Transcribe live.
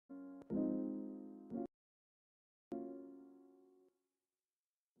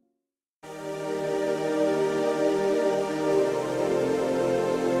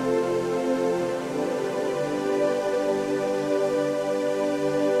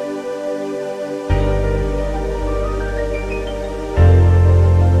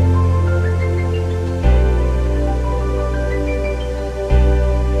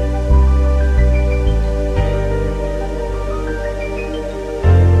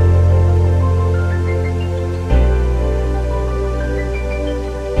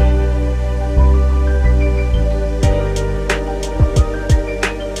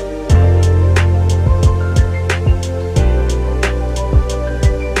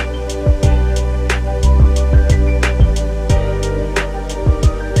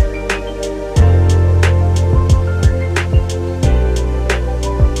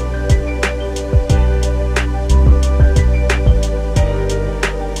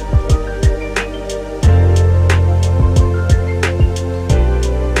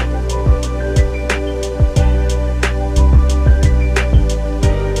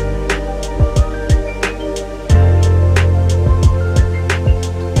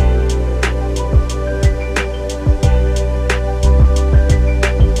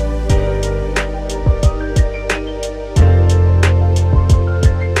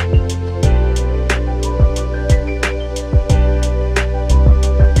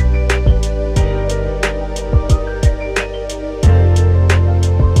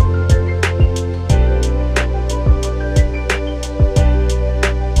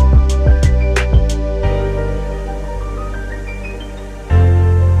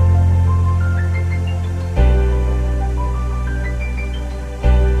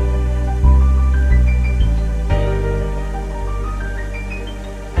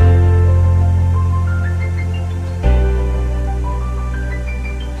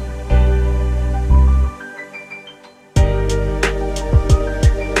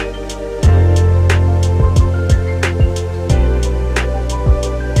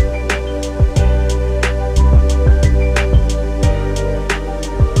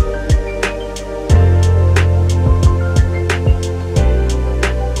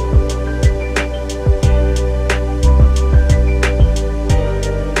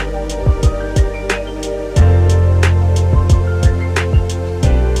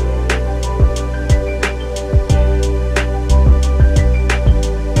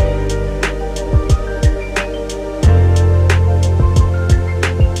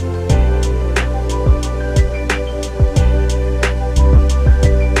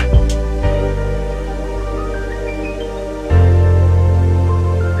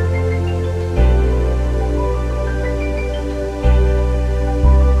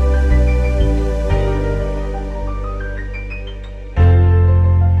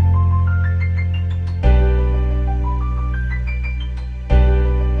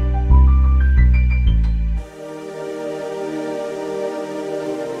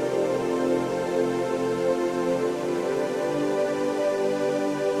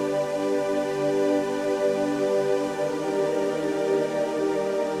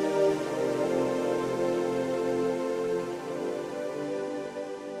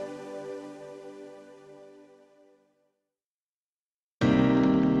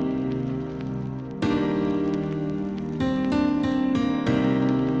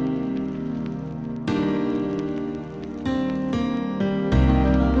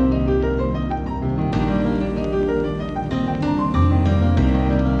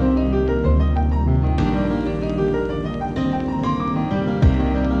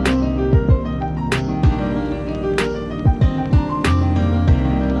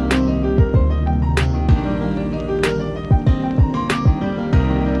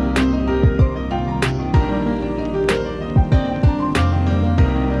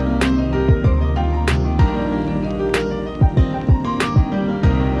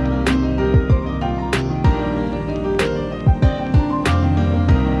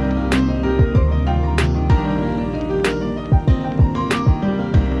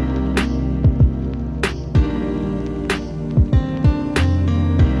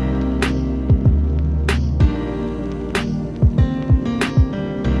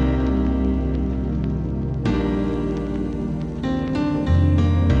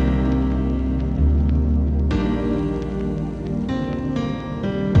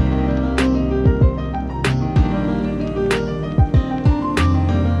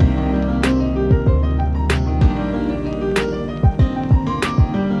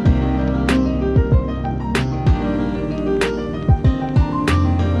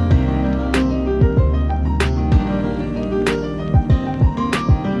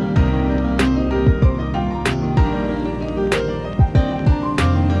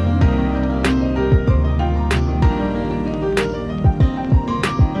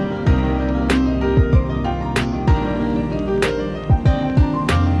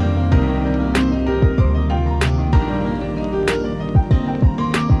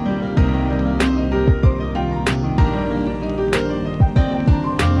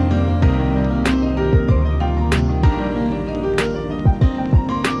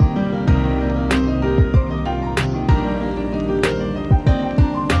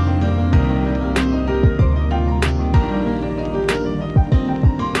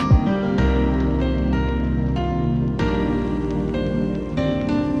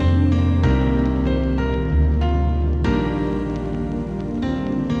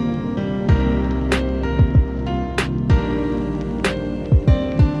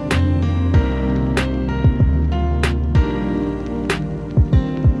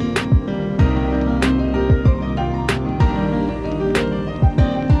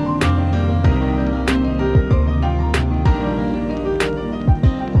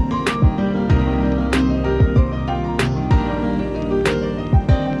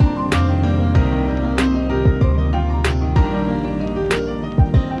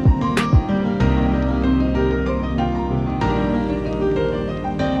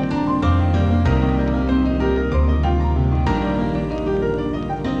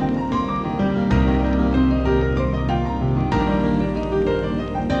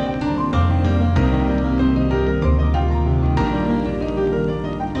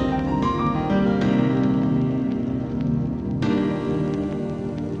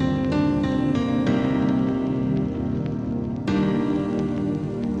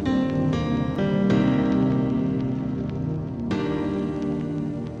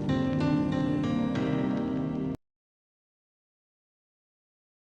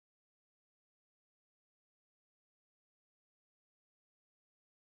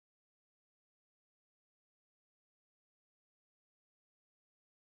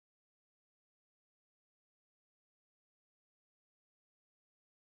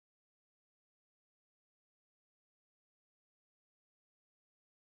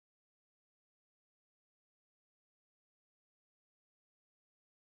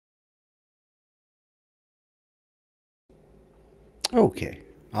Okay,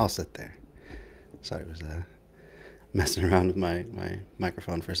 I'll sit there. Sorry, I was messing around with my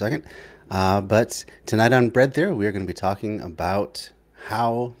microphone for a second. But tonight on Bread Theory, we are going to be talking about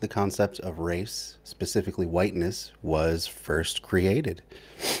how the concept of race, specifically whiteness, was first created,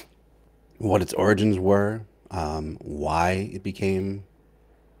 what its origins were, why it became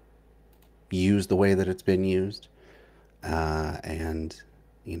used the way that it's been used, and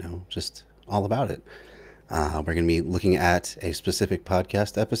just all about it. We're going to be looking at a specific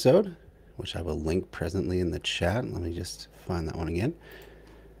podcast episode, which I will link presently in the chat. Let me just find that one again.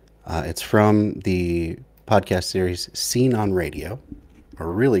 It's from the podcast series Seen on Radio, a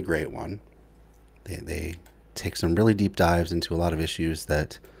really great one. They take some really deep dives into a lot of issues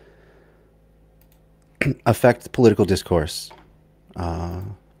that affect political discourse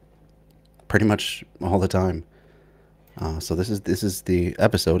pretty much all the time. So this is the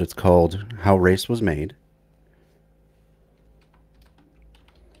episode. It's called "How Race Was Made."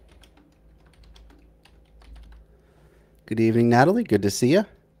 Good evening, Natalie. Good to see you.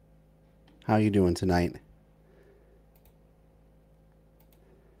 How are you doing tonight?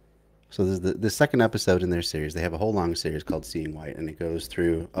 So this is the second episode in their series. They have a whole long series called Seeing White, and it goes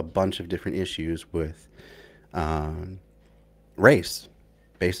through a bunch of different issues with race,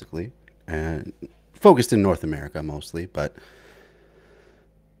 basically, and focused in North America mostly, but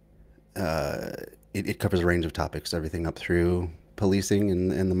it covers a range of topics, everything up through policing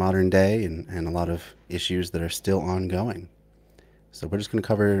in the modern day and a lot of issues that are still ongoing. So we're just going to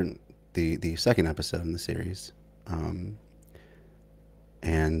cover the second episode in the series, and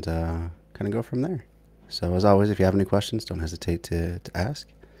kind of go from there. So as always, if you have any questions, don't hesitate to ask.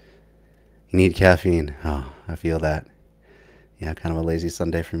 You need caffeine. Oh, I feel that. Yeah, kind of a lazy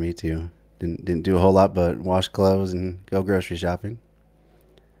Sunday for me too. Didn't do a whole lot but wash clothes and go grocery shopping.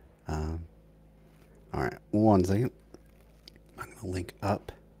 All right, one second. I'm going to link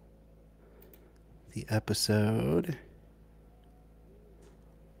up the episode.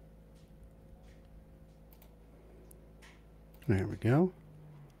 There we go.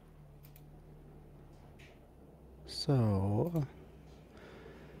 So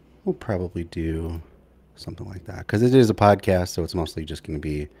we'll probably do something like that because it is a podcast, so it's mostly just going to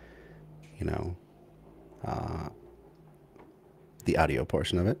be, you know, uh, the audio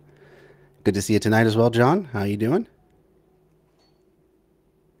portion of it. Good to see you tonight as well, John. How you doing?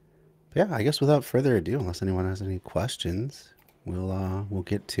 But yeah, I guess without further ado, unless anyone has any questions, we'll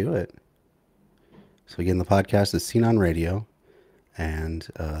get to it. So again, the podcast is Seen on Radio, and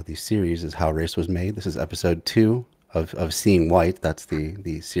the series is How Race Was Made. This is episode 2 of Seeing White. That's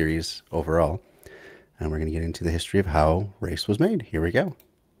the series overall. And we're going to get into the history of how race was made. Here we go.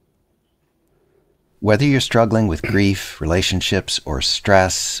 Whether you're struggling with grief, relationships, or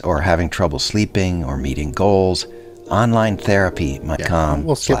stress, or having trouble sleeping, or meeting goals, onlinetherapy.com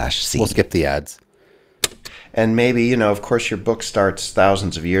 /scene. We'll skip the ads. And maybe, of course your book starts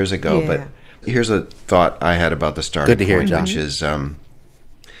thousands of years ago, but here's a thought I had about the starting Good to hear, point, John. which is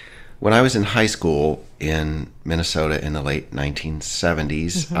when I was in high school in Minnesota in the late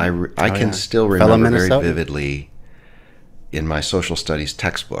 1970s, I can still remember very vividly in my social studies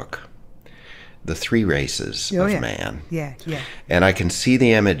textbook the 3 races of man. Yeah. And I can see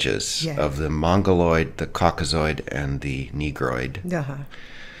the images of the Mongoloid, the Caucasoid, and the Negroid.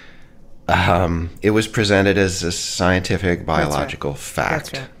 It was presented as a scientific, biological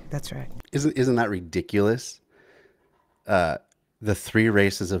fact. That's right. Isn't that ridiculous? The 3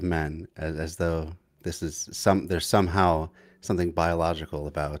 races of men, as though there's somehow something biological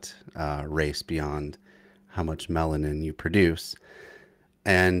about race beyond how much melanin you produce.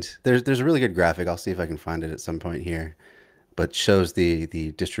 And there's a really good graphic. I'll see if I can find it at some point here, but shows the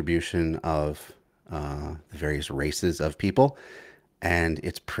distribution of the various races of people, and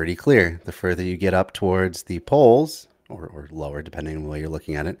it's pretty clear. The further you get up towards the poles, or lower, depending on the way you're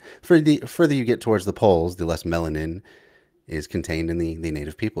looking at it, the further you get towards the poles, the less melanin is contained in the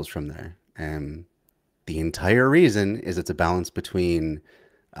native peoples from there. And the entire reason is it's a balance between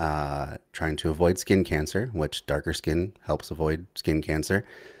trying to avoid skin cancer, which darker skin helps avoid skin cancer,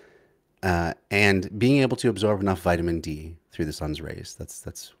 and being able to absorb enough vitamin D through the sun's rays.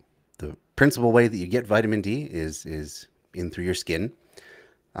 That's the principal way that you get vitamin D is in through your skin,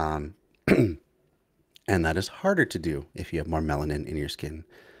 and that is harder to do if you have more melanin in your skin.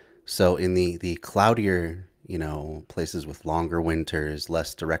 So in the cloudier, places with longer winters,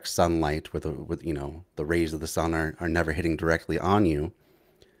 less direct sunlight, where the rays of the sun are never hitting directly on you,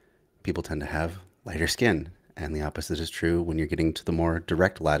 people tend to have lighter skin. And the opposite is true when you're getting to the more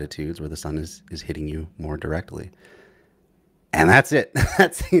direct latitudes where the sun is hitting you more directly. And that's it.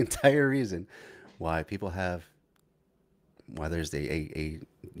 That's the entire reason why people have why there's a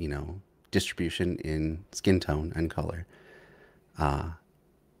distribution in skin tone and color.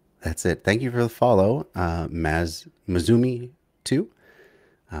 That's it. Thank you for the follow, Mazumi 2.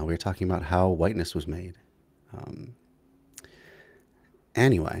 We were talking about how whiteness was made.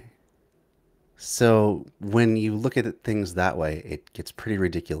 Anyway, so when you look at things that way, it gets pretty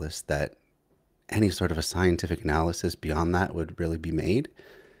ridiculous that any sort of a scientific analysis beyond that would really be made.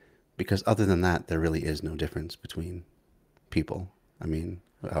 Because other than that, there really is no difference between people. I mean,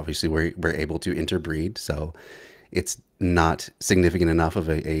 obviously we're able to interbreed, so it's not significant enough of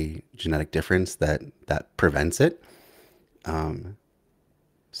a genetic difference that prevents it.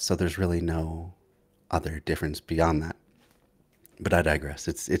 So there's really no other difference beyond that. But I digress.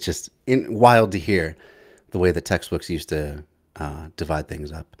 It's just wild to hear the way the textbooks used to divide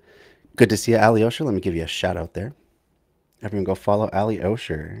things up. Good to see you, Ali Osher. Let me give you a shout out there. Everyone go follow Ali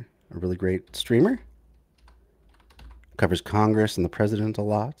Osher, a really great streamer. Covers Congress and the president a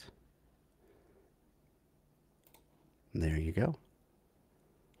lot. There you go.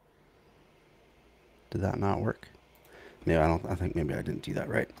 Did that not work? Maybe I think maybe I didn't do that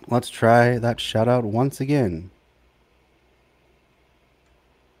right. Let's try that shout out once again.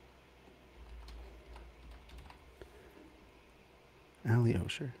 Ali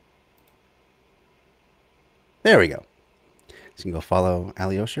Osher. There we go. So you can go follow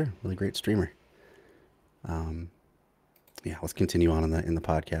Ali Osher, really great streamer. Yeah, let's continue on in the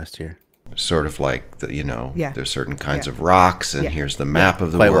podcast here. Sort of like there's certain kinds of rocks, and here's the map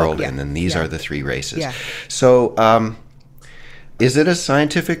of the Quite world, well. and then these are the three races. Yeah. So, is it a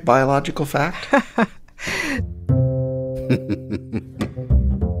scientific biological fact?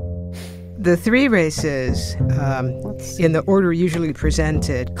 The three races, in the order usually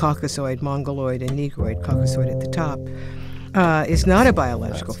presented, Caucasoid, Mongoloid, and Negroid, Caucasoid at the top, is not a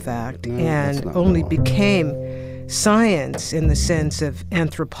biological fact, and only became science in the sense of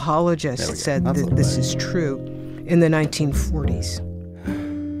anthropologists said that this is true in the 1940s.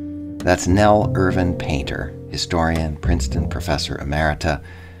 That's Nell Irvin Painter, historian, Princeton professor emerita,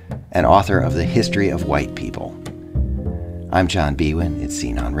 and author of The History of White People. I'm John Biewen. It's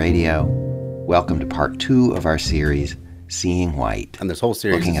Seen on Radio. Welcome to part 2 of our series, Seeing White. And this whole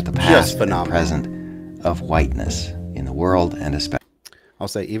series looking is at the past just phenomenal. and present of whiteness in the world, and especially. I'll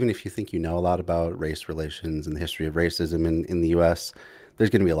say, even if you think you know a lot about race relations and the history of racism in the U.S.,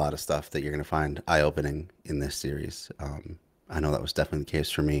 there's going to be a lot of stuff that you're going to find eye-opening in this series. I know that was definitely the case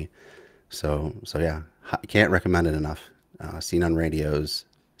for me. So yeah, I can't recommend it enough. Seen on Radio's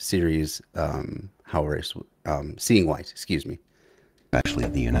series, How Race, Seeing White, excuse me. Especially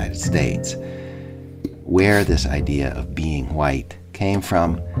the United States, where this idea of being white came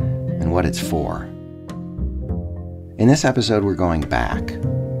from and what it's for. In this episode, we're going back.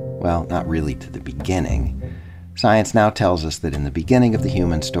 Well, not really to the beginning. Science now tells us that in the beginning of the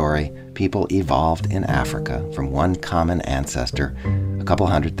human story, people evolved in Africa from one common ancestor a couple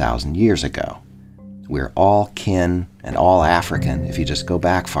 100,000 years ago. We're all kin and all African if you just go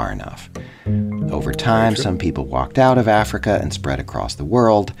back far enough. Over time, some people walked out of Africa and spread across the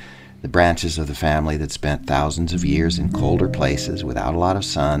world. The branches of the family that spent thousands of years in colder places without a lot of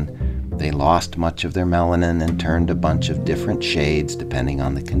sun, they lost much of their melanin and turned a bunch of different shades depending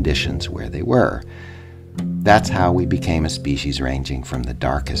on the conditions where they were. That's how we became a species ranging from the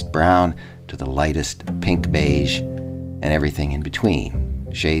darkest brown to the lightest pink beige and everything in between,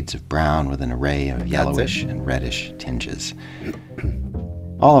 shades of brown with an array of yellowish and reddish tinges.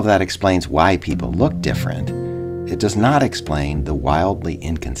 All of that explains why people look different. It does not explain the wildly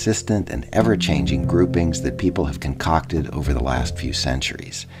inconsistent and ever-changing groupings that people have concocted over the last few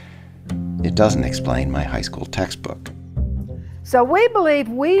centuries. It doesn't explain my high school textbook. So we believe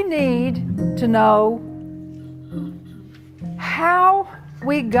we need to know how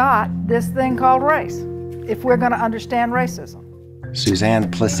we got this thing called race, if we're going to understand racism. Suzanne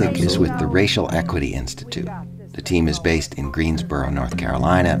Plissig is with the Racial Equity Institute. The team is based in Greensboro, North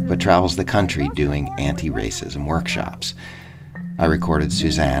Carolina, but travels the country doing anti-racism workshops. I recorded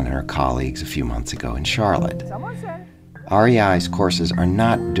Suzanne and her colleagues a few months ago in Charlotte. REI's courses are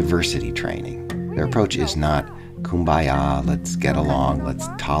not diversity training. Their approach is not kumbaya, let's get along, let's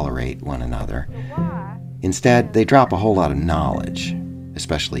tolerate one another. Instead, they drop a whole lot of knowledge,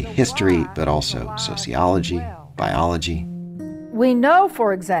 especially history, but also sociology, biology. We know,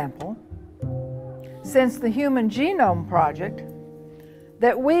 for example, since the Human Genome Project,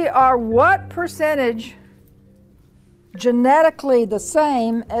 that we are what percentage genetically the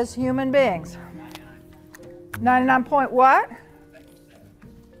same as human beings? 99 point what?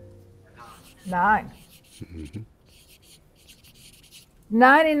 9.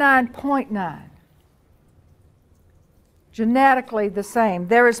 99.9. genetically the same.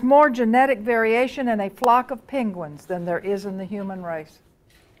 There is more genetic variation in a flock of penguins than there is in the human race.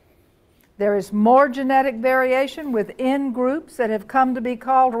 There is more genetic variation within groups that have come to be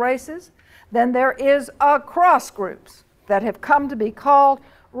called races than there is across groups that have come to be called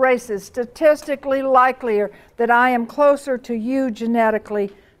races. Statistically likelier that I am closer to you genetically,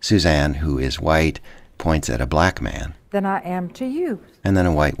 Suzanne, who is white, points at a black man, than I am to you. And then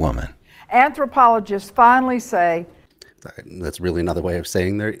a white woman. Anthropologists finally say, that's really another way of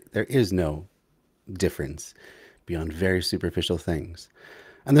saying there is no difference beyond very superficial things.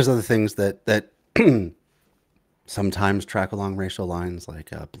 And there's other things that sometimes track along racial lines,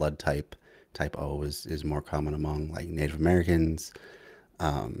 like blood type. Type O is more common among like Native Americans.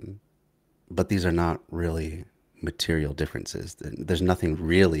 But these are not really material differences. There's nothing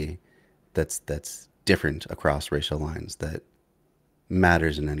really that's different across racial lines that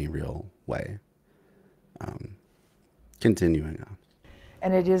matters in any real way. Continuing on.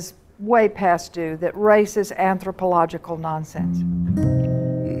 And it is way past due that race is anthropological nonsense.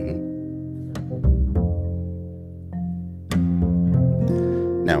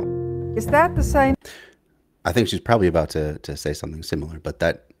 Now, is that the same? I think she's probably about to say something similar, but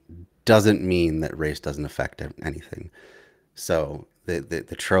that doesn't mean that race doesn't affect anything. So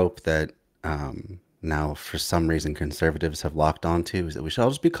the trope that now for some reason conservatives have locked onto is that we should all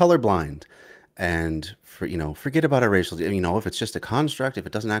just be colorblind and forget about our racial, if it's just a construct, if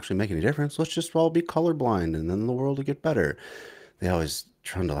it doesn't actually make any difference, let's just all be colorblind and then the world will get better. They always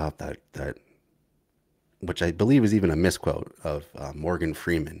trundle out that which I believe is even a misquote of Morgan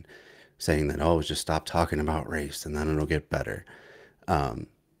Freeman, saying that, just stop talking about race and then it'll get better.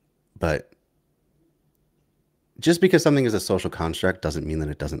 But just because something is a social construct doesn't mean that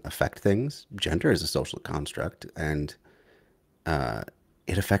it doesn't affect things. Gender is a social construct, and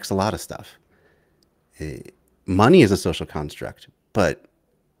it affects a lot of stuff. Money is a social construct, but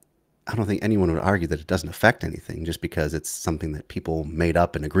I don't think anyone would argue that it doesn't affect anything just because it's something that people made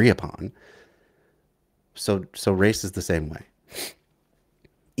up and agree upon. So race is the same way.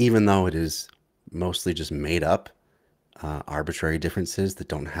 Even though it is mostly just made up, arbitrary differences that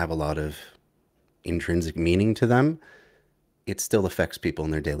don't have a lot of intrinsic meaning to them, it still affects people in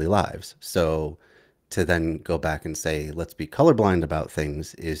their daily lives. So to then go back and say, let's be colorblind about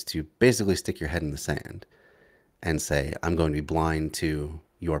things, is to basically stick your head in the sand and say, I'm going to be blind to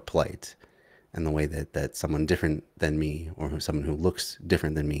your plight and the way that someone different than me, or someone who looks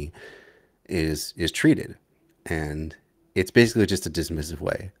different than me, is treated. And it's basically just a dismissive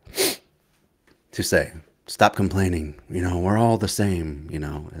way to say, stop complaining, we're all the same,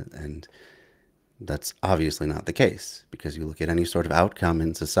 and that's obviously not the case, because you look at any sort of outcome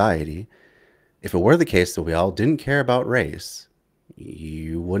in society, if it were the case that we all didn't care about race,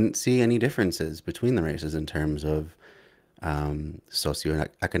 you wouldn't see any differences between the races in terms of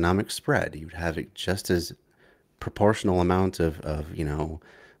socioeconomic spread. You'd have it just as proportional amount of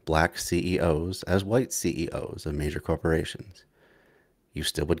black CEOs as white CEOs of major corporations. You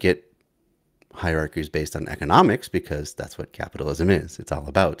still would get hierarchies based on economics, because that's what capitalism is. It's all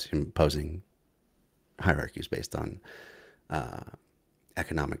about imposing hierarchies based on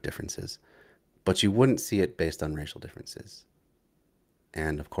economic differences. But you wouldn't see it based on racial differences.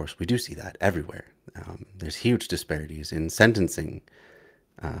 And of course, we do see that everywhere. There's huge disparities in sentencing.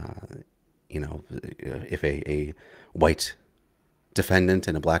 If a white defendant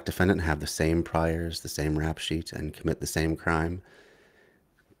and a black defendant have the same priors, the same rap sheet, and commit the same crime,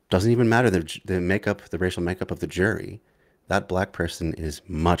 doesn't even matter the racial makeup of the jury. That black person is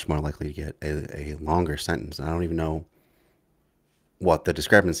much more likely to get a longer sentence. I don't even know what the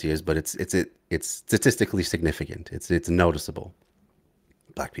discrepancy is, but it's statistically significant. It's noticeable.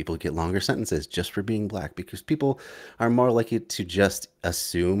 Black people get longer sentences just for being black, because people are more likely to just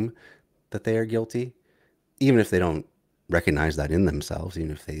assume that they are guilty, even if they don't recognize that in themselves,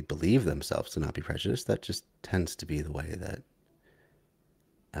 even if they believe themselves to not be prejudiced. That just tends to be the way that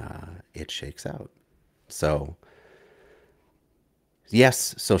it shakes out. So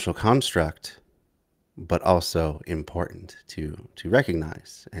yes, social construct, but also important to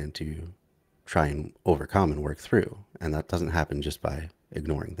recognize and to try and overcome and work through. And that doesn't happen just by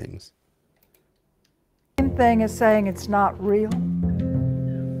ignoring things. Same thing as saying it's not real?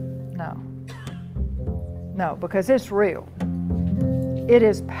 No, because it's real. It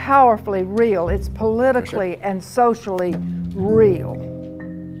is powerfully real. It's politically and socially real.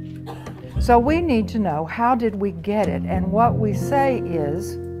 So we need to know, how did we get it? And what we say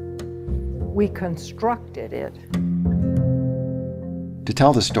is, we constructed it. To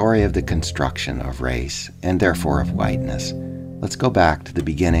tell the story of the construction of race, and therefore of whiteness, let's go back to the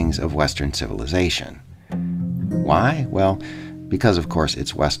beginnings of Western civilization. Why? Well, because of course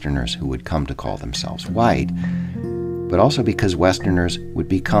it's Westerners who would come to call themselves white, but also because Westerners would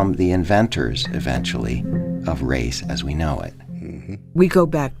become the inventors, eventually, of race as we know it. We go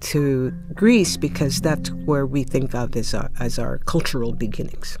back to Greece because that's where we think of as our cultural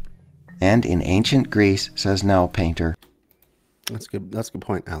beginnings. And in ancient Greece, says Nell Painter. That's good. That's a good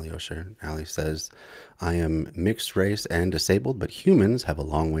point, Alyosha. Ali says, I am mixed race and disabled, but humans have a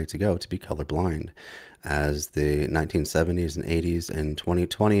long way to go to be colorblind. As the 1970s and 80s and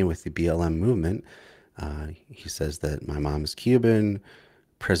 2020 with the BLM movement, he says that my mom is Cuban,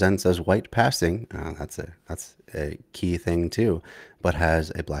 presents as white passing. That's a key thing too, but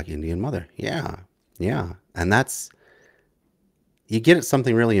has a Black Indian mother. Yeah, and you get at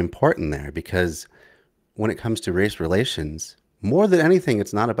something really important there, because when it comes to race relations, more than anything,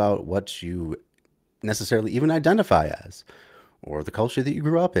 it's not about what you necessarily even identify as, or the culture that you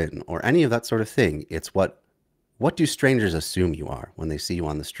grew up in, or any of that sort of thing. It's what do strangers assume you are when they see you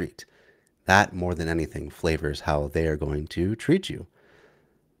on the street? That, more than anything, flavors how they are going to treat you.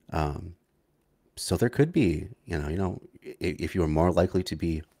 So there could be, if you are more likely to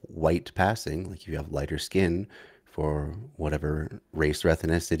be white passing, like if you have lighter skin for whatever race or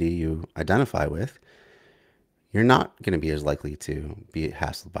ethnicity you identify with, you're not going to be as likely to be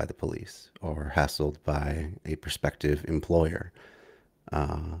hassled by the police or hassled by a prospective employer.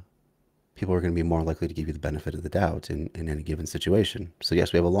 People are going to be more likely to give you the benefit of the doubt in any given situation. So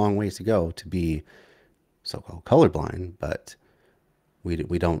yes, we have a long ways to go to be so-called colorblind, but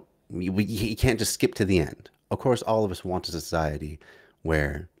you can't just skip to the end. Of course, all of us want a society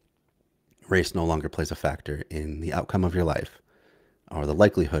where race no longer plays a factor in the outcome of your life or the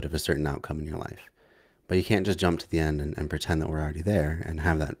likelihood of a certain outcome in your life. But you can't just jump to the end and pretend that we're already there and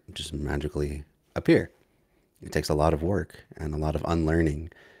have that just magically appear. It takes a lot of work and a lot of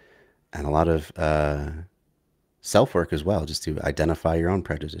unlearning and a lot of self-work as well, just to identify your own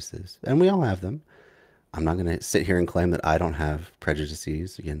prejudices. And we all have them. I'm not going to sit here and claim that I don't have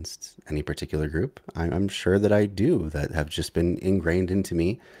prejudices against any particular group. I'm sure that I do, that have just been ingrained into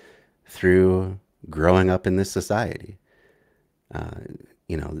me through growing up in this society.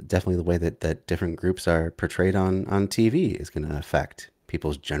 Definitely the way that different groups are portrayed on TV is going to affect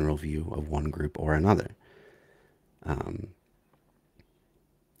people's general view of one group or another.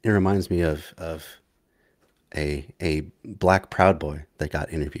 It reminds me of a Black Proud Boy that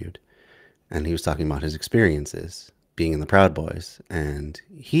got interviewed, and he was talking about his experiences being in the Proud Boys, and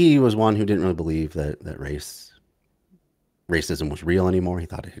he was one who didn't really believe that racism was real anymore. He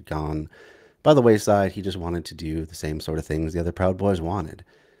thought it had gone by the wayside. He just wanted to do the same sort of things the other Proud Boys wanted.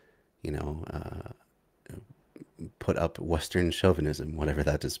 Put up Western chauvinism, whatever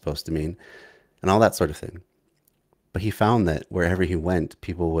that is supposed to mean, and all that sort of thing. But he found that wherever he went,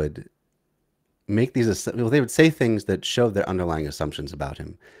 people would make they would say things that showed their underlying assumptions about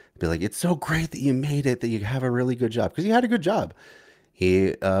him. Be like, it's so great that you made it, that you have a really good job. Because he had a good job.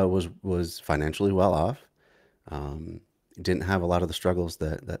 He was financially well off. Didn't have a lot of the struggles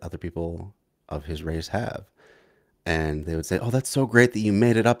that other people of his race have. And they would say, oh, that's so great that you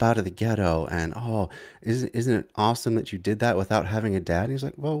made it up out of the ghetto. And, oh, isn't it awesome that you did that without having a dad? And he's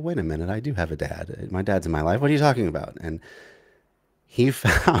like, well, wait a minute. I do have a dad. My dad's in my life. What are you talking about? And he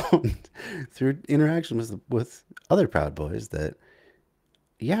found through interaction with other Proud Boys that,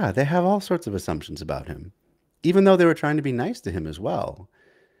 yeah, they have all sorts of assumptions about him, even though they were trying to be nice to him as well.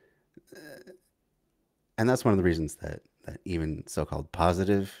 And that's one of the reasons that even so-called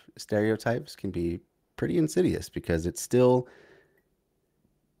positive stereotypes can be pretty insidious, because it still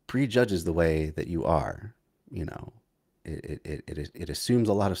prejudges the way that you are. It assumes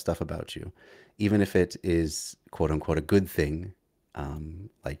a lot of stuff about you, even if it is quote unquote a good thing,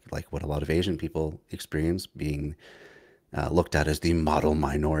 like what a lot of Asian people experience, being looked at as the model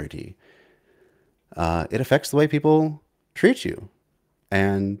minority. It affects the way people treat you,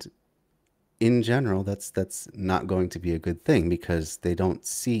 and in general, that's not going to be a good thing, because they don't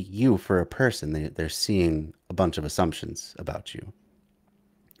see you for a person. They're seeing a bunch of assumptions about you,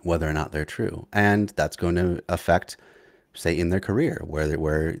 whether or not they're true. And that's going to affect, say, in their career,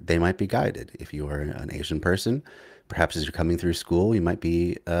 where they might be guided. If you are an Asian person, perhaps as you're coming through school, you might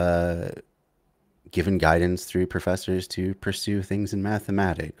be given guidance through professors to pursue things in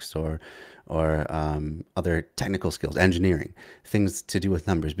mathematics or other technical skills, engineering, things to do with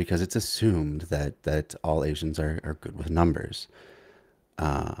numbers, because it's assumed that all Asians are good with numbers.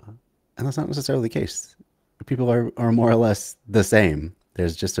 And that's not necessarily the case. People are more or less the same.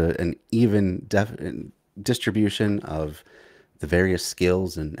 There's just an even distribution of the various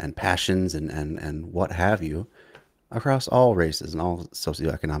skills and passions and what have you across all races and all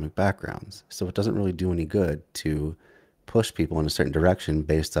socioeconomic backgrounds. So it doesn't really do any good to push people in a certain direction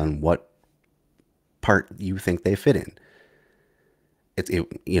based on what part you think they fit in.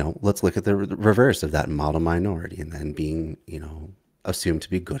 Let's look at the reverse of that model minority and then being, assumed to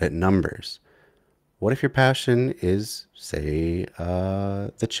be good at numbers. What if your passion is, say,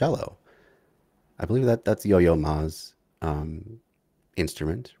 the cello? I believe that's Yo-Yo Ma's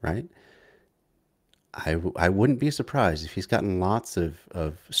instrument, right? I wouldn't be surprised if he's gotten lots of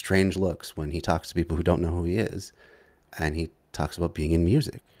strange looks when he talks to people who don't know who he is, and he talks about being in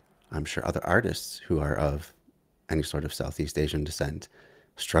music. I'm sure other artists who are of any sort of Southeast Asian descent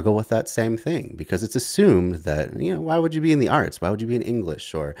struggle with that same thing, because it's assumed that, why would you be in the arts? Why would you be in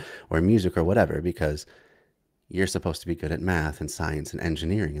English or music or whatever? Because you're supposed to be good at math and science and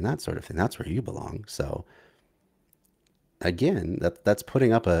engineering and that sort of thing. That's where you belong. So again, that's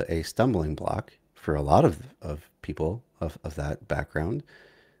putting up a stumbling block for a lot of people of that background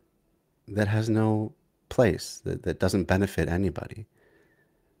that has no place, that doesn't benefit anybody.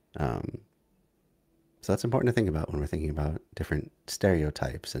 So that's important to think about when we're thinking about different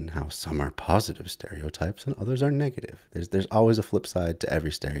stereotypes and how some are positive stereotypes and others are negative. There's always a flip side to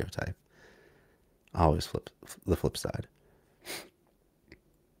every stereotype. Always the flip side.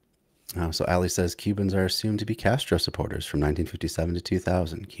 So Ali says Cubans are assumed to be Castro supporters from 1957 to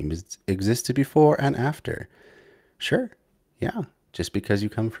 2000. Cubans existed before and after. Sure, yeah. Just because you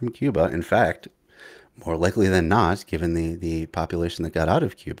come from Cuba, in fact, more likely than not, given the population that got out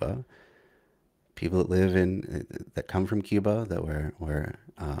of Cuba, people that come from Cuba that were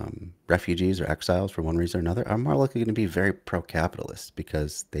refugees or exiles for one reason or another are more likely going to be very pro-capitalist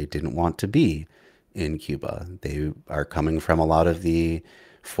because they didn't want to be in Cuba. They are coming from a lot of the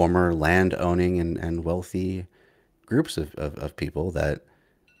former land-owning and wealthy groups of people that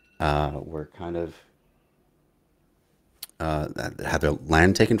were kind of that had their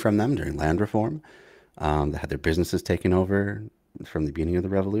land taken from them during land reform, that had their businesses taken over from the beginning of the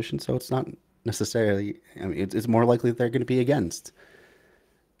revolution. So it's not necessarily, it's more likely that they're going to be against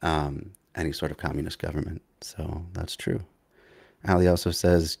any sort of communist government. So that's true. Ali also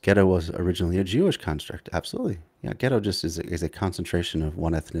says ghetto was originally a Jewish construct. Absolutely. Yeah, ghetto just is a concentration of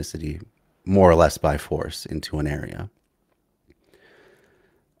one ethnicity, more or less by force, into an area.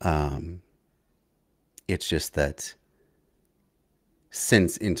 It's just that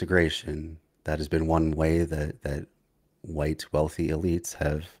since integration, that has been one way that white wealthy elites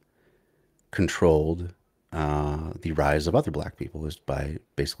have controlled the rise of other black people, is by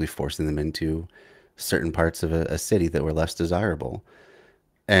basically forcing them into certain parts of a city that were less desirable,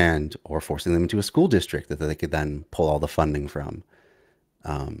 or forcing them into a school district that they could then pull all the funding from.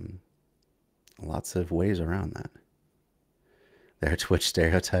 Lots of ways around that. There are Twitch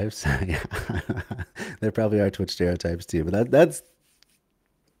stereotypes. Yeah. There probably are Twitch stereotypes too, but that's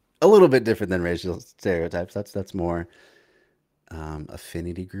a little bit different than racial stereotypes. That's more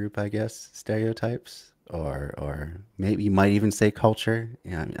affinity group, I guess, stereotypes, or maybe you might even say culture.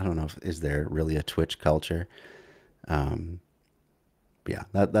 Yeah, I don't know is there really a Twitch culture. But yeah,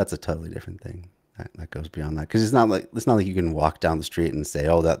 that's a totally different thing. That goes beyond that, because it's not like you can walk down the street and say,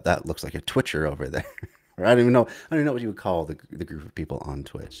 oh, that looks like a Twitcher over there. Or I don't even know what you would call the group of people on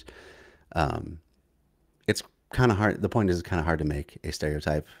Twitch. It's kind of hard. The point is, it's kind of hard to make a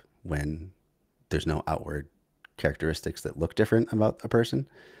stereotype when there's no outward characteristics that look different about a person.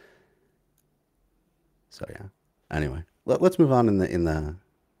 So yeah. Anyway, let's move on in the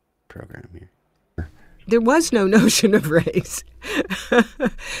program here. There was no notion of race.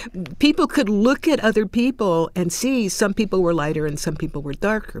 People could look at other people and see some people were lighter and some people were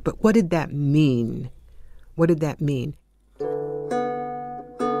darker. But what did that mean? What did that mean?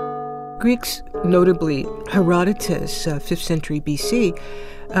 Greeks, notably Herodotus, 5th century BC,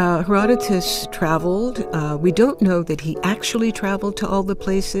 Herodotus traveled. We don't know that he actually traveled to all the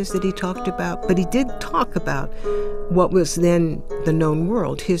places that he talked about, but he did talk about what was then the known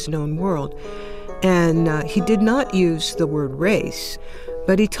world, his known world. And he did not use the word race,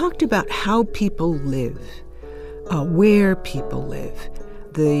 but he talked about how people live, where people live,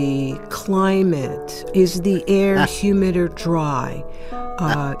 the climate. Is the air humid or dry?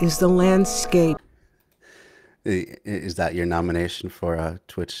 Is the landscape... Is that your nomination for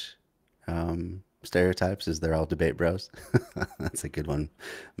Twitch stereotypes? Is they're all debate bros? That's a good one,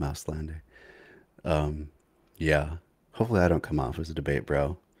 Mouselander. Yeah. Hopefully I don't come off as a debate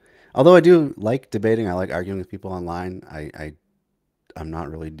bro. Although I do like debating. I like arguing with people online. I'm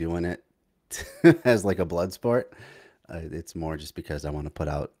not really doing it as like a blood sport. It's more just because I want to put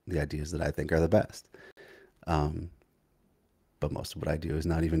out the ideas that I think are the best. But most of what I do is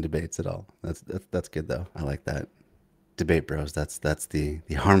not even debates at all. That's good though. I like that. debate bros. That's the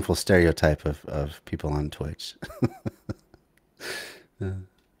harmful stereotype of people on Twitch.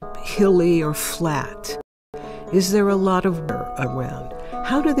 Hilly or flat? Is there a lot of around?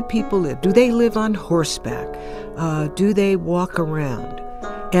 How do the people live? Do they live on horseback? Do they walk around?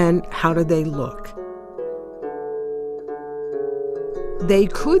 And how do they look? They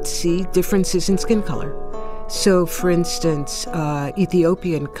could see differences in skin color. So, for instance,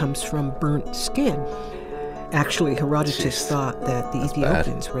 Ethiopian comes from burnt skin. Actually, Herodotus thought that the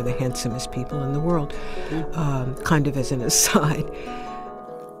Ethiopians were the handsomest people in the world, kind of as an aside.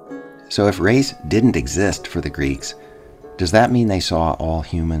 So if race didn't exist for the Greeks, does that mean they saw all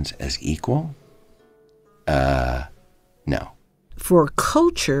humans as equal? No. For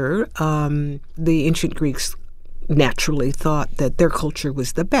culture, the ancient Greeks naturally thought that their culture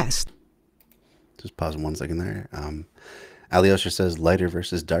was the best. Just pause 1 second there. Alyosha says lighter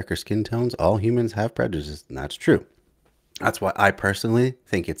versus darker skin tones. All humans have prejudices, and that's true. That's why I personally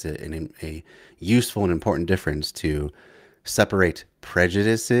think it's a useful and important difference to separate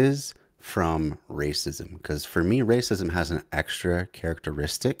prejudices from racism. Because for me, racism has an extra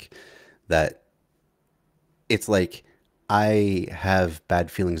characteristic that it's like I have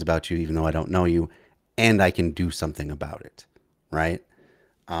bad feelings about you even though I don't know you, and I can do something about it, right?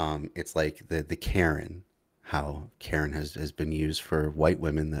 It's like the Karen, how Karen has been used for white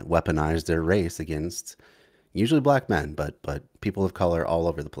women that weaponize their race against usually black men, but people of color all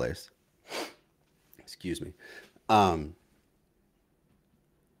over the place. Excuse me. A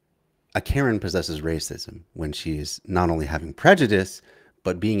Karen possesses racism when she's not only having prejudice,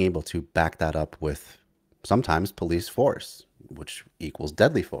 but being able to back that up with sometimes police force, which equals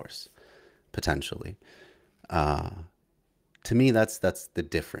deadly force, potentially. To me, that's the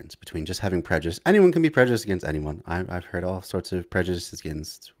difference between just having prejudice. Anyone can be prejudiced against anyone. I've heard all sorts of prejudices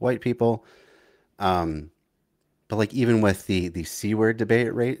against white people. But like even with the C word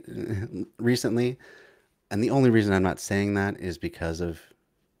debate recently, and the only reason I'm not saying that is because of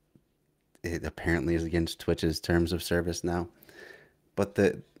it apparently is against Twitch's terms of service now. But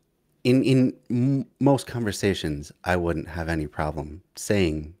in most conversations, I wouldn't have any problem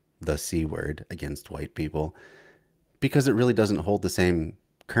saying the C word against white people, because it really doesn't hold the same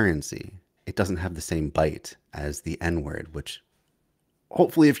currency. It doesn't have the same bite as the N word, which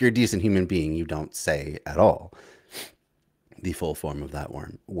hopefully if you're a decent human being, you don't say at all, the full form of that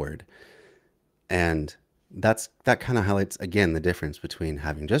word. And that kind of highlights, again, the difference between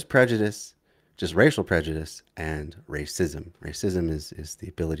having just prejudice, just racial prejudice, and racism. Racism is the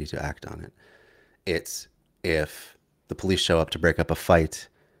ability to act on it. It's if the police show up to break up a fight,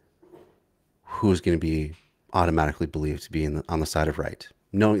 who's going to be automatically believed to be on the side of right?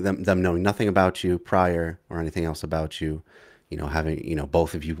 Knowing them knowing nothing about you prior or anything else about you, having,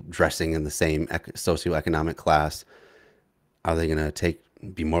 both of you dressing in the same socioeconomic class, are they going to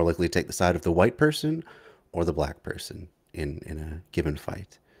be more likely to take the side of the white person or the black person in a given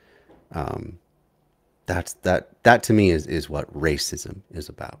fight? That to me is what racism is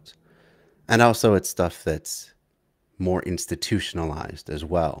about. And also it's stuff that's more institutionalized as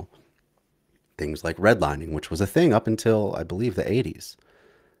well. Things like redlining, which was a thing up until, I believe, the 80s,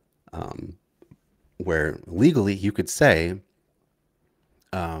 where legally you could say,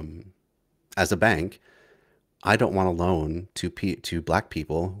 as a bank, I don't want a loan to black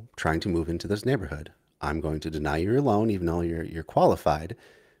people trying to move into this neighborhood. I'm going to deny you your loan, even though you're qualified,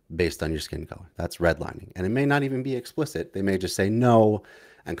 based on your skin color. That's redlining. And it may not even be explicit. They may just say no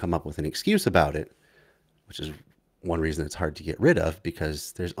and come up with an excuse about it, which is one reason it's hard to get rid of,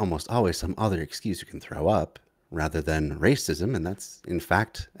 because there's almost always some other excuse you can throw up rather than racism. And that's, in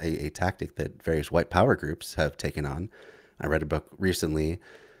fact, a tactic that various white power groups have taken on. I read a book recently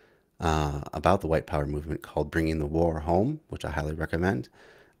about the white power movement called Bringing the War Home, which I highly recommend.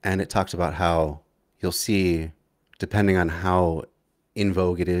 And it talks about how you'll see, depending on how in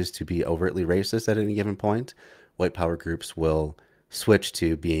vogue it is to be overtly racist at any given point, white power groups will switch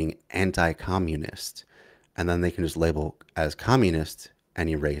to being anti-communist. And then they can just label as communist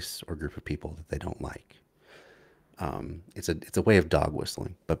any race or group of people that they don't like. It's a way of dog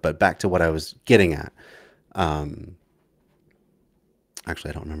whistling. But back to what I was getting at.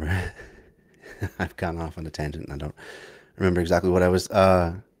 Actually, I don't remember. I've gone off on a tangent and I don't remember exactly what I was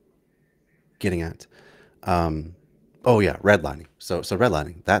getting at. Oh yeah, redlining. So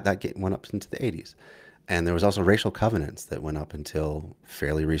redlining, that went up into the 80s. And there was also racial covenants that went up until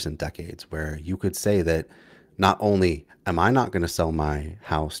fairly recent decades, where you could say that not only am I not going to sell my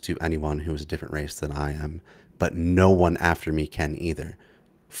house to anyone who is a different race than I am, but no one after me can either,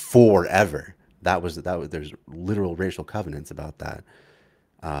 forever. That was there's literal racial covenants about that.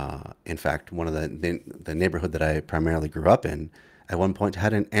 In fact, one of the neighborhood that I primarily grew up in at one point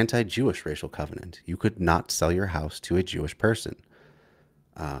had an anti-Jewish racial covenant. You could not sell your house to a Jewish person,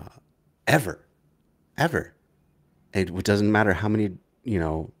 ever, ever. It doesn't matter how many,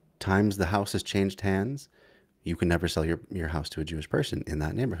 times the house has changed hands. You can never sell your house to a Jewish person in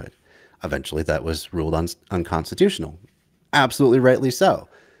that neighborhood. Eventually, that was ruled unconstitutional. Absolutely rightly so.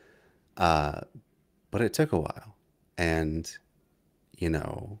 But it took a while. And,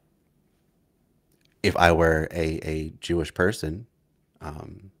 if I were a Jewish person,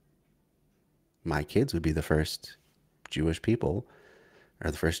 my kids would be the first Jewish people,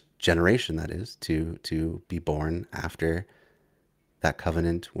 or the first generation, that is, to be born after that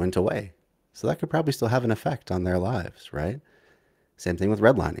covenant went away. So that could probably still have an effect on their lives, right? Same thing with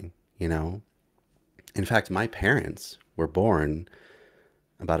redlining, In fact, my parents were born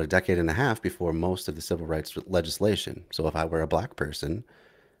about a decade and a half before most of the civil rights legislation. So if I were a black person,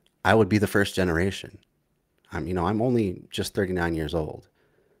 I would be the first generation. I'm only just 39 years old.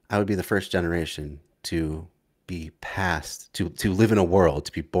 I would be the first generation to be past, to live in a world,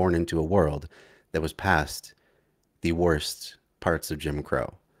 to be born into a world that was past the worst parts of Jim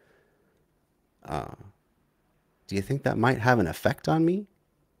Crow. Do you think that might have an effect on me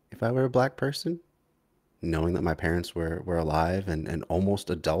if I were a black person? Knowing that my parents were alive and almost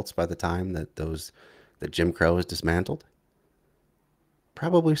adults by the time that Jim Crow is dismantled?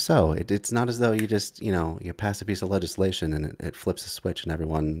 Probably so. It's not as though you just, you pass a piece of legislation and it flips a switch and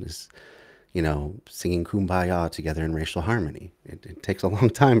everyone is, singing Kumbaya together in racial harmony. It takes a long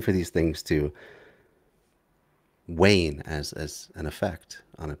time for these things to wane as an effect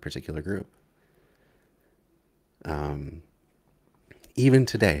on a particular group. Even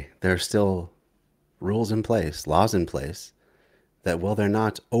today, there are still rules in place, laws in place, that while they're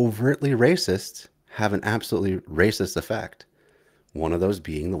not overtly racist, have an absolutely racist effect. One of those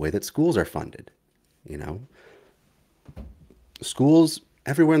being the way that schools are funded. Schools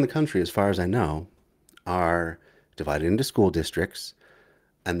everywhere in the country, as far as I know, are divided into school districts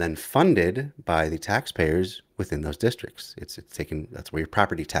and then funded by the taxpayers within those districts. It's taken, that's where your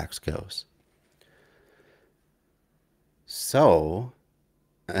property tax goes. So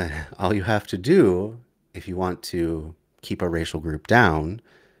all you have to do if you want to keep a racial group down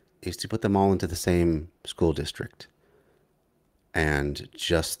is to put them all into the same school district. And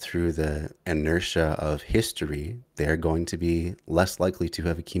just through the inertia of history, they're going to be less likely to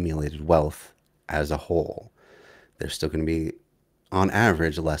have accumulated wealth as a whole. They're still going to be, on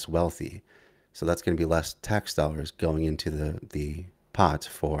average, less wealthy. So that's going to be less tax dollars going into the pot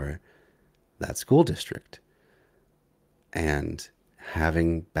for that school district. And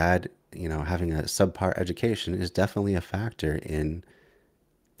having having a subpar education is definitely a factor in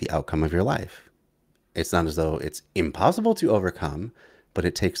the outcome of your life. It's not as though it's impossible to overcome, but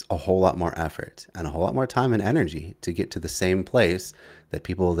it takes a whole lot more effort and a whole lot more time and energy to get to the same place that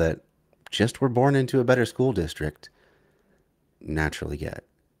people that just were born into a better school district naturally get,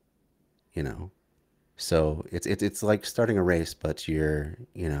 So it's like starting a race, but you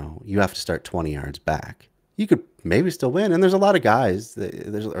have to start 20 yards back. You could maybe still win, and there's a lot of guys,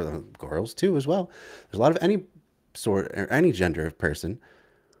 there's girls too as well. There's a lot of any sort or any gender of person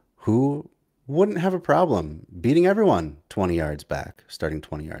who wouldn't have a problem beating everyone 20 yards back, starting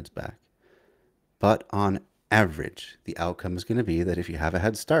 20 yards back. But on average, the outcome is going to be that if you have a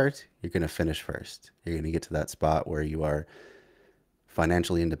head start, you're going to finish first. You're going to get to that spot where you are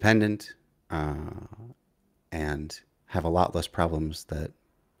financially independent and have a lot less problems that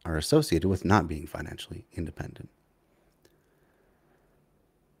are associated with not being financially independent.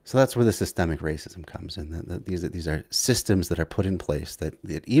 So that's where the systemic racism comes in. These are systems that are put in place that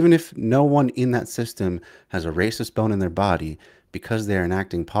even if no one in that system has a racist bone in their body, because they're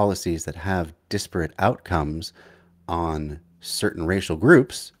enacting policies that have disparate outcomes on certain racial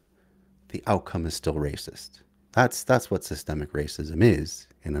groups, the outcome is still racist. That's what systemic racism is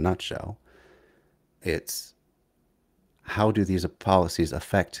in a nutshell. It's how do these policies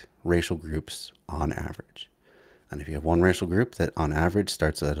affect racial groups on average? And if you have one racial group that on average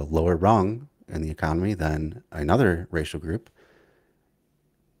starts at a lower rung in the economy than another racial group,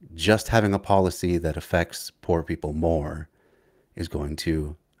 just having a policy that affects poor people more is going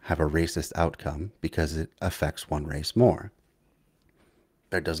to have a racist outcome because it affects one race more.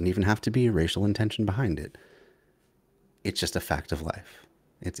 There doesn't even have to be a racial intention behind it. It's just a fact of life.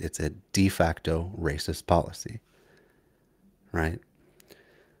 It's a de facto racist policy, right?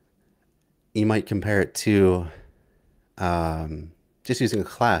 You might compare it to just using a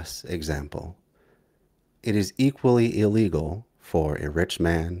class example. It is equally illegal for a rich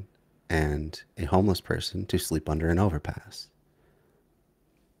man and a homeless person to sleep under an overpass.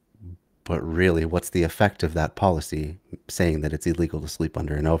 But really, what's the effect of that policy saying that it's illegal to sleep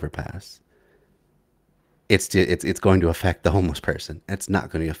under an overpass? It's going to affect the homeless person. It's not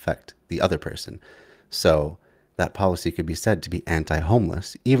going to affect the other person. So that policy could be said to be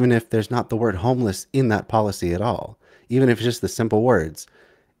anti-homeless, even if there's not the word homeless in that policy at all. Even if it's just the simple words,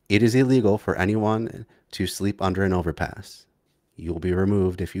 it is illegal for anyone to sleep under an overpass. You'll be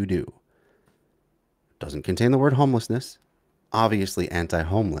removed if you do. Doesn't contain the word homelessness. Obviously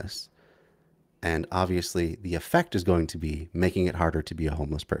anti-homeless. And obviously the effect is going to be making it harder to be a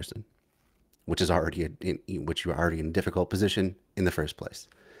homeless person, which is already which you're already in a difficult position in the first place.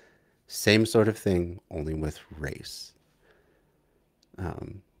 Same sort of thing, only with race.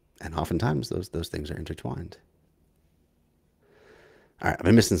 And oftentimes those things are intertwined. All right, I've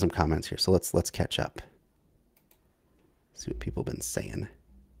been missing some comments here, so let's catch up. See what people have been saying.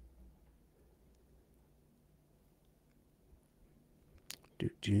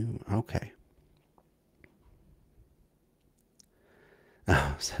 Okay.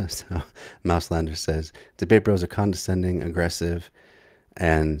 Oh, so Mouselander says, debate bros are condescending, aggressive,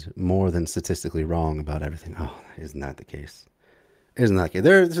 and more than statistically wrong about everything. Oh, isn't that the case? Isn't that the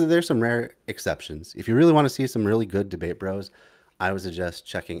case? There's some rare exceptions. If you really want to see some really good debate bros, I would suggest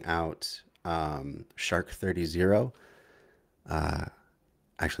checking out Shark 30.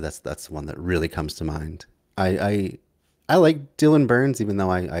 Actually, that's the one that really comes to mind. I like Dylan Burns, even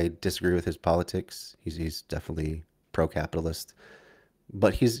though I disagree with his politics. He's definitely pro-capitalist.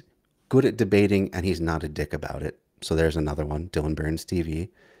 But he's good at debating, and he's not a dick about it. So there's another one, Dylan Burns TV.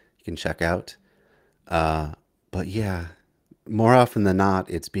 You can check out. But yeah, more often than not,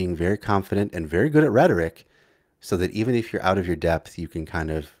 it's being very confident and very good at rhetoric, so that even if you're out of your depth, you can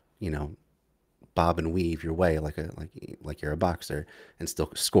kind of, bob and weave your way like you're a boxer and still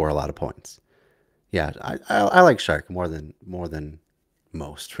score a lot of points. Yeah, I like Shark more than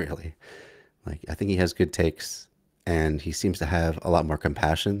most, really. Like, I think he has good takes. And he seems to have a lot more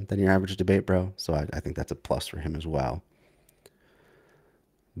compassion than your average debate bro. So I think that's a plus for him as well.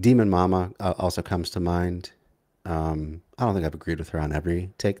 Demon Mama also comes to mind. I don't think I've agreed with her on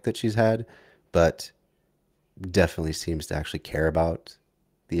every take that she's had, but definitely seems to actually care about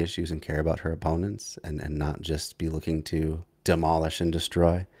the issues and care about her opponents and not just be looking to demolish and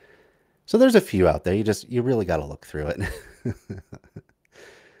destroy. So there's a few out there. You really got to look through it.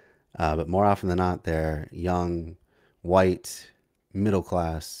 But more often than not, they're young, white, middle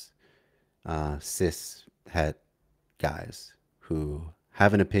class, cis het guys who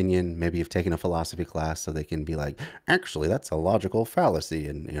have an opinion, maybe have taken a philosophy class, so they can be like, actually, that's a logical fallacy,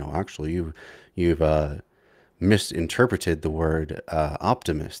 and actually you've misinterpreted the word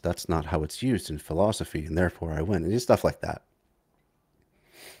optimist. That's not how it's used in philosophy, and therefore I win. And just stuff like that.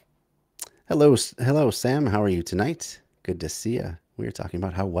 Hello, Sam. How are you tonight? Good to see you. We were talking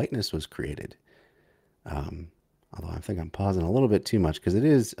about how whiteness was created. Although I think I'm pausing a little bit too much because it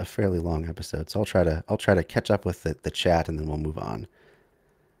is a fairly long episode. So I'll try to catch up with the chat, and then we'll move on.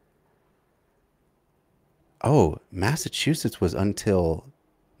 Oh, Massachusetts was until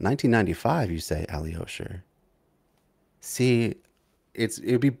 1995, you say, Alyosha. See,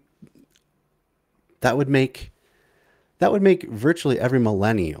 that would make virtually every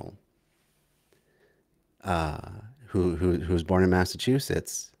millennial who was born in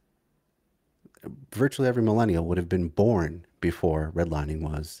Massachusetts. Virtually every millennial would have been born before redlining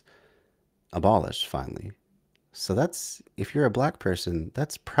was abolished finally. So if you're a black person,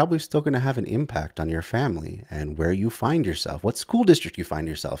 that's probably still going to have an impact on your family and where you find yourself, what school district you find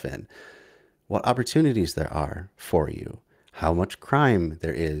yourself in, what opportunities there are for you, how much crime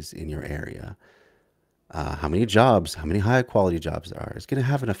there is in your area, how many jobs, how many high quality jobs there are. It's going to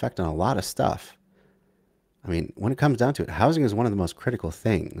have an effect on a lot of stuff. I mean, when it comes down to it, housing is one of the most critical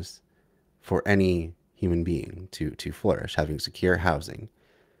things for any human being to flourish, having secure housing.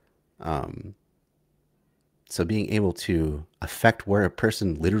 So being able to affect where a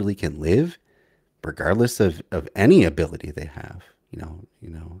person literally can live, regardless of any ability they have,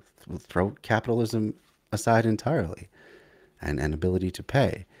 throw capitalism aside entirely and ability to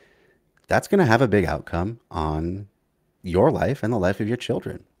pay, that's going to have a big outcome on your life and the life of your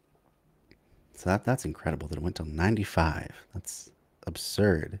children. So that's incredible that it went till 95. That's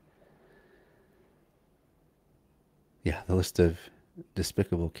absurd. Yeah, the list of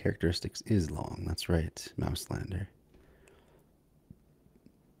despicable characteristics is long. That's right, Mouselander.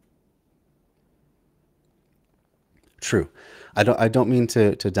 True. I don't mean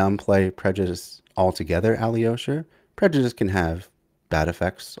to downplay prejudice altogether, Alyosha. Prejudice can have bad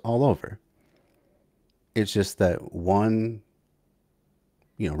effects all over. It's just that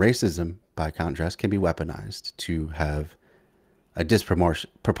racism, by contrast, can be weaponized to have a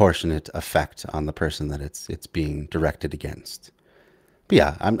disproportionate effect on the person that it's being directed against. But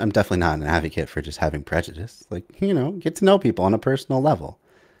yeah, I'm definitely not an advocate for just having prejudice. Like, get to know people on a personal level.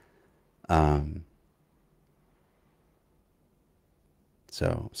 Um,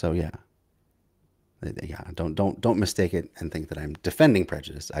 so yeah. Yeah, don't mistake it and think that I'm defending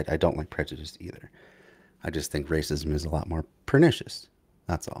prejudice. I don't like prejudice either. I just think racism is a lot more pernicious.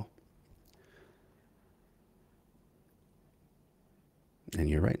 That's all. And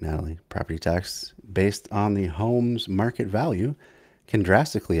you're right, Natalie. Property tax based on the home's market value can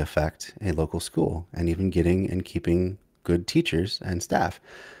drastically affect a local school and even getting and keeping good teachers and staff.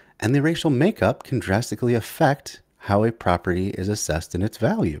 And the racial makeup can drastically affect how a property is assessed in its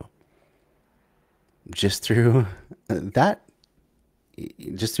value. Just through that,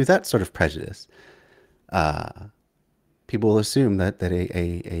 just through that sort of prejudice, people will assume that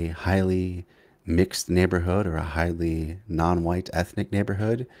a highly mixed neighborhood or a highly non-white ethnic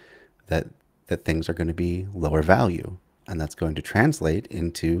neighborhood, that things are going to be lower value, and that's going to translate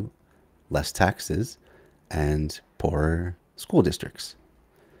into less taxes and poorer school districts.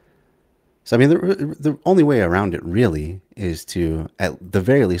 So I mean, the only way around it really is to, at the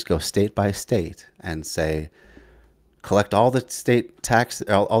very least, go state by state and say, collect all the state tax,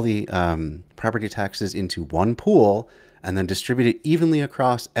 all the property taxes into one pool, and then distribute it evenly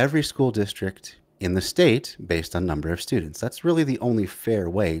across every school district in the state based on number of students. That's really the only fair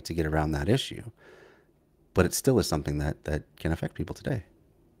way to get around that issue. But it still is something that can affect people today.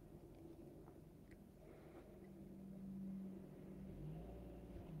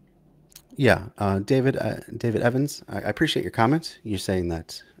 Yeah, David Evans, I appreciate your comment. You're saying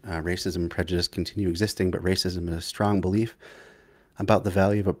that racism and prejudice continue existing, but racism is a strong belief about the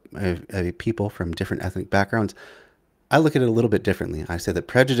value of a people from different ethnic backgrounds. I look at it a little bit differently. I say that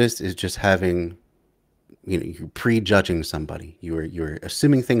prejudice is just having, you're prejudging somebody. You're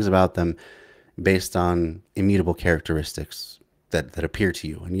assuming things about them based on immutable characteristics that appear to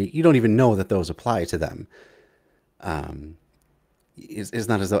you, and you don't even know that those apply to them. It's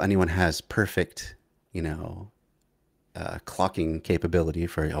not as though anyone has perfect, clocking capability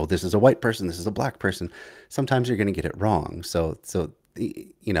for, oh, this is a white person, this is a black person. Sometimes you're going to get it wrong. So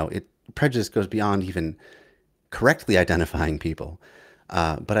prejudice goes beyond even correctly identifying people.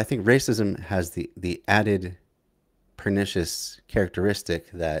 But I think racism has the added pernicious characteristic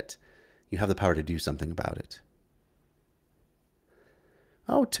that you have the power to do something about it.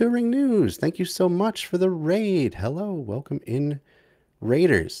 Oh, Touring News, thank you so much for the raid. Hello, welcome in,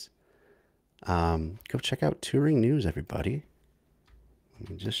 Raiders. Go check out Touring News, everybody. Let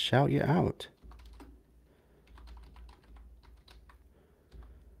me just shout you out.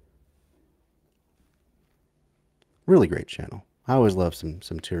 Really great channel. I always love some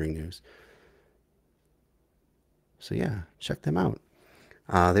Touring News. So yeah, check them out.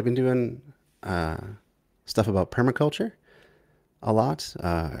 They've been doing stuff about permaculture a lot.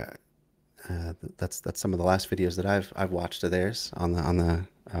 That's some of the last videos that I've watched of theirs on the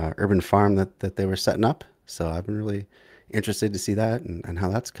urban farm that they were setting up. So I've been really interested to see that and how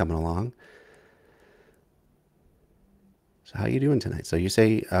that's coming along. So how you doing tonight? So you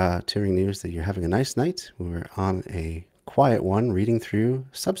say, Touring News, that you're having a nice night. We were on a quiet one, reading through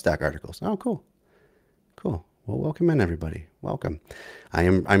Substack articles. Oh, cool. Cool. Well, welcome in, everybody. Welcome.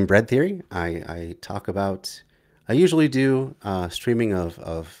 I'm Bread Theory. I talk about, I usually do streaming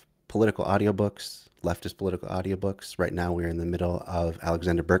of political audiobooks, leftist political audiobooks. Right now we're in the middle of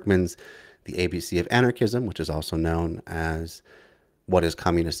Alexander Berkman's The ABC of Anarchism, which is also known as What is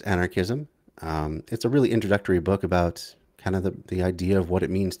Communist Anarchism? It's a really introductory book about kind of the idea of what it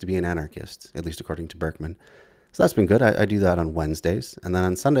means to be an anarchist, at least according to Berkman. So that's been good. I do that on Wednesdays. And then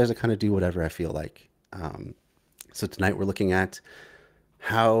on Sundays, I kind of do whatever I feel like. So tonight we're looking at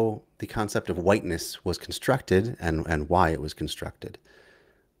how the concept of whiteness was constructed and why it was constructed.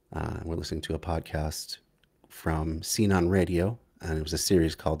 We're listening to a podcast from Seen on Radio, and it was a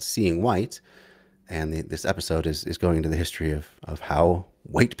series called Seeing White. And this episode is going into the history of how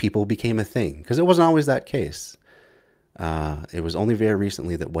white people became a thing, because it wasn't always that case. It was only very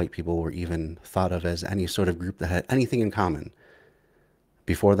recently that white people were even thought of as any sort of group that had anything in common.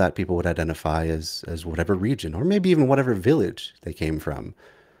 Before that, people would identify as whatever region, or maybe even whatever village they came from.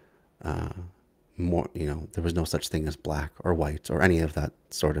 There was no such thing as black or white or any of that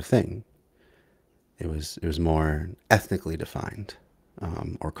sort of thing. It was more ethnically defined,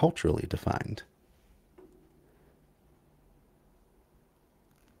 or culturally defined.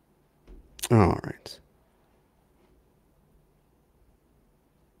 All right.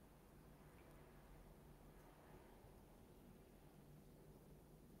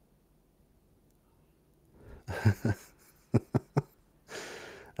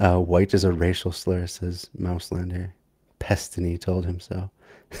 White is a racial slur, says Mouselander. Pestiny told him so.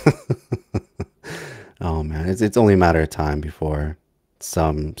 Oh man, it's only a matter of time before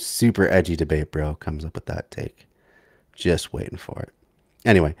some super edgy debate bro comes up with that take. Just waiting for it.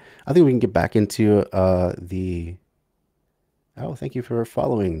 Anyway, I think we can get back into the. Oh, thank you for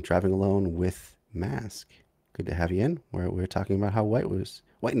following Driving Alone with Mask. Good to have you in. We're talking about how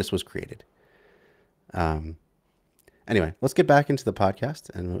whiteness was created. Anyway, let's get back into the podcast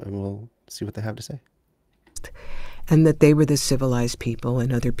and we'll see what they have to say. And that they were the civilized people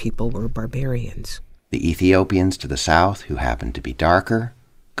and other people were barbarians. The Ethiopians to the south, who happened to be darker,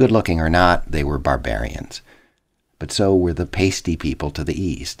 good looking or not, they were barbarians. But so were the pasty people to the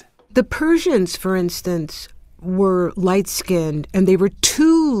east. The Persians, for instance, were light-skinned, and they were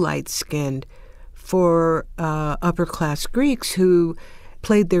too light-skinned for upper-class Greeks who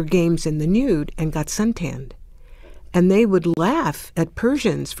played their games in the nude and got suntanned. And they would laugh at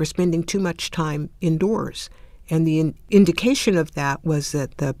Persians for spending too much time indoors. And the indication of that was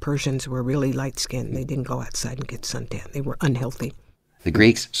that the Persians were really light-skinned. They didn't go outside and get suntan. They were unhealthy. The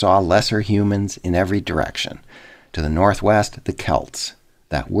Greeks saw lesser humans in every direction. To the northwest, the Celts.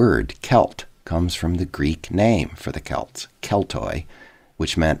 That word, Celt, comes from the Greek name for the Celts, Keltoi,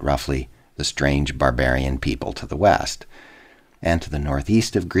 which meant roughly the strange barbarian people to the west. And to the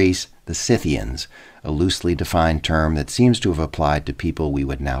northeast of Greece, the Scythians, a loosely defined term that seems to have applied to people we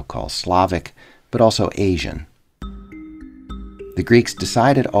would now call Slavic, but also Asian. The Greeks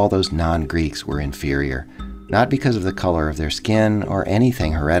decided all those non-Greeks were inferior, not because of the color of their skin or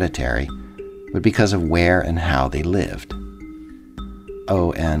anything hereditary, but because of where and how they lived.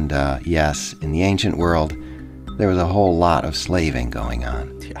 Oh, and yes, in the ancient world, there was a whole lot of slaving going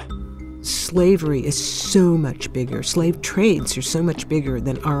on. Yeah. Slavery is so much bigger. Slave trades are so much bigger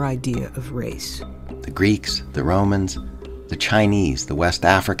than our idea of race. The Greeks, the Romans, the Chinese, the West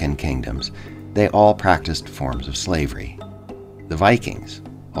African kingdoms, they all practiced forms of slavery. The Vikings,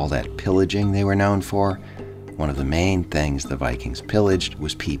 all that pillaging they were known for, one of the main things the Vikings pillaged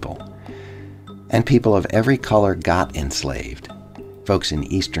was people. And people of every color got enslaved. Folks in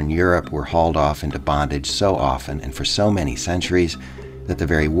Eastern Europe were hauled off into bondage so often and for so many centuries that the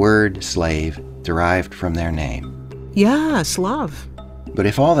very word slave derived from their name. Yeah, Slav. But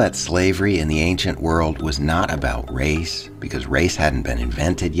if all that slavery in the ancient world was not about race, because race hadn't been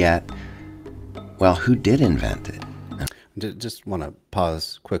invented yet, well, who did invent it? Just want to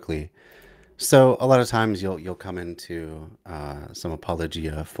pause quickly. So a lot of times you'll come into some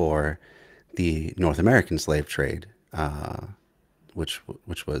apologia for the North American slave trade, which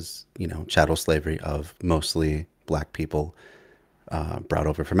was, chattel slavery of mostly black people brought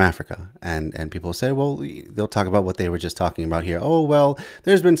over from Africa. And people say, well, they'll talk about what they were just talking about here. Oh, well,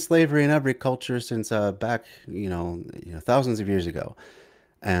 there's been slavery in every culture since back, thousands of years ago.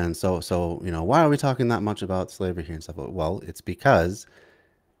 And so, why are we talking that much about slavery here and stuff? Well, it's because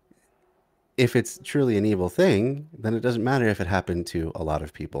if it's truly an evil thing, then it doesn't matter if it happened to a lot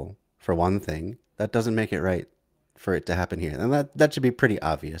of people. For one thing, that doesn't make it right for it to happen here. And that should be pretty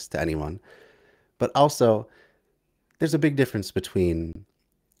obvious to anyone. But also, there's a big difference between,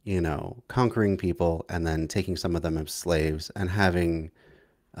 conquering people and then taking some of them as slaves and having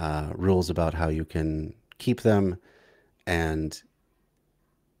rules about how you can keep them, and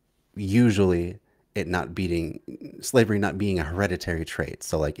usually slavery not being a hereditary trait.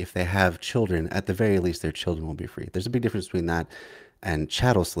 So like if they have children, at the very least their children will be free. There's a big difference between that and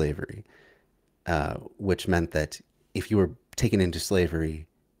chattel slavery, which meant that if you were taken into slavery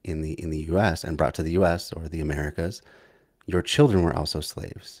in the US and brought to the US or the Americas, your children were also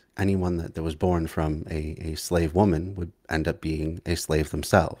slaves. Anyone that was born from a slave woman would end up being a slave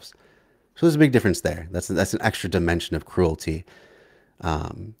themselves. So there's a big difference there. That's an extra dimension of cruelty.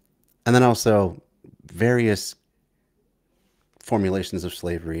 And then also various formulations of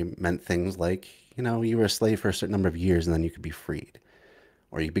slavery meant things like, you were a slave for a certain number of years and then you could be freed,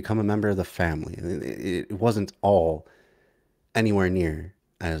 or you become a member of the family. It wasn't all anywhere near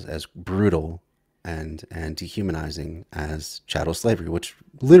as brutal and dehumanizing as chattel slavery, which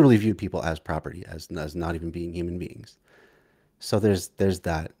literally viewed people as property, as not even being human beings. So there's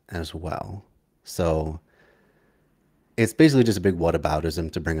that as well. So it's basically just a big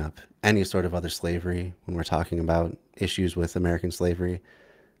whataboutism to bring up any sort of other slavery when we're talking about issues with American slavery.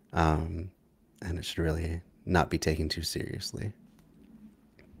 And it should really not be taken too seriously.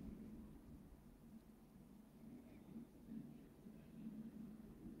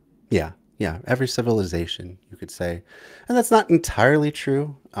 Yeah, every civilization, you could say. And that's not entirely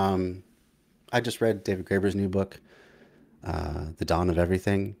true. I just read David Graeber's new book, The Dawn of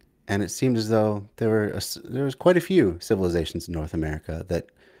Everything. And it seemed as though there was quite a few civilizations in North America that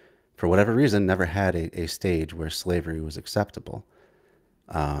for whatever reason, never had a stage where slavery was acceptable.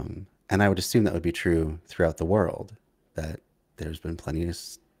 And I would assume that would be true throughout the world, that there's been plenty of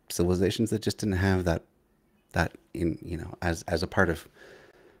civilizations that just didn't have that in, as a part of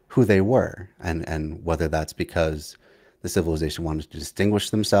who they were. And whether that's because the civilization wanted to distinguish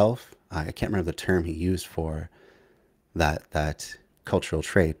themselves. I can't remember the term he used for that cultural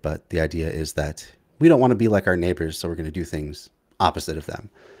trait, but the idea is that we don't want to be like our neighbors, so we're going to do things opposite of them.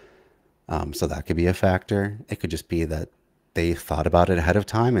 So that could be a factor. It could just be that they thought about it ahead of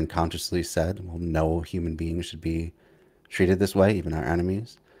time and consciously said, well, no human being should be treated this way, even our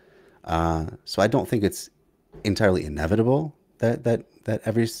enemies. So I don't think it's entirely inevitable that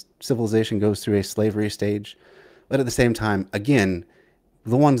every civilization goes through a slavery stage. But at the same time, again,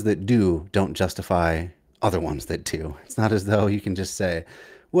 the ones that do don't justify other ones that do. It's not as though you can just say,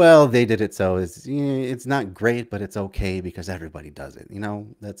 well, they did it, so it's not great, but it's okay because everybody does it.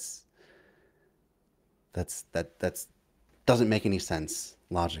 That doesn't make any sense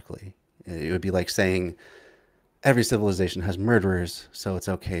logically. It would be like saying every civilization has murderers, so it's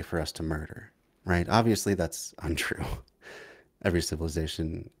okay for us to murder, right? Obviously, that's untrue. Every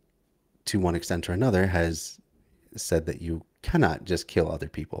civilization, to one extent or another, has said that you cannot just kill other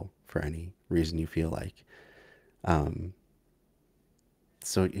people for any reason you feel like.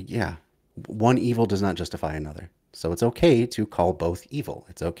 So yeah, one evil does not justify another. So it's okay to call both evil.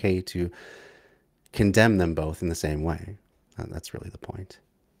 It's okay to condemn them both in the same way. That's really the point.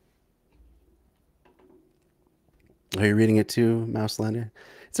 Are you reading it too, Mouselander?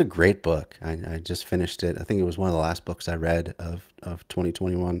 It's a great book. I just finished it. I think it was one of the last books I read of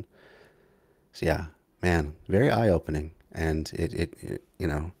 2021. So yeah, man, very eye-opening. And it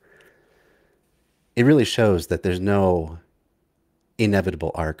really shows that there's no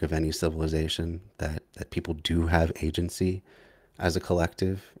inevitable arc of any civilization, that people do have agency as a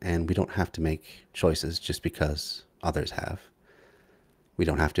collective, and we don't have to make choices just because others have. We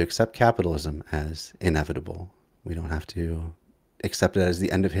don't have to accept capitalism as inevitable. We don't have to accept it as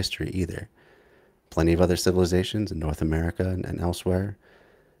the end of history either. Plenty of other civilizations in North America and elsewhere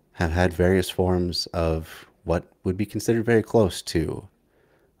have had various forms of what would be considered very close to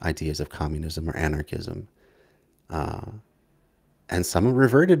ideas of communism or anarchism. And some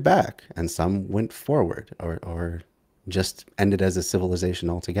reverted back, and some went forward, or just ended as a civilization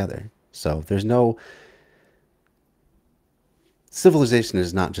altogether. So there's no... Civilization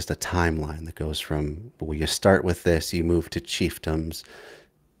is not just a timeline that goes from, well, you start with this, you move to chiefdoms,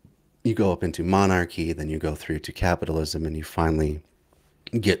 you go up into monarchy, then you go through to capitalism, and you finally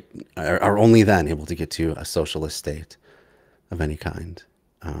are only then able to get to a socialist state of any kind.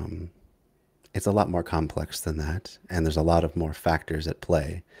 It's a lot more complex than that, and there's a lot of more factors at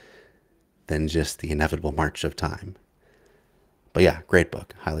play than just the inevitable march of time. But yeah, great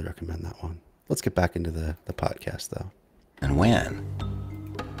book. Highly recommend that one. Let's get back into the podcast, though. And when?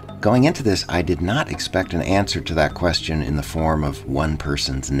 Going into this, I did not expect an answer to that question in the form of one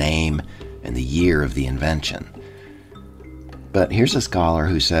person's name and the year of the invention. But here's a scholar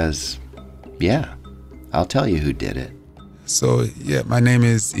who says, yeah, I'll tell you who did it. So, yeah, my name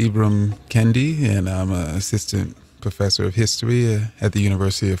is Ibram Kendi, and I'm an assistant professor of history at the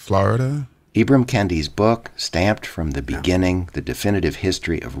University of Florida. Ibram Kendi's book, Stamped from the Beginning, The Definitive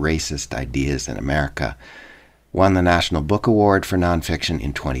History of Racist Ideas in America, won the National Book Award for Nonfiction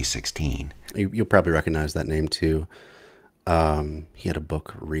in 2016. You'll probably recognize that name, too. He had a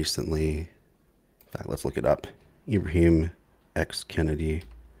book recently. In fact, let's look it up. Ibrahim X. Kennedy.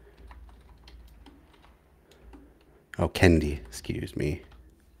 Oh, Kendi, excuse me.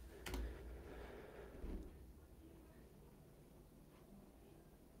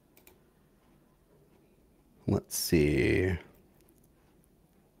 Let's see.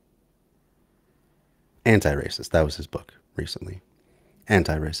 Anti-Racist. That was his book recently.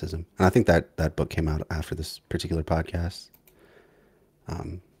 Anti-Racism. And I think that book came out after this particular podcast.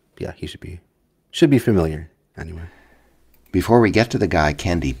 Yeah, he should be familiar anyway. Before we get to the guy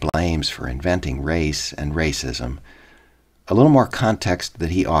Kendi blames for inventing race and racism, a little more context that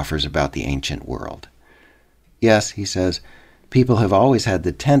he offers about the ancient world. Yes, he says, people have always had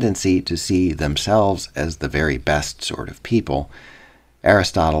the tendency to see themselves as the very best sort of people.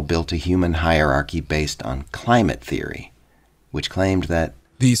 Aristotle built a human hierarchy based on climate theory, which claimed that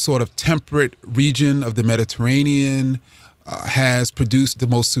the sort of temperate region of the Mediterranean has produced the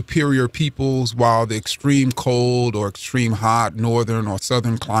most superior peoples, while the extreme cold or extreme hot northern or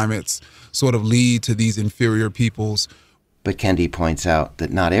southern climates sort of lead to these inferior peoples. But Kendi points out that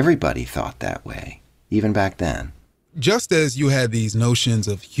not everybody thought that way, even back then. Just as you had these notions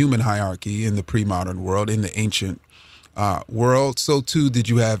of human hierarchy in the pre-modern world, in the ancient world, so too did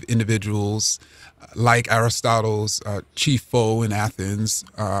you have individuals like Aristotle's chief foe in Athens.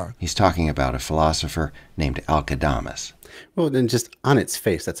 He's talking about a philosopher named Alcidamas. Well, then just on its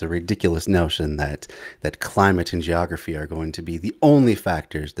face, that's a ridiculous notion that climate and geography are going to be the only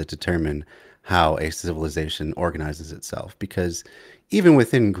factors that determine how a civilization organizes itself. Because even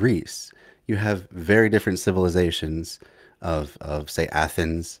within Greece, you have very different civilizations of say,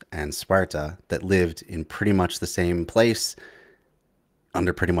 Athens and Sparta that lived in pretty much the same place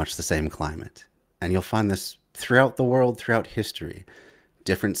under pretty much the same climate. And you'll find this throughout the world, throughout history.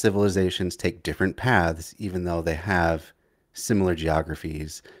 Different civilizations take different paths, even though they have similar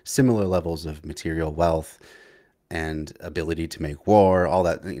geographies, similar levels of material wealth and ability to make war, all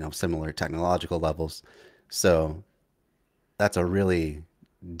that, similar technological levels. So that's a really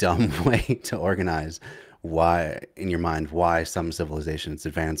dumb way to organize in your mind, why some civilizations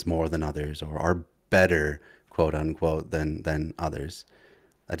advance more than others or are better, quote unquote, than others.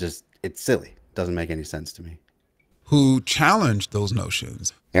 It's silly. Doesn't make any sense to me. Who challenged those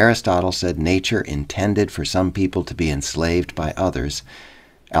notions? Aristotle said nature intended for some people to be enslaved by others.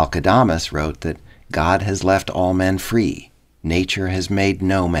 Alcidamas wrote that God has left all men free. Nature has made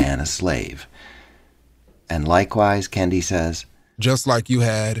no man a slave. And likewise, Kendi says, just like you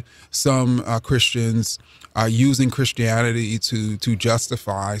had some Christians using Christianity to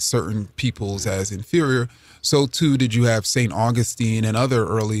justify certain peoples as inferior, so too did you have St. Augustine and other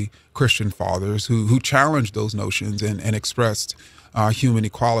early Christian fathers who challenged those notions and expressed human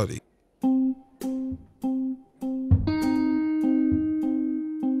equality.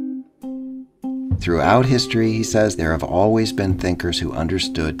 Throughout history, he says, there have always been thinkers who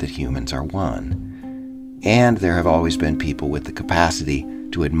understood that humans are one. And there have always been people with the capacity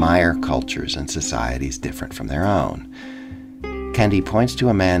to admire cultures and societies different from their own. Kendi points to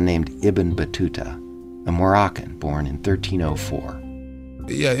a man named Ibn Battuta, a Moroccan born in 1304.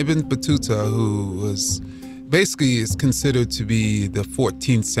 Yeah, Ibn Battuta, who was basically is considered to be the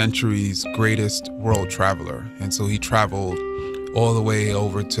 14th century's greatest world traveler. And so he traveled all the way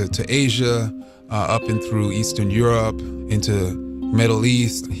over to Asia, up and through Eastern Europe, into Middle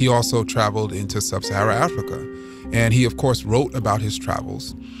East. He also traveled into sub-Saharan Africa. And he, of course, wrote about his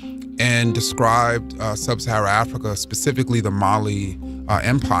travels and described sub-Saharan Africa, specifically the Mali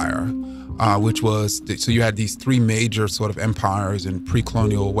Empire, which was, so you had these three major sort of empires in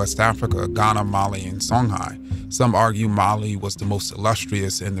pre-colonial West Africa, Ghana, Mali, and Songhai. Some argue Mali was the most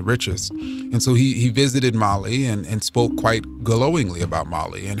illustrious and the richest. And so he visited Mali and spoke quite glowingly about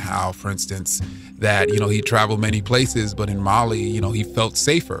Mali and how, for instance, that, he traveled many places, but in Mali, he felt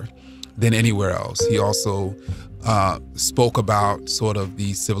safer than anywhere else. He also spoke about sort of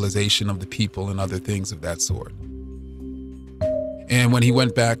the civilization of the people and other things of that sort. And when he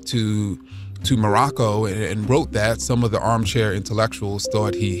went back to Morocco and wrote that, some of the armchair intellectuals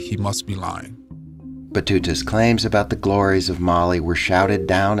thought he must be lying. Battuta's claims about the glories of Mali were shouted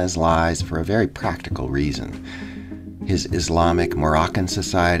down as lies for a very practical reason. His Islamic Moroccan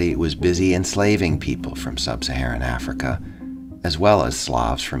society was busy enslaving people from sub-Saharan Africa, as well as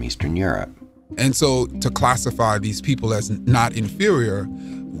Slavs from Eastern Europe. And so to classify these people as not inferior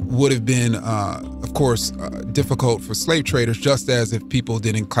would have been, of course, difficult for slave traders, just as if people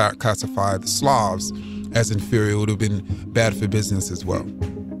didn't classify the Slavs as inferior, it would have been bad for business as well.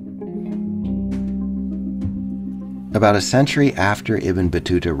 About a century after Ibn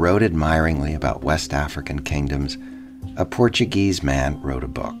Battuta wrote admiringly about West African kingdoms, a Portuguese man wrote a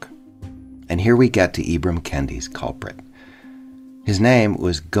book. And here we get to Ibram Kendi's culprit. His name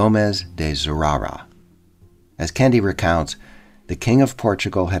was Gomes de Zurara. As Kendi recounts, the King of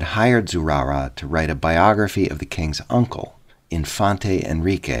Portugal had hired Zurara to write a biography of the king's uncle, Infante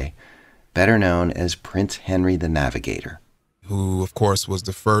Enrique, better known as Prince Henry the Navigator. Who, of course, was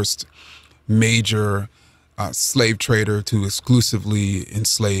the first major slave trader to exclusively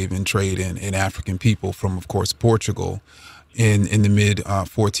enslave and trade in African people from, of course, Portugal in the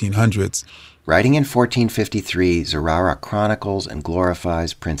mid-1400s. Writing in 1453, Zurara chronicles and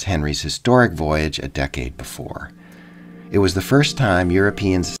glorifies Prince Henry's historic voyage a decade before. It was the first time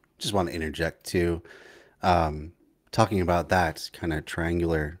Europeans... Just want to interject too, talking about that kind of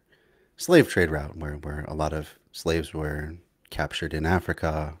triangular slave trade route where a lot of slaves were captured in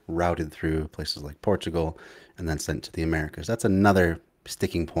Africa, routed through places like Portugal, and then sent to the Americas. That's another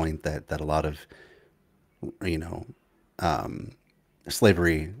sticking point that a lot of,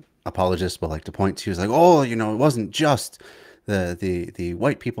 slavery apologists will like to point to. Is like, oh, it wasn't just the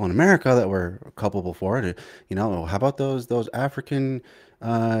white people in America that were culpable for it. How about those African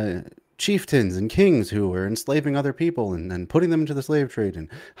chieftains and kings who were enslaving other people and putting them into the slave trade? And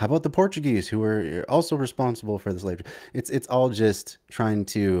how about the Portuguese who were also responsible for the slave trade? It's all just trying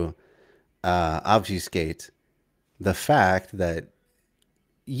to obfuscate the fact that,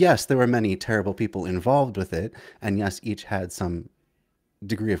 yes, there were many terrible people involved with it, and yes, each had some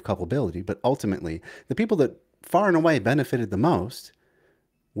degree of culpability, but ultimately, the people that far and away benefited the most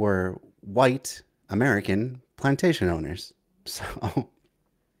were white American plantation owners. So,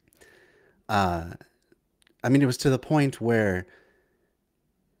 I mean, it was to the point where,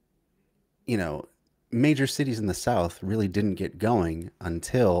 you know, major cities in the South really didn't get going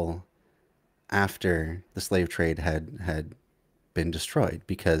until after the slave trade had been destroyed,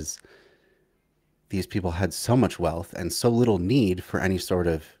 because these people had so much wealth and so little need for any sort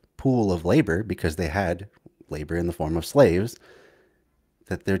of pool of labor, because they had labor in the form of slaves,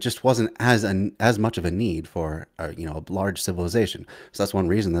 that there just wasn't as much of a need for a large civilization. So that's one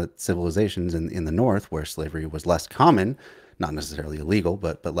reason that civilizations in the North, where slavery was less common, not necessarily illegal,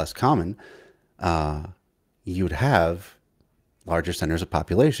 but less common, you'd have larger centers of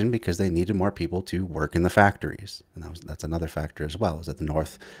population because they needed more people to work in the factories. And that's another factor as well, is that the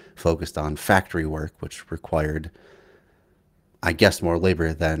North focused on factory work, which required, I guess, more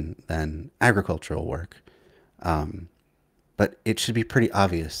labor than agricultural work. But it should be pretty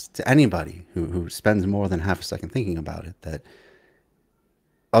obvious to anybody who spends more than half a second thinking about it that,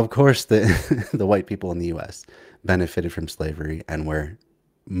 of course, the the white people in the U.S. benefited from slavery and were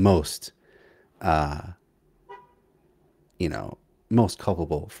most most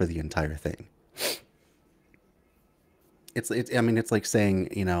culpable for the entire thing. I mean, it's like saying,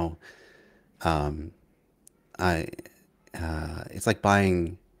 it's like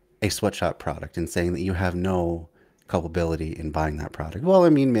buying a sweatshop product and saying that you have no culpability in buying that product. Well, I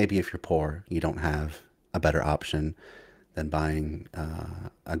mean, maybe if you're poor, you don't have a better option than buying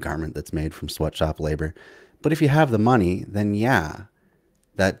a garment that's made from sweatshop labor. But if you have the money, then yeah,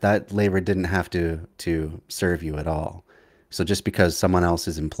 that labor didn't have to serve you at all. So just because someone else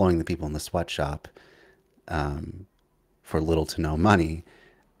is employing the people in the sweatshop for little to no money,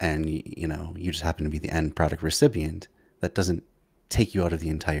 and you just happen to be the end product recipient, that doesn't take you out of the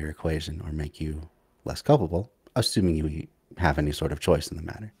entire equation or make you less culpable, assuming you have any sort of choice in the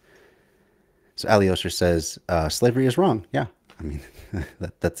matter. So Alyosha says, slavery is wrong. Yeah, I mean,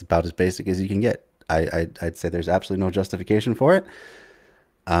 that's about as basic as you can get. I'd say there's absolutely no justification for it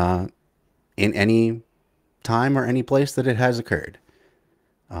in any time or any place that it has occurred.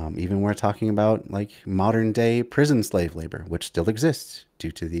 Even we're talking about like modern day prison slave labor, which still exists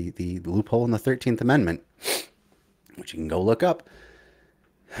due to the loophole in the 13th Amendment, which you can go look up.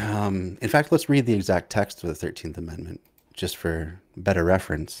 In fact, let's read the exact text of the 13th Amendment just for better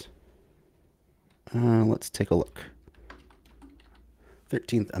reference. Let's take a look.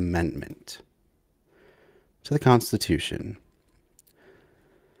 13th Amendment to the Constitution.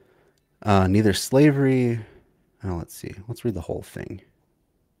 Neither slavery... let's see. Let's read the whole thing.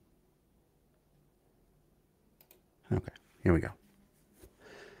 Okay, here we go.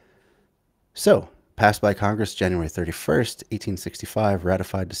 So, passed by Congress January 31st, 1865,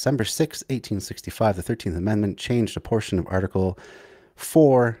 ratified December 6, 1865, the 13th Amendment changed a portion of Article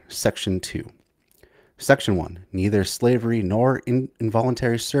 4, Section 2. Section 1, neither slavery nor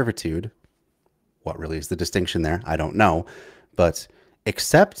involuntary servitude, what really is the distinction there? I don't know, but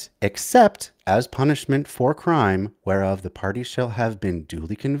except as punishment for crime whereof the parties shall have been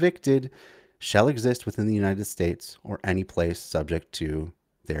duly convicted, shall exist within the United States or any place subject to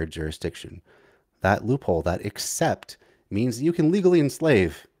their jurisdiction. That loophole, that except, means you can legally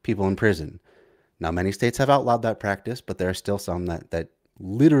enslave people in prison. Now, many states have outlawed that practice, but there are still some that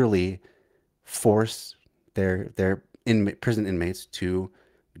literally force their prison inmates to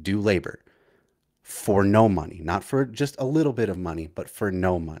do labor for no money, not for just a little bit of money, but for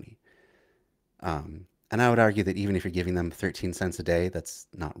no money. And I would argue that even if you're giving them 13 cents a day, that's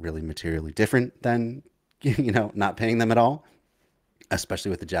not really materially different than, not paying them at all,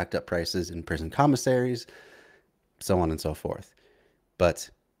 especially with the jacked up prices in prison commissaries, so on and so forth. But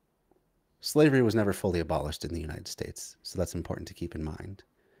slavery was never fully abolished in the United States, so that's important to keep in mind.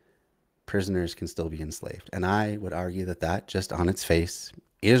 Prisoners can still be enslaved, and I would argue that that just on its face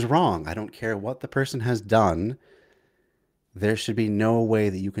is wrong. I don't care what the person has done. There should be no way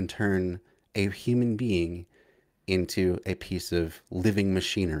that you can turn a human being into a piece of living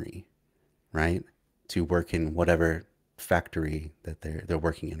machinery, right? To work in whatever factory that they're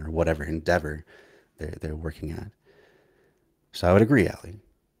working in, or whatever endeavor they're working at. So I would agree, Allie.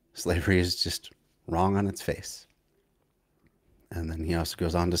 Slavery is just wrong on its face. And then he also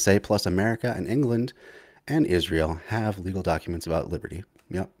goes on to say, plus America and England and Israel have legal documents about liberty.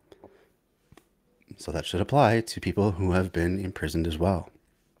 Yep. So that should apply to people who have been imprisoned as well.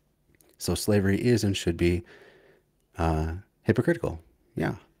 So slavery is and should be hypocritical.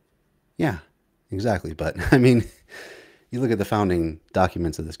 Yeah. Yeah, exactly. But I mean, you look at the founding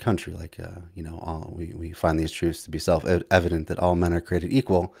documents of this country, like, we find these truths to be self-evident that all men are created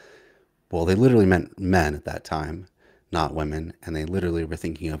equal. Well, they literally meant men at that time, not women. And they literally were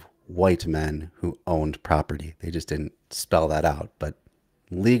thinking of white men who owned property. They just didn't spell that out. But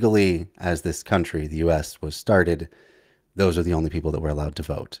legally, as this country, the U.S., was started, those are the only people that were allowed to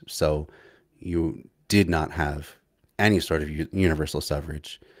vote. So you did not have any sort of universal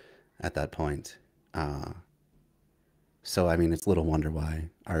suffrage at that point. So, I mean, it's little wonder why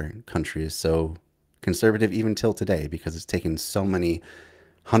our country is so conservative even till today, because it's taken so many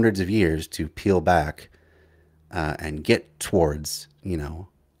hundreds of years to peel back and get towards,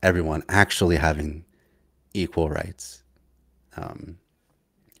 everyone actually having equal rights.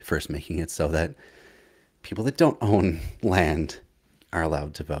 First making it so that people that don't own land are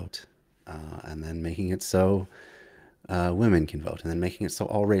allowed to vote, and then making it so women can vote, and then making it so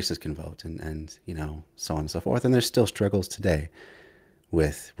all races can vote, and so on and so forth. And there's still struggles today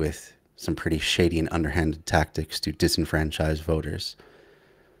with some pretty shady and underhanded tactics to disenfranchise voters.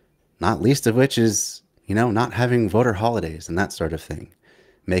 Not least of which is, not having voter holidays and that sort of thing.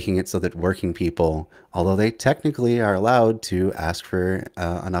 Making it so that working people, although they technically are allowed to ask for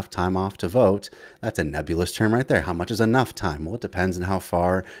enough time off to vote, that's a nebulous term right there. How much is enough time? Well, it depends on how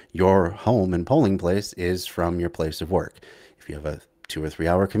far your home and polling place is from your place of work. If you have a 2 or 3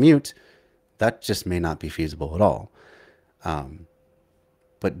 hour commute, that just may not be feasible at all.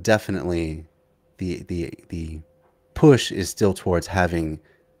 But definitely the push is still towards having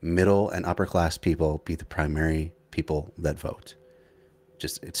middle and upper class people be the primary people that vote.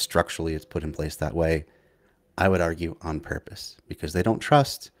 Just it's structurally, it's put in place that way. I would argue on purpose, because they don't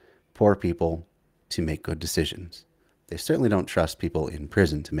trust poor people to make good decisions. They certainly don't trust people in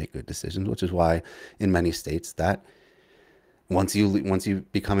prison to make good decisions, which is why in many states that once you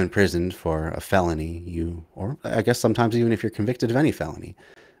become imprisoned for a felony, or I guess sometimes even if you're convicted of any felony,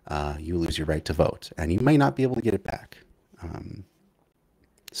 you lose your right to vote, and you may not be able to get it back.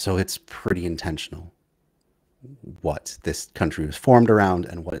 So it's pretty intentional what this country was formed around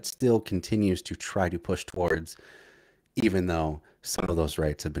and what it still continues to try to push towards, even though some of those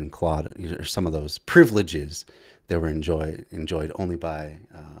rights have been clawed, or some of those privileges that were enjoyed only by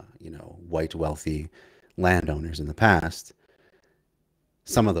white wealthy landowners in the past.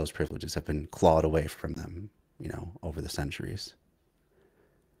 Some of those privileges have been clawed away from them, over the centuries.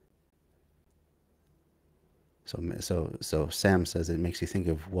 So Sam says it makes you think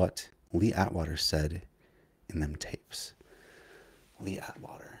of what Lee Atwater said in them tapes. Lee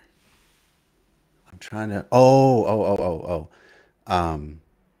Atwater. I'm trying to.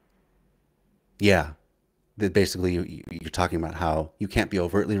 Yeah. That basically you're talking about how you can't be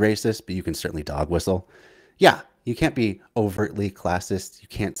overtly racist, but you can certainly dog whistle. Yeah, you can't be overtly classist. You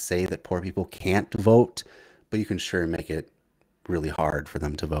can't say that poor people can't vote, but you can sure make it really hard for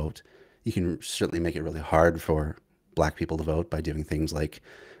them to vote. You can certainly make it really hard for black people to vote by doing things like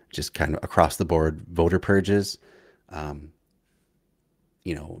just kind of across the board voter purges,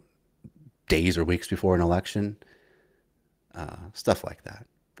 days or weeks before an election, stuff like that.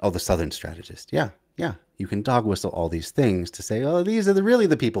 Oh, the Southern strategist. Yeah. You can dog whistle all these things to say, oh, these are really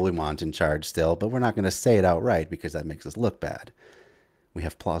the people we want in charge still, but we're not going to say it outright because that makes us look bad. We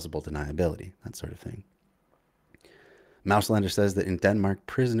have plausible deniability, that sort of thing. Mouselander says that in Denmark,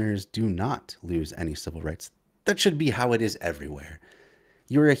 prisoners do not lose any civil rights. That should be how it is everywhere.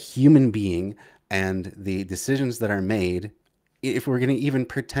 You're a human being, and the decisions that are made, if we're going to even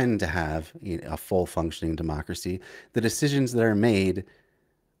pretend to have a full functioning democracy, the decisions that are made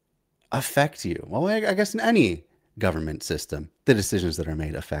affect you. Well, I guess in any government system, the decisions that are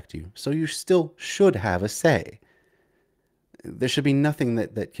made affect you. So you still should have a say. There should be nothing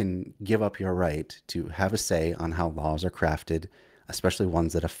that can give up your right to have a say on how laws are crafted, especially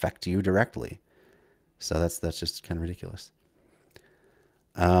ones that affect you directly. So that's just kind of ridiculous.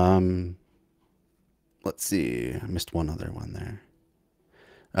 Let's see. I missed one other one there.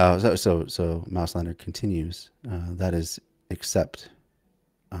 So Mouselander continues. That is except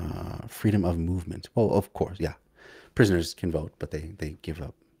freedom of movement. Well, of course, yeah. Prisoners can vote, but they give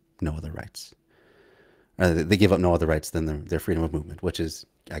up no other rights. They give up no other rights than their freedom of movement, which is,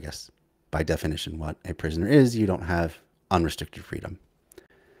 I guess, by definition, what a prisoner is. You don't have unrestricted freedom.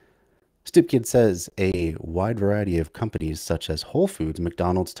 Stoop Kid says a wide variety of companies such as Whole Foods,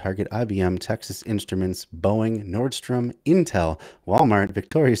 McDonald's, Target, IBM, Texas Instruments, Boeing, Nordstrom, Intel, Walmart,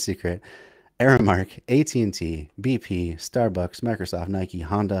 Victoria's Secret, Aramark, AT&T, BP, Starbucks, Microsoft, Nike,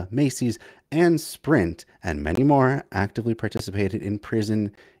 Honda, Macy's, and Sprint, and many more actively participated in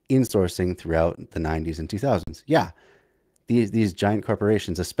prison insourcing throughout the 90s and 2000s. Yeah, these giant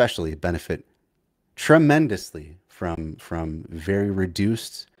corporations especially benefit tremendously from very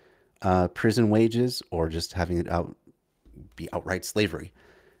reduced prison wages, or just having it be outright slavery,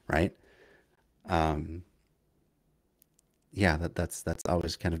 right? Um, yeah, that's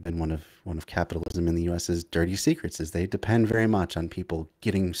always kind of been one of capitalism in the U.S.'s dirty secrets, is they depend very much on people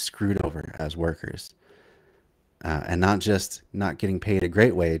getting screwed over as workers, and not just not getting paid a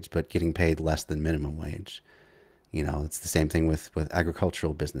great wage, but getting paid less than minimum wage. You know, it's the same thing with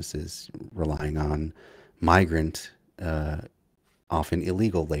agricultural businesses relying on migrant, often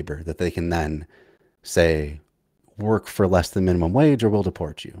illegal labor that they can then say, work for less than minimum wage or we'll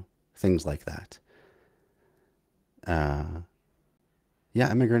deport you. Things like that. Yeah,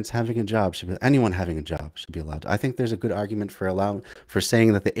 immigrants having a job should be, anyone having a job should be allowed. I think there's a good argument for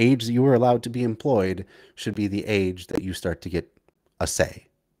saying that the age that you were allowed to be employed should be the age that you start to get a say,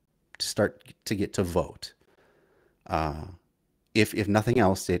 to start to get to vote. If nothing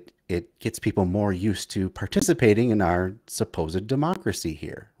else, it gets people more used to participating in our supposed democracy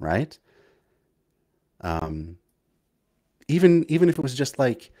here, right? Even if it was just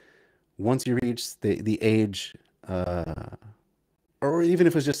like, once you reach the age, or even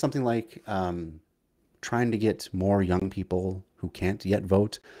if it was just something like trying to get more young people who can't yet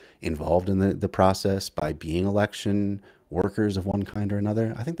vote involved in the process by being election workers of one kind or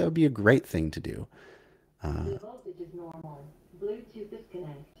another, I think that would be a great thing to do. The voltage is normal. Bluetooth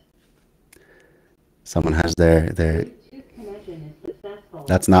disconnect. Someone has their Bluetooth connection is successful.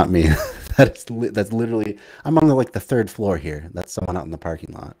 That's not me. That's literally, I'm on the third floor here. That's someone out in the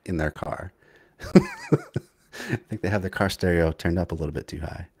parking lot in their car. I think they have their car stereo turned up a little bit too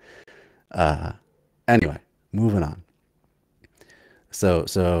high. Anyway, moving on.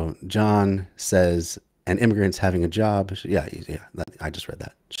 So John says, and immigrants having a job, I just read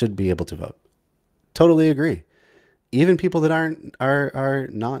that, should be able to vote. Totally agree. Even people that are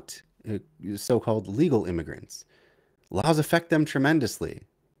not so-called legal immigrants, laws affect them tremendously.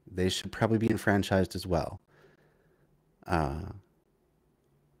 They should probably be enfranchised as well. I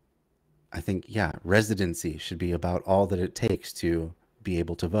think, residency should be about all that it takes to be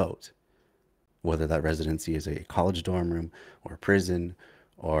able to vote. Whether that residency is a college dorm room or a prison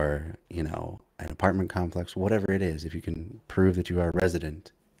or, an apartment complex, whatever it is, if you can prove that you are a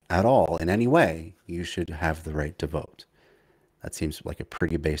resident at all in any way, you should have the right to vote. That seems like a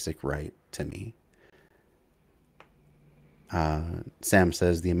pretty basic right to me. Sam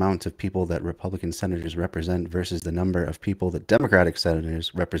says the amount of people that Republican senators represent versus the number of people that Democratic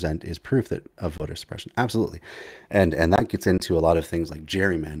senators represent is proof of voter suppression. Absolutely. And that gets into a lot of things like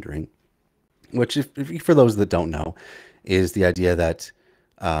gerrymandering, which, if for those that don't know, is the idea that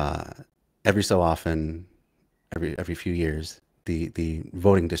every so often, every few years, the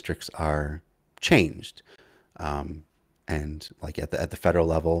voting districts are changed. And like at the federal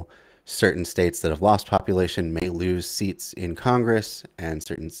level, certain states that have lost population may lose seats in Congress, and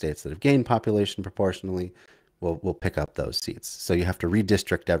certain states that have gained population proportionally will pick up those seats. So you have to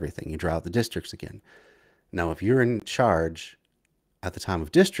redistrict everything. You draw out the districts again. Now, if you're in charge at the time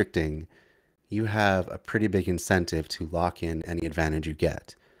of districting, you have a pretty big incentive to lock in any advantage you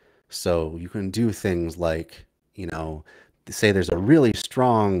get. So you can do things like, say there's a really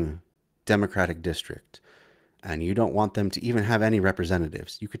strong Democratic district, and you don't want them to even have any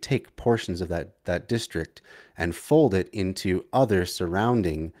representatives. You could take portions of that district and fold it into other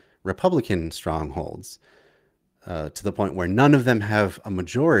surrounding Republican strongholds, to the point where none of them have a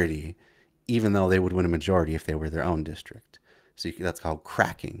majority, even though they would win a majority if they were their own district. So that's called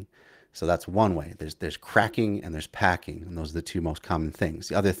cracking. So that's one way. There's cracking and there's packing, and those are the two most common things.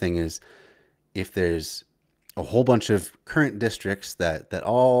 The other thing is, if there's a whole bunch of current districts that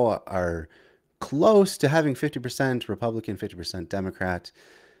all are close to having 50% Republican, 50% Democrat,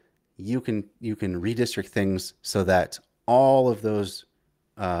 you can redistrict things so that all of those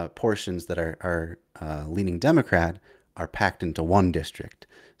portions that are leaning Democrat are packed into one district,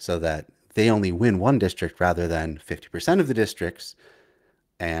 so that they only win one district rather than 50% of the districts,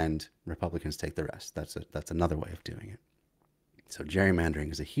 and Republicans take the rest. That's another way of doing it. So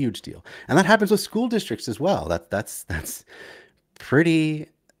gerrymandering is a huge deal, and that happens with school districts as well. That's pretty.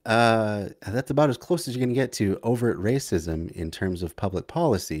 That's about as close as you can get to overt racism in terms of public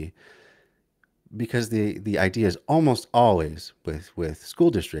policy, because the idea is almost always with school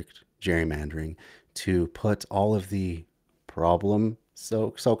district gerrymandering to put all of the problem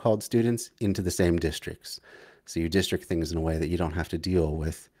so-called students into the same districts. So you district things in a way that you don't have to deal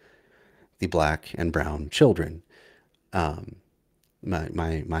with the black and brown children. Um,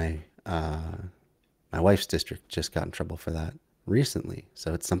 my wife's district just got in trouble for that recently,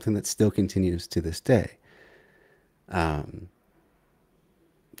 so it's something that still continues to this day. Yeah,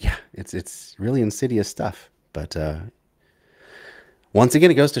 it's really insidious stuff. But once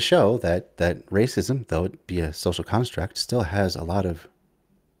again, it goes to show that racism, though it be a social construct, still has a lot of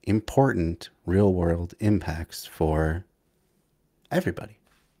important real world impacts for everybody.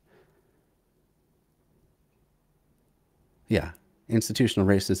 Yeah, institutional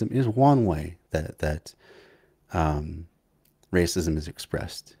racism is one way that racism is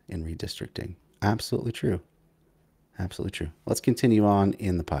expressed in redistricting. Absolutely true. Absolutely true. Let's continue on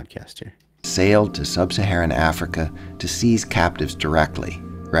in the podcast here. Sailed to sub-Saharan Africa to seize captives directly,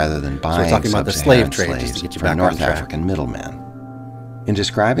 rather than buying so we're talking about the slave trade, just to get you from back North on track. African middlemen. In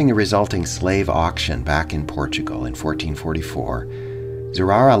describing the resulting slave auction back in Portugal in 1444,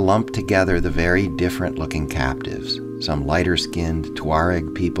 Zurara lumped together the very different-looking captives, some lighter-skinned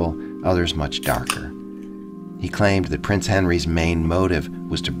Tuareg people, others much darker. He claimed that Prince Henry's main motive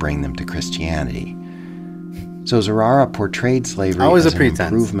was to bring them to Christianity. So Zurara portrayed slavery as an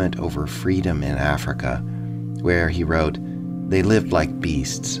improvement over freedom in Africa, where, he wrote, they lived like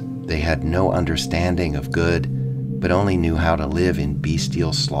beasts. They had no understanding of good, but only knew how to live in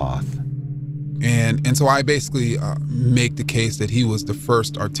bestial sloth. And so I basically make the case that he was the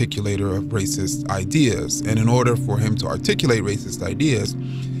first articulator of racist ideas. And in order for him to articulate racist ideas,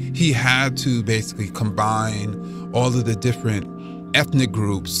 he had to basically combine all of the different ethnic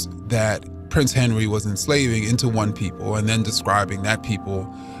groups that Prince Henry was enslaving into one people, and then describing that people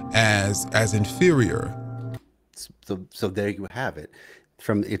as inferior. So there you have it.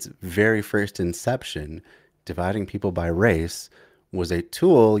 From its very first inception, dividing people by race was a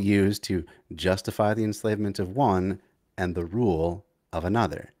tool used to justify the enslavement of one and the rule of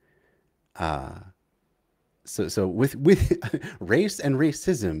another. So with race and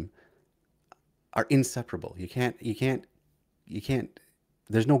racism are inseparable. You can't.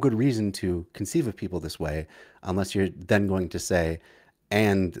 There's no good reason to conceive of people this way unless you're then going to say,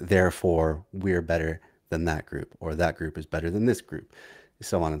 and therefore we're better than that group, or that group is better than this group,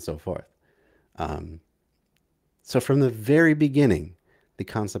 so on and so forth. So from the very beginning, the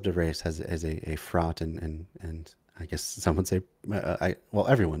concept of race has a fraught and I guess some would say, well,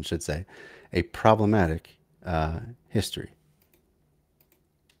 everyone should say, a problematic history.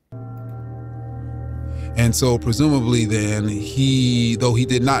 And so presumably then, though he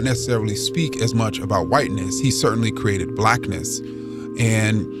did not necessarily speak as much about whiteness, he certainly created blackness.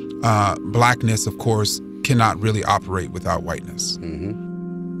 And blackness, of course, cannot really operate without whiteness. Mm-hmm.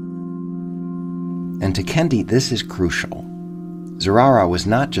 And to Kendi, this is crucial. Zurara was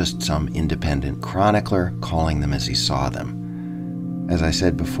not just some independent chronicler calling them as he saw them. As I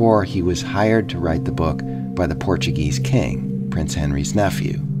said before, he was hired to write the book by the Portuguese king, Prince Henry's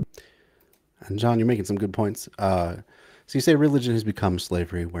nephew. And John, you're making some good points. So you say religion has become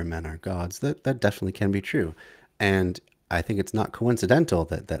slavery where men are gods. That definitely can be true. And I think it's not coincidental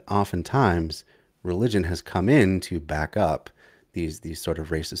that oftentimes religion has come in to back up these sort of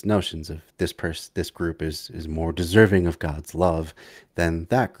racist notions of this group is more deserving of God's love than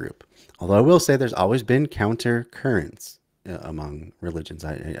that group. Although I will say there's always been counter currents among religions.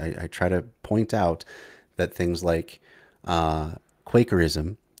 I try to point out that things like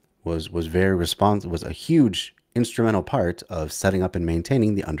Quakerism was a huge instrumental part of setting up and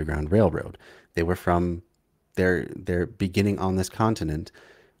maintaining the Underground Railroad. They were from their beginning on this continent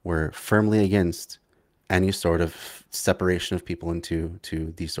were firmly against any sort of separation of people into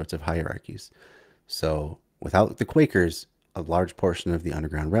these sorts of hierarchies. So without the Quakers, a large portion of the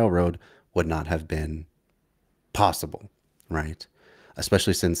Underground Railroad would not have been possible, right?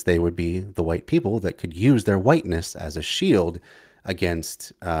 Especially since they would be the white people that could use their whiteness as a shield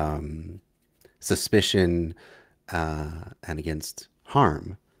against suspicion and against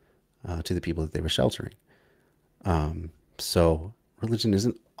harm to the people that they were sheltering. So religion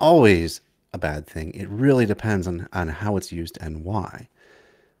isn't always a bad thing. It really depends on how it's used and why.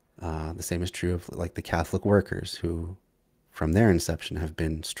 The same is true of like the Catholic workers, who from their inception have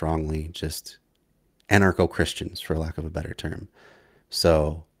been strongly just anarcho-Christians, for lack of a better term.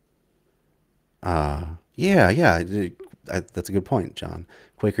 So that's a good point, John.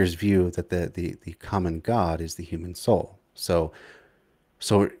 Quakers view that the common God is the human soul. So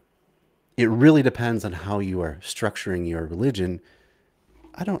it really depends on how you are structuring your religion.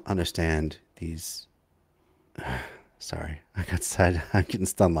 I don't understand these. Sorry, I'm getting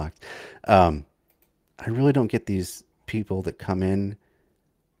stun locked. I really don't get these people that come in.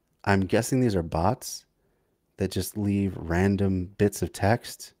 I'm guessing these are bots that just leave random bits of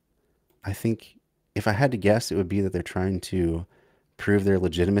text I think if I had to guess, it would be that they're trying to prove their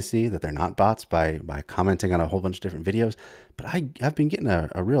legitimacy, that they're not bots by commenting on a whole bunch of different videos. But I've been getting a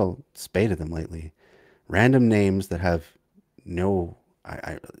real spate of them lately. Random names that have no,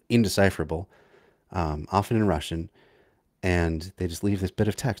 indecipherable, often in Russian, and they just leave this bit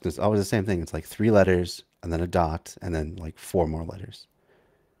of text. And it's always the same thing. It's like 3 letters and then a dot and then like 4 more letters.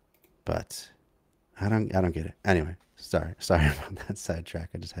 But I don't get it. Anyway, sorry about that sidetrack.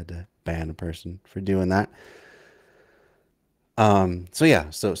 I just had to ban a person for doing that. So yeah,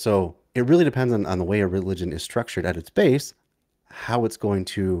 so it really depends on the way a religion is structured at its base, how it's going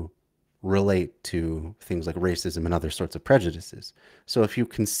to relate to things like racism and other sorts of prejudices. So if you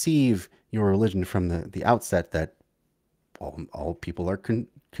conceive your religion from the outset that all people are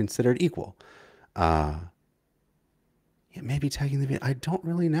considered equal, yeah, maybe tagging the I don't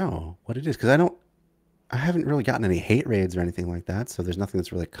really know what it is, because I haven't really gotten any hate raids or anything like that, so there's nothing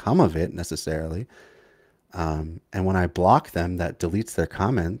that's really come of it necessarily. And when I block them, that deletes their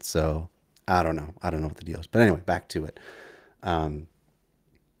comments. So I don't know what the deal is. But anyway, back to it.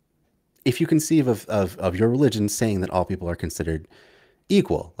 If you conceive of your religion saying that all people are considered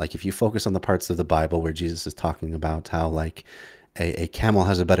equal, like if you focus on the parts of the Bible where Jesus is talking about how like a camel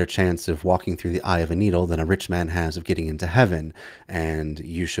has a better chance of walking through the eye of a needle than a rich man has of getting into heaven, and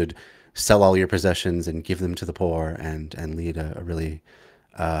you should sell all your possessions and give them to the poor and lead a really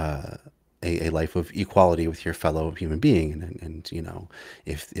a life of equality with your fellow human being, and you know,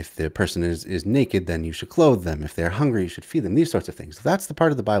 if the person is naked, then you should clothe them. If they're hungry, you should feed them. These sorts of things. If that's the part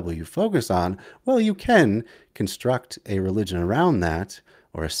of the Bible you focus on, well, you can construct a religion around that,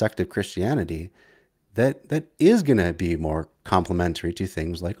 or a sect of Christianity that is going to be more complementary to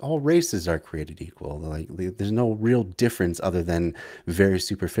things like all races are created equal. Like there's no real difference other than very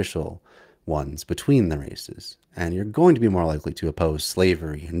superficial ones between the races, and you're going to be more likely to oppose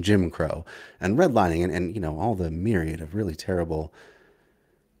slavery and Jim Crow and redlining and you know, all the myriad of really terrible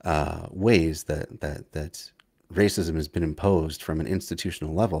ways that racism has been imposed from an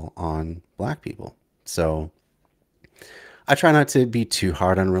institutional level on Black people. So I try not to be too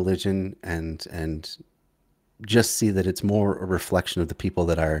hard on religion and just see that it's more a reflection of the people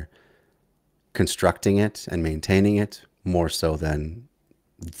that are constructing it and maintaining it, more so than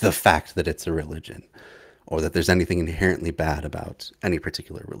the fact that it's a religion or that there's anything inherently bad about any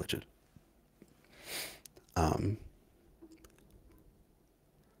particular religion.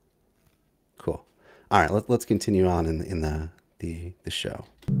 Cool. All right, let's continue on in the show.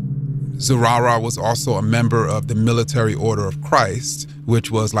 Zurara was also a member of the Military Order of Christ,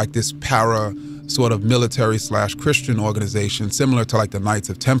 which was like this para sort of military / Christian organization, similar to like the Knights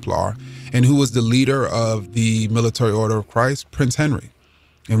of Templar. And who was the leader of the Military Order of Christ? Prince Henry.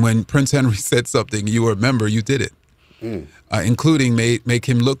 And when Prince Henry said something, you were a member, you did it, including make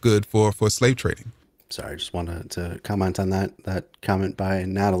him look good for slave trading. Sorry, I just wanted to comment on that comment by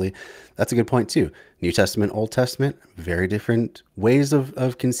Natalie. That's a good point too. New Testament, Old Testament, very different ways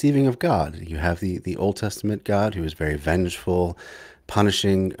of conceiving of God. You have the Old Testament God, who is very vengeful,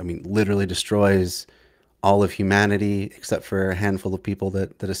 punishing, I mean, literally destroys all of humanity except for a handful of people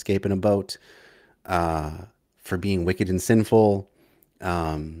that escape in a boat for being wicked and sinful.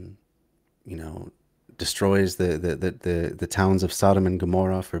 You know, destroys the towns of Sodom and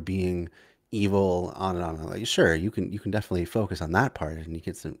Gomorrah for being evil, on and on. Like, sure, you can definitely focus on that part, and you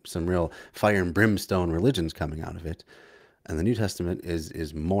get some real fire and brimstone religions coming out of it. And the New Testament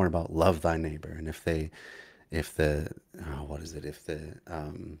is more about love thy neighbor. And if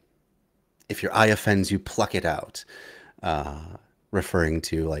your eye offends you, pluck it out, referring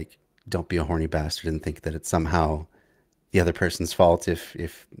to like, don't be a horny bastard and think that it's somehow the other person's fault if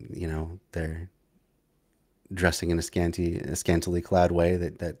you know, they're dressing in a scantily clad way,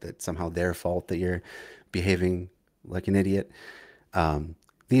 that somehow their fault that you're behaving like an idiot.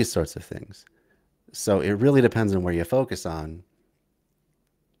 These sorts of things. So it really depends on where you focus on,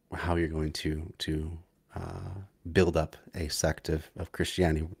 how you're going to build up a sect of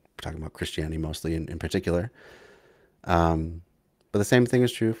Christianity. We're talking about Christianity mostly in particular. But the same thing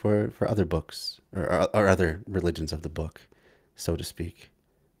is true for other books or other religions of the book, so to speak.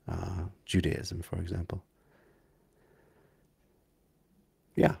 Judaism, for example.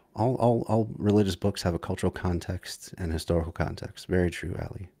 Yeah, all religious books have a cultural context and historical context. Very true,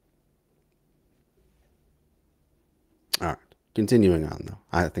 Ali. All right, continuing on though.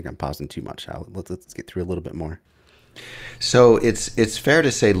 I think I'm pausing too much. Let's get through a little bit more. So it's fair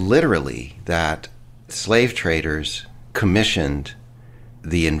to say literally that slave traders commissioned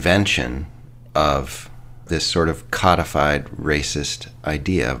the invention of this sort of codified racist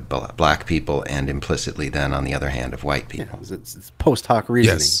idea of Black people, and implicitly then, on the other hand, of white people. Yeah, it's post hoc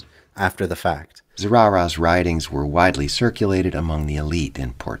reasoning. Yes. after the fact. Zurara's writings were widely circulated among the elite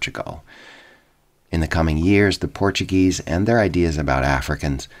in Portugal. In the coming years, the Portuguese and their ideas about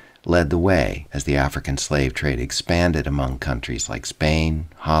Africans led the way as the African slave trade expanded among countries like Spain,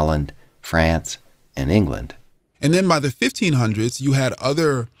 Holland, France, and England. And then by the 1500s, you had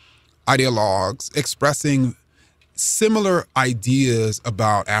other ideologues expressing similar ideas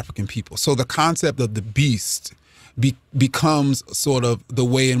about African people. So the concept of the beast becomes sort of the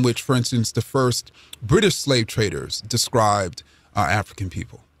way in which, for instance, the first British slave traders described African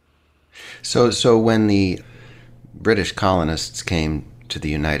people. So when the British colonists came to the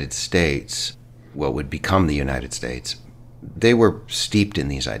United States, what would become the United States, they were steeped in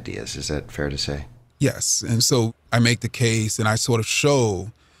these ideas. Is that fair to say? Yes. And so I make the case and I sort of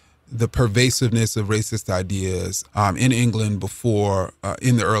show the pervasiveness of racist ideas in England before,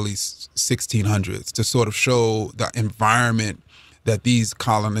 in the early 1600s, to sort of show the environment that these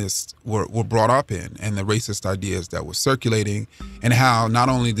colonists were brought up in and the racist ideas that were circulating, and how not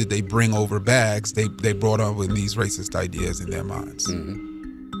only did they bring over bags, they brought up in these racist ideas in their minds. Mm-hmm.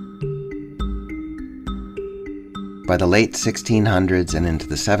 By the late 1600s and into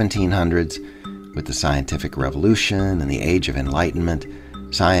the 1700s, with the scientific revolution and the Age of Enlightenment,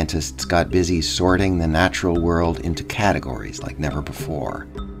 scientists got busy sorting the natural world into categories like never before.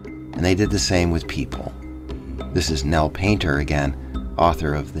 And they did the same with people. This is Nell Painter again,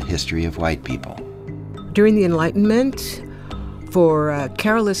 author of The History of White People. During the Enlightenment, for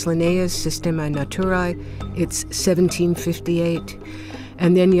Carolus Linnaeus' Systema Naturae, it's 1758.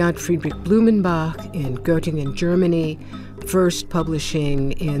 And then Jan Friedrich Blumenbach in Göttingen, Germany, first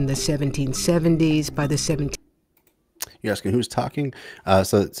publishing in the 1770s. By the 17... You're asking who's talking?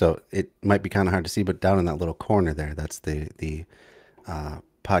 So it might be kind of hard to see, but down in that little corner there, that's the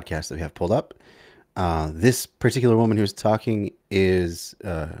podcast that we have pulled up. This particular woman who's talking is,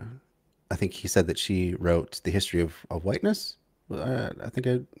 I think he said that she wrote The History of Whiteness. I think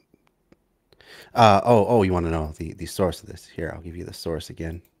you want to know the source of this? Here, I'll give you the source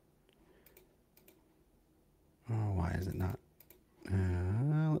again. Oh, why is it not?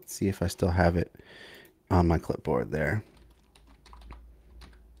 Let's see if I still have it on my clipboard there.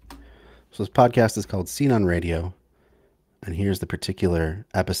 So this podcast is called Seen on Radio, and here's the particular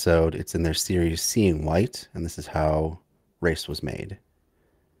episode. It's in their series Seeing White, and this is how race was made.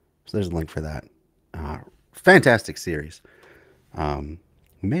 So there's a link for that. Fantastic series. We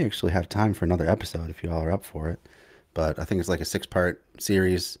may actually have time for another episode if you all are up for it, but I think it's like a 6-part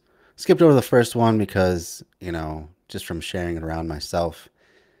series. Skipped over the first one because, just from sharing it around myself,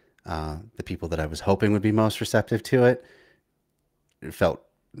 the people that I was hoping would be most receptive to it felt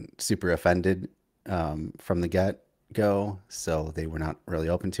super offended from the get-go, so they were not really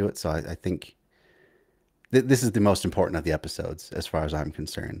open to it. So I think this is the most important of the episodes as far as I'm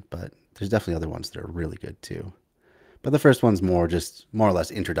concerned, but there's definitely other ones that are really good too. But the first one's more or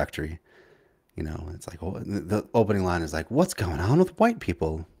less introductory. It's like, the opening line is like, what's going on with white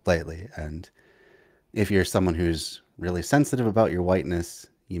people lately? And if you're someone who's really sensitive about your whiteness,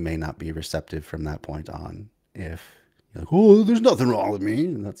 you may not be receptive from that point on. If you're like, oh, there's nothing wrong with me,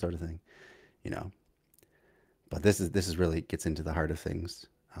 and that sort of thing, But this is really gets into the heart of things,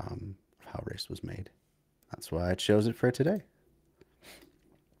 of how race was made. That's why I chose it for today.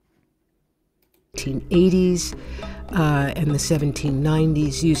 1780s and the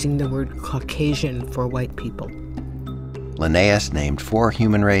 1790s, using the word Caucasian for white people. Linnaeus named 4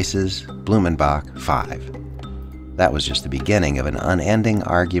 human races, Blumenbach 5. That was just the beginning of an unending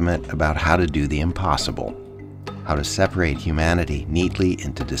argument about how to do the impossible, how to separate humanity neatly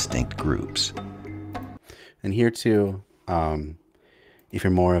into distinct groups. And here too, if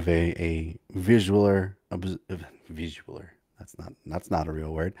you're more of a visualer, that's not a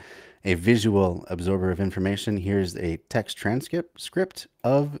real word, a visual absorber of information, here's a text transcript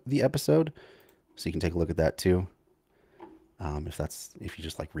of the episode, so you can take a look at that too. If you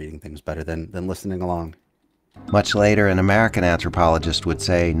just like reading things better than listening along. Much later, an American anthropologist would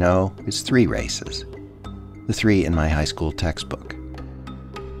say, no, it's 3 races. The 3 in my high school textbook.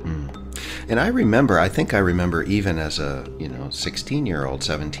 And I think I remember even as a 16-year-old,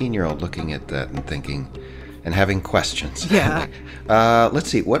 17-year-old looking at that and thinking, and having questions. Yeah. Let's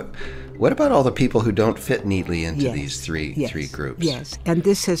see, what about all the people who don't fit neatly into these three groups? Yes, and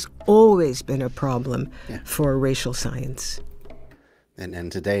this has always been a problem for racial science.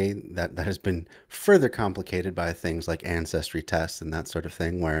 And today that has been further complicated by things like ancestry tests and that sort of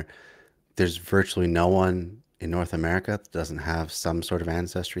thing, where there's virtually no one in North America that doesn't have some sort of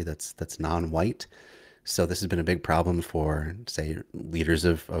ancestry that's non-white. So this has been a big problem for, say, leaders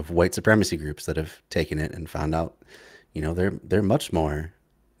of white supremacy groups that have taken it and found out, they're much more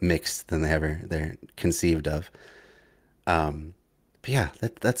mixed than they're conceived of. But yeah,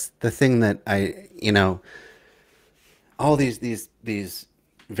 that's the thing that all these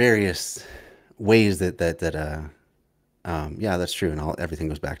various ways yeah, that's true, and everything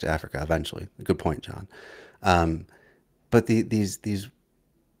goes back to Africa eventually. Good point, John. But these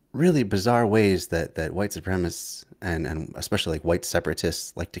really bizarre ways that white supremacists and especially like white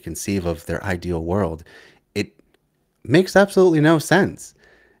separatists like to conceive of their ideal world, it makes absolutely no sense.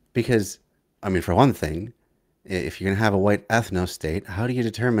 Because, I mean, for one thing, if you're going to have a white ethno-state, how do you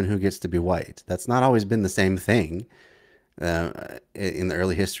determine who gets to be white? That's not always been the same thing. In the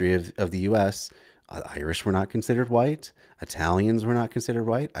early history of the U.S., Irish were not considered white. Italians were not considered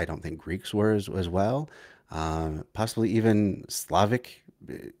white. I don't think Greeks were as well. Possibly even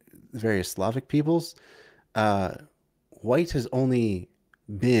various Slavic peoples. White has only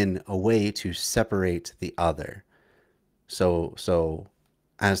been a way to separate the other. So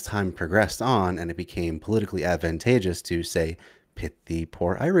as time progressed on and it became politically advantageous to, say, pit the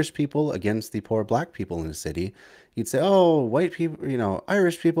poor Irish people against the poor black people in the city, you'd say, oh, white people,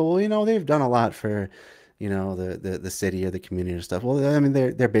 Irish people, well, they've done a lot for, the city or the community or stuff. Well, I mean,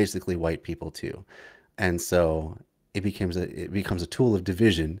 they're basically white people too. And so it becomes a tool of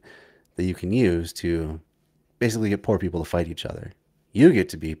division that you can use to basically get poor people to fight each other. You get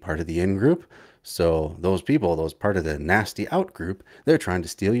to be part of the in group. So those part of the nasty out group, they're trying to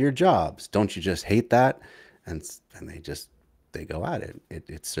steal your jobs. Don't you just hate that? And they go at it.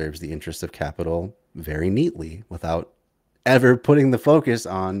 It serves the interests of capital very neatly without ever putting the focus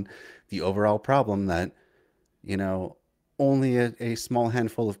on the overall problem that, only a small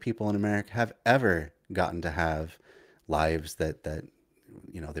handful of people in America have ever gotten to have lives that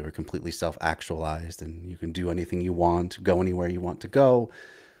they were completely self-actualized, and you can do anything you want, go anywhere you want to go,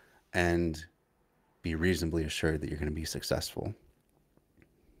 and be reasonably assured that you're going to be successful.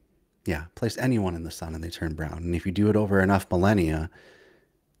 Yeah, place anyone in the sun and they turn brown. And if you do it over enough millennia,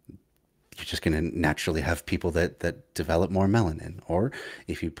 you're just going to naturally have people that develop more melanin. Or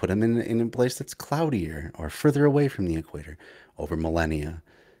if you put them in a place that's cloudier or further away from the equator over millennia,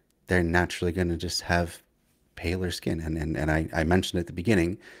 they're naturally going to just have paler skin. And I mentioned at the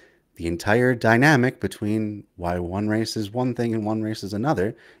beginning, the entire dynamic between why one race is one thing and one race is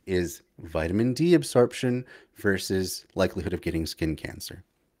another is vitamin D absorption versus likelihood of getting skin cancer.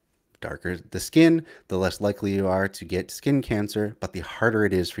 Darker the skin, the less likely you are to get skin cancer, but the harder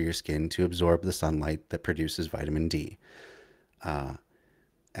it is for your skin to absorb the sunlight that produces vitamin D.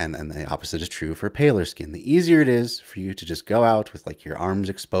 And the opposite is true for paler skin. The easier it is for you to just go out with like your arms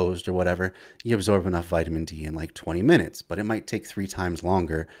exposed or whatever, you absorb enough vitamin D in like 20 minutes, but it might take 3 times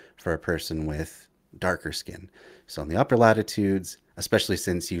longer for a person with darker skin. So in the upper latitudes, especially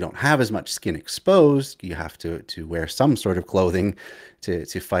since you don't have as much skin exposed, you have to wear some sort of clothing to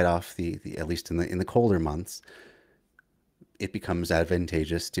fight off the at least in the colder months. It becomes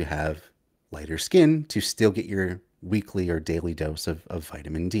advantageous to have lighter skin to still get your weekly or daily dose of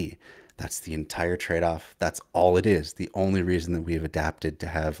vitamin D. That's the entire trade-off. That's all it is. The only reason that we have adapted to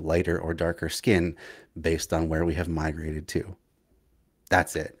have lighter or darker skin based on where we have migrated to.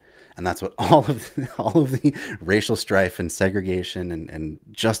 That's it. And that's what all of the racial strife and segregation and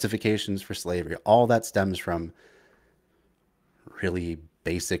justifications for slavery, all that stems from really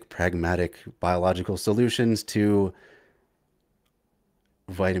basic, pragmatic biological solutions to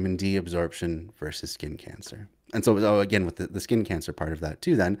vitamin D absorption versus skin cancer. And so again, with the skin cancer part of that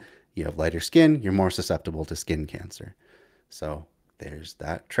too, then you have lighter skin, you're more susceptible to skin cancer. So there's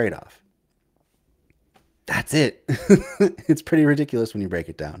that trade-off. That's it. It's pretty ridiculous when you break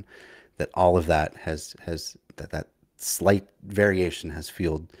it down that all of that that slight variation has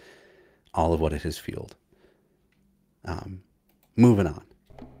fueled all of what it has fueled. Moving on.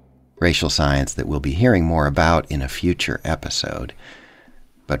 Racial science that we'll be hearing more about in a future episode.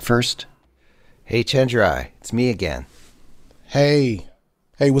 But first... Hey, Chenjerai, it's me again. Hey,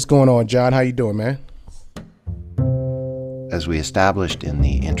 what's going on, John? How you doing, man? As we established in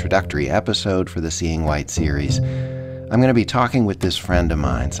the introductory episode for the Seeing White series, I'm going to be talking with this friend of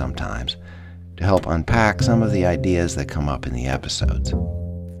mine sometimes to help unpack some of the ideas that come up in the episodes.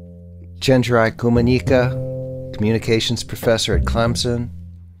 Chenjerai Kumanyika, communications professor at Clemson,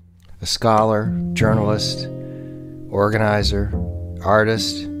 a scholar, journalist, organizer,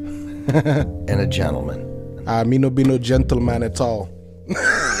 artist, and a gentleman. Me no be no gentleman at all.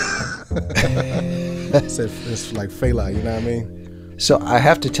 It's like Fela, you know what I mean? So I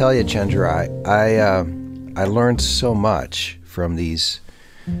have to tell you, Chenjerai, I learned so much from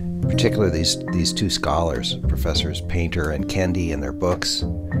particularly these two scholars, Professors Painter and Kendi, and their books.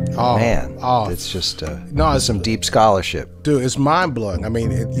 Man, it's just no, it's some deep scholarship. Dude, it's mind-blowing. I mean,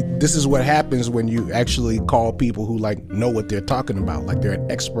 this is what happens when you actually call people who like know what they're talking about, like they're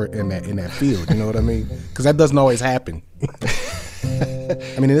an expert in that field. You know what I mean? Because that doesn't always happen.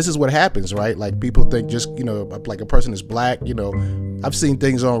 I mean, this is what happens, right? Like people think just, like a person is black, I've seen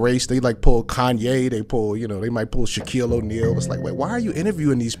things on race. They like pull Kanye, they pull, they might pull Shaquille O'Neal. It's like, wait, why are you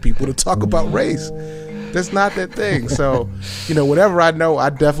interviewing these people to talk about race? That's not that thing. So, whatever I know, I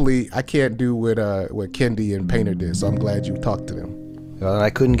can't do what Kendi and Painter did. So I'm glad you talked to them. Well, and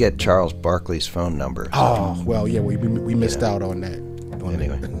I couldn't get Charles Barkley's phone number. Oh, well, yeah, we missed out on that.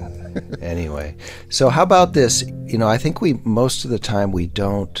 Anyway, so how about this? I think most of the time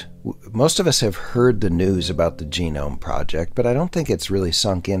most of us have heard the news about the Genome Project, but I don't think it's really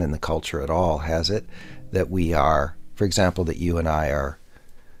sunk in the culture at all, has it? That we are, for example, that you and I are,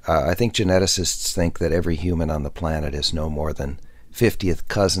 I think geneticists think that every human on the planet is no more than 50th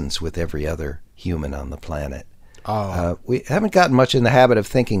cousins with every other human on the planet. We haven't gotten much in the habit of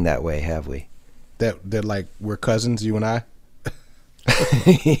thinking that way, have we? That like we're cousins, you and I?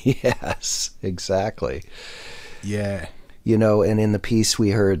 Yes, exactly. Yeah. And in the piece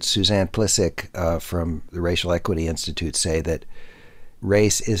we heard Suzanne Plihcik from the Racial Equity Institute say that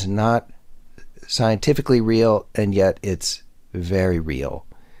race is not scientifically real, and yet it's very real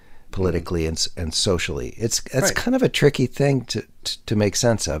politically and socially. It's right. Kind of a tricky thing to make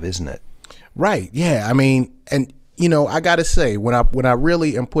sense of, isn't it? Right. Yeah. I mean, and I gotta say, when I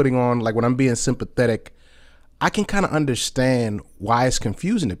really am putting on, like when I'm being sympathetic, I can kind of understand why it's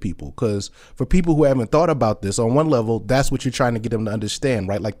confusing to people, because for people who haven't thought about this, on one level, that's what you're trying to get them to understand,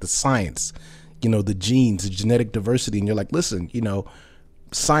 right? Like the science, the genes, the genetic diversity. And you're like, listen,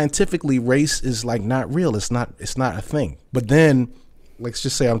 scientifically, race is like not real. It's not a thing. But then let's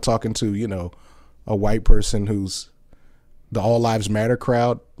just say I'm talking to, a white person who's the All Lives Matter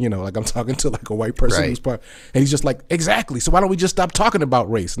crowd, like I'm talking to like a white person, right, who's part, and he's just like, exactly. So why don't we just stop talking about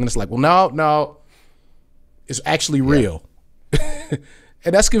race? And then it's like, well, no. It's actually real. Yeah.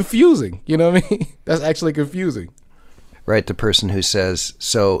 And that's confusing. You know what I mean? That's actually confusing. Right. The person who says,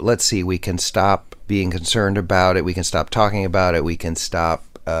 so let's see, we can stop being concerned about it. We can stop talking about it. We can stop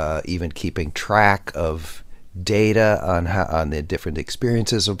even keeping track of data on the different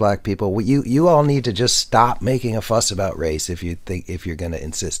experiences of black people. You all need to just stop making a fuss about race if you're going to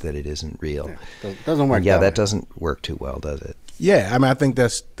insist that it isn't real. Yeah, it doesn't work. Yeah, that doesn't work too well, does it? Yeah, I mean, I think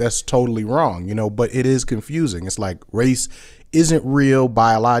that's totally wrong, but it is confusing. It's like race isn't real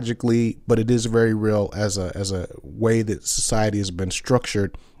biologically, but it is very real as a way that society has been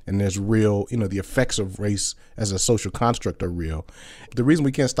structured, and there's real, the effects of race as a social construct are real. The reason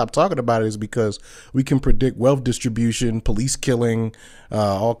we can't stop talking about it is because we can predict wealth distribution, police killing,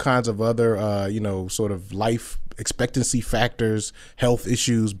 all kinds of other, sort of life expectancy factors, health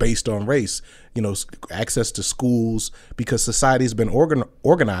issues based on race, access to schools, because society has been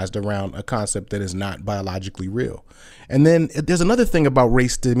organized around a concept that is not biologically real. And then there's another thing about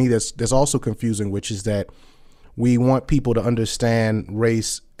race to me that's also confusing, which is that we want people to understand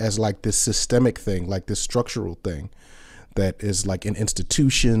race as like this systemic thing, like this structural thing that is like in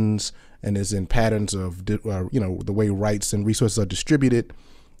institutions and is in patterns of, the way rights and resources are distributed.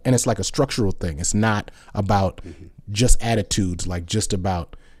 And it's like a structural thing. It's not about just attitudes, like just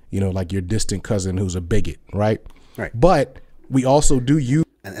about, like your distant cousin who's a bigot, right? Right. But we also do use...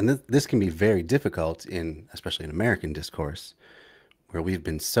 And this can be very difficult especially in American discourse, where we've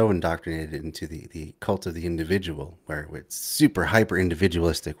been so indoctrinated into the cult of the individual, where it's super hyper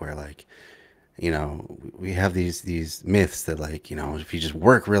individualistic, where like, we have these myths that like, if you just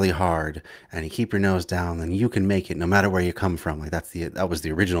work really hard and you keep your nose down, then you can make it no matter where you come from. Like that was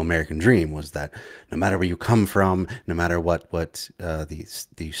the original American dream, was that no matter where you come from, no matter what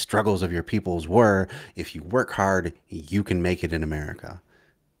the struggles of your peoples were, if you work hard, you can make it in America.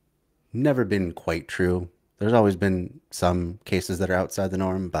 Never been quite true. There's always been some cases that are outside the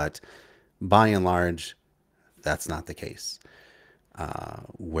norm, but by and large, that's not the case.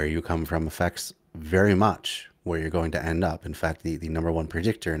 Where you come from affects very much where you're going to end up. In fact, the number one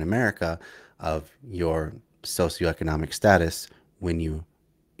predictor in America of your socioeconomic status when you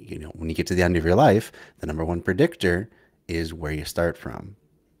get to the end of your life, the number one predictor is where you start from.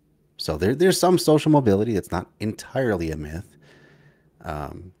 So there's some social mobility. It's not entirely a myth.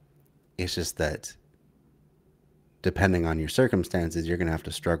 It's just that depending on your circumstances, you're going to have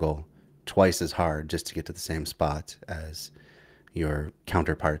to struggle twice as hard just to get to the same spot as your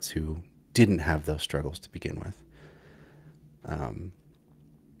counterparts who didn't have those struggles to begin with.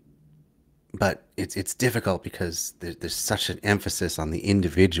 But it's difficult because there's such an emphasis on the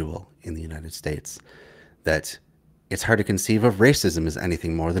individual in the United States that it's hard to conceive of racism as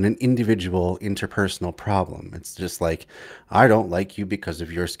anything more than an individual interpersonal problem. It's just like, I don't like you because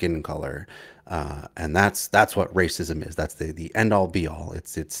of your skin color. And that's what racism is. That's the end all be all.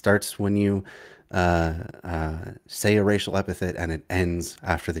 It starts when you say a racial epithet, and it ends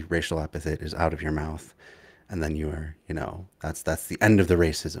after the racial epithet is out of your mouth. And then you are, that's the end of the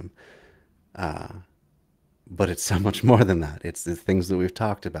racism. But it's so much more than that. It's the things that we've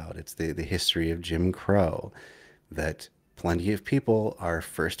talked about. It's the history of Jim Crow, that plenty of people are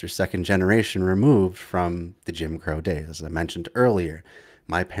first or second generation removed from the Jim Crow days. As I mentioned earlier,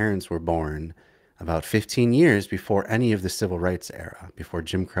 my parents were born about 15 years before any of the civil rights era, before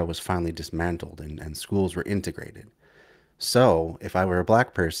Jim Crow was finally dismantled and schools were integrated. So if I were a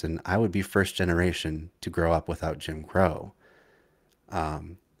black person, I would be first generation to grow up without Jim Crow.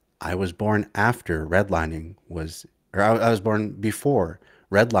 I was born after redlining was, or I was born before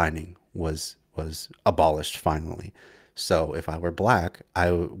redlining was abolished finally. So if I were black,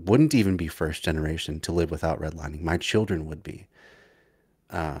 I wouldn't even be first generation to live without redlining. My children would be.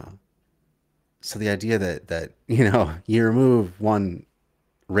 So the idea that you remove one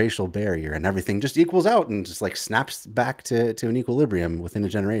racial barrier and everything just equals out and just like snaps back to an equilibrium within a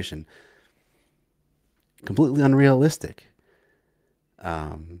generation, completely unrealistic.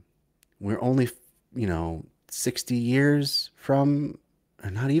 We're only 60 years from, or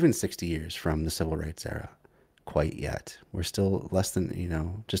not even 60 years from the civil rights era quite yet. We're still less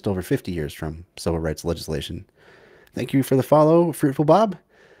than, just over 50 years from civil rights legislation. Thank you for the follow, Fruitful Bob.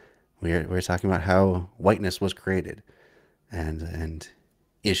 We're talking about how whiteness was created and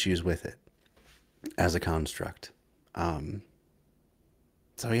issues with it as a construct.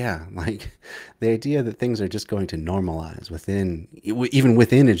 So yeah, like the idea that things are just going to normalize even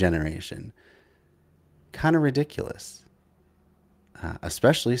within a generation, kind of ridiculous.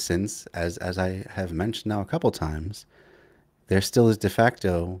 Especially since, as I have mentioned now a couple times, there still is de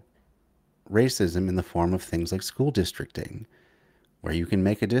facto racism in the form of things like school districting, where you can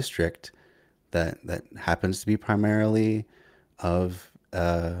make a district that happens to be primarily of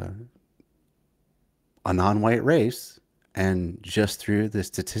a non-white race, and just through the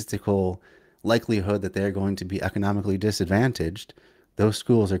statistical likelihood that they're going to be economically disadvantaged, those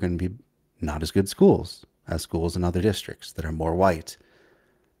schools are going to be not as good schools as schools in other districts that are more white.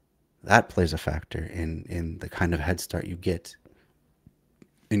 That plays a factor in the kind of head start you get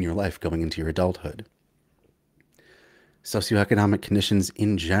in your life going into your adulthood. Socioeconomic conditions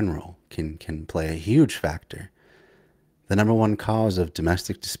in general can play a huge factor. The number one cause of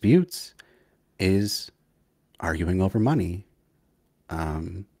domestic disputes is arguing over money.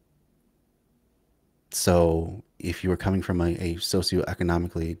 So if you are coming from a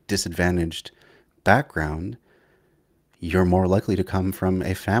socioeconomically disadvantaged background, you're more likely to come from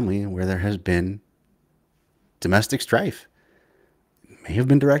a family where there has been domestic strife. It may have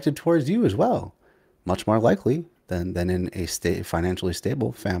been directed towards you as well, much more likely than in a financially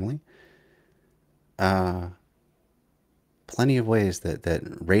stable family. Plenty of ways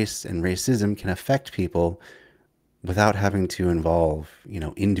that race and racism can affect people without having to involve,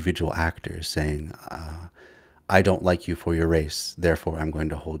 individual actors saying, I don't like you for your race, therefore I'm going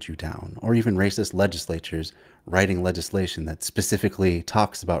to hold you down. Or even racist legislatures writing legislation that specifically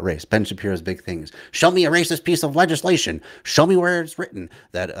talks about race. Ben Shapiro's big thing is, show me a racist piece of legislation. Show me where it's written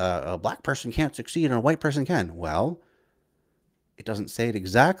that a black person can't succeed and a white person can. Well, it doesn't say it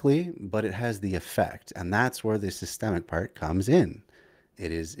exactly, but it has the effect. And that's where the systemic part comes in.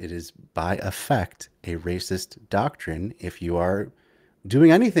 It is by effect a racist doctrine if you are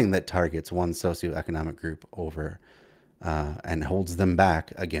doing anything that targets one socioeconomic group over and holds them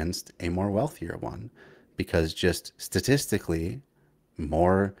back against a more wealthier one. Because just statistically,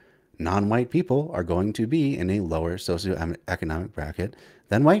 more non-white people are going to be in a lower socioeconomic bracket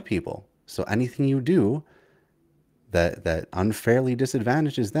than white people. So anything you do that unfairly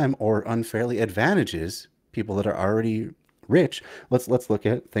disadvantages them or unfairly advantages people that are already rich. Let's look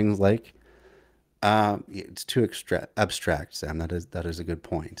at things like it's too abstract, Sam. That is a good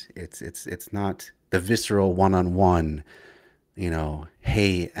point. It's not the visceral one-on-one,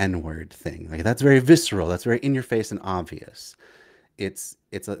 hey N-word thing. Like that's very visceral. That's very in your face and obvious. It's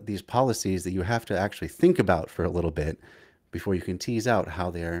these policies that you have to actually think about for a little bit before you can tease out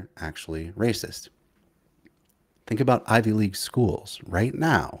how they're actually racist. Think about Ivy League schools right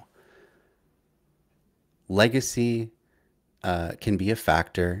now. Legacy can be a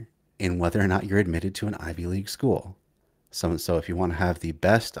factor in whether or not you're admitted to an Ivy League school. So if you want to have the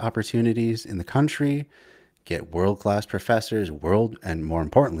best opportunities in the country, get world-class professors, and more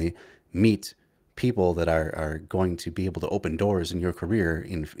importantly, meet people that are going to be able to open doors in your career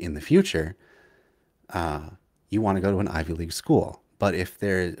in the future, you want to go to an Ivy League school. But if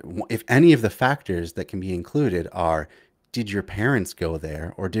any of the factors that can be included are, did your parents go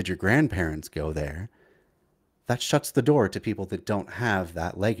there or did your grandparents go there? That shuts the door to people that don't have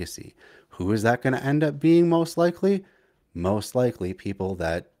that legacy. Who is that going to end up being most likely? Most likely people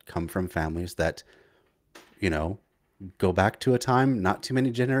that come from families that, you know, go back to a time not too many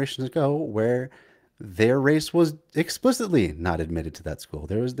generations ago where their race was explicitly not admitted to that school.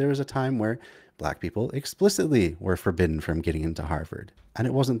 There was a time where black people explicitly were forbidden from getting into Harvard, and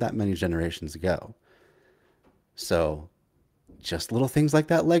it wasn't that many generations ago. So just little things like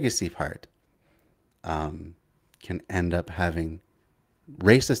that legacy part can end up having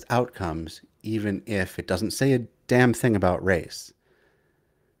racist outcomes, even if it doesn't say a damn thing about race.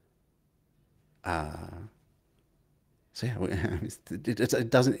 So yeah, it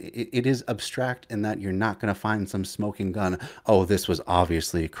doesn't. It is abstract in that you're not going to find some smoking gun. Oh, this was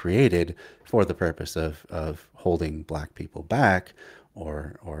obviously created for the purpose of holding black people back,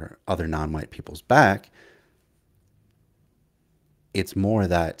 or other non-white peoples back. It's more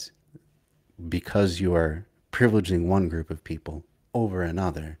that because you are privileging one group of people over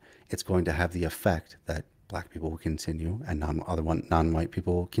another, it's going to have the effect that black people will continue and non-white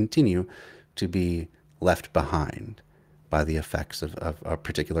people will continue to be left behind by the effects of a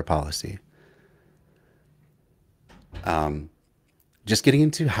particular policy. Just getting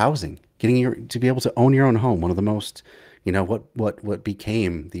into housing, to be able to own your own home, one of the most, what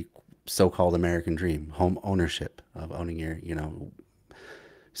became the so-called American dream, home ownership, of owning your,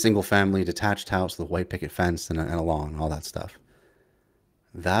 single family detached house with a white picket fence and a lawn, all that stuff.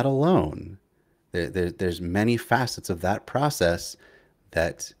 That alone, there's many facets of that process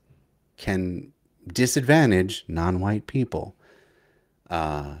that can disadvantage non-white people. You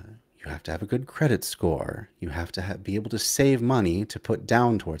have to have a good credit score. You have to be able to save money to put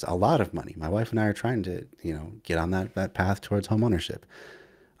down towards a lot of money. My wife and I are trying to, get on that path towards home ownership.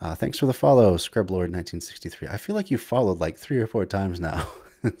 Thanks for the follow, Scrublord1963. I feel like you followed like 3 or 4 times now.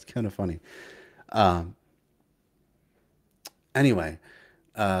 It's kind of funny. Anyway,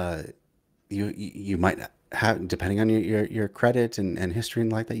 you might have, depending on your credit and history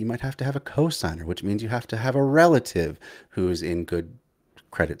and like that, you might have to have a co-signer, which means you have to have a relative who's in good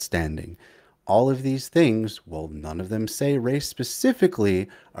credit standing. All of these things, well, none of them say race specifically,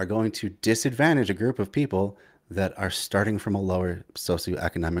 are going to disadvantage a group of people that are starting from a lower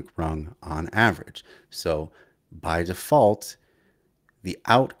socioeconomic rung on average. So by default, the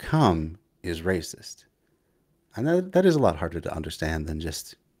outcome is racist. And that is a lot harder to understand than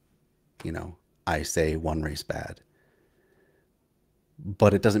just, I say one race bad.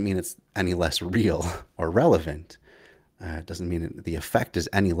 But it doesn't mean it's any less real or relevant. It doesn't mean the effect is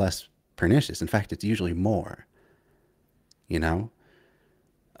any less pernicious. In fact, it's usually more.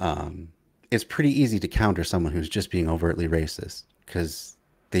 It's pretty easy to counter someone who's just being overtly racist because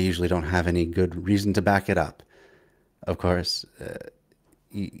they usually don't have any good reason to back it up. Of course,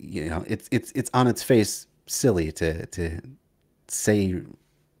 it's on its face silly to say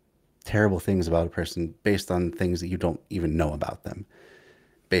terrible things about a person based on things that you don't even know about them,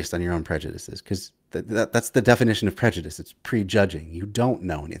 based on your own prejudices, because that's the definition of prejudice. It's prejudging. You don't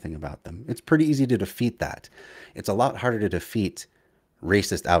know anything about them. It's pretty easy to defeat that. It's a lot harder to defeat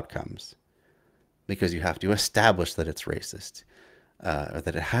racist outcomes because you have to establish that it's racist, or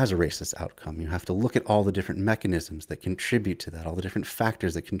that it has a racist outcome. You have to look at all the different mechanisms that contribute to that, all the different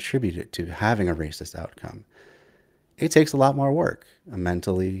factors that contribute to having a racist outcome. It takes a lot more work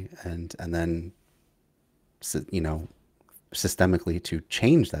mentally and then, systemically to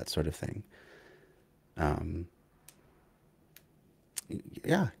change that sort of thing.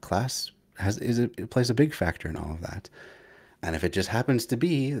 Class it plays a big factor in all of that. And if it just happens to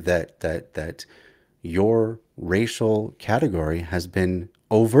be that your racial category has been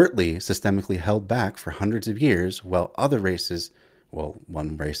overtly systemically held back for hundreds of years, while other races, well,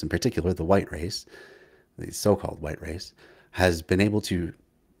 one race in particular, the white race, the so-called white race, has been able to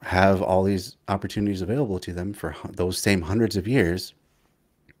have all these opportunities available to them for those same hundreds of years,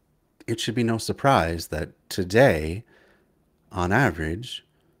 it should be no surprise that today, on average,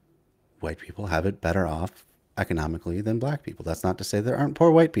 white people have it better off economically than black people. That's not to say there aren't poor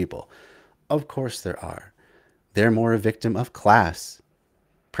white people. Of course there are. They're more a victim of class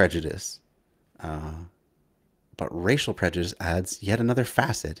prejudice. But racial prejudice adds yet another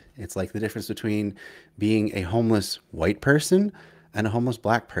facet. It's like the difference between being a homeless white person and a homeless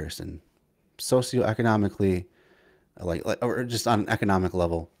black person. Socioeconomically, or just on an economic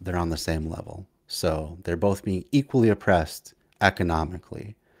level, they're on the same level. So they're both being equally oppressed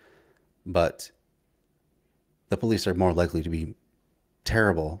economically. But the police are more likely to be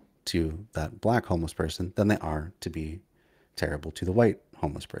terrible to that black homeless person than they are to be terrible to the white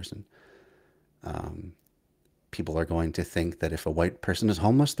homeless person. People are going to think that if a white person is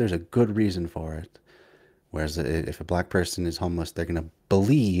homeless, there's a good reason for it. Whereas if a black person is homeless, they're going to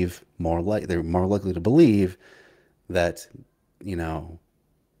believe they're more likely to believe that, you know,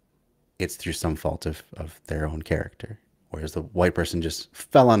 it's through some fault of their own character. Whereas the white person just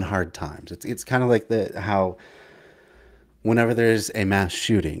fell on hard times. It's kind of like how whenever there's a mass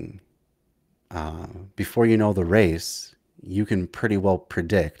shooting, before you know the race, you can pretty well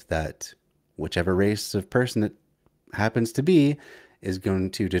predict that whichever race of person it happens to be is going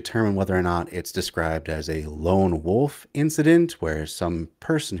to determine whether or not it's described as a lone wolf incident where some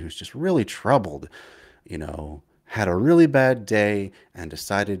person who's just really troubled, you know, had a really bad day and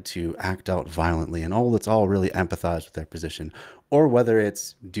decided to act out violently, and let's all really empathize with their position, or whether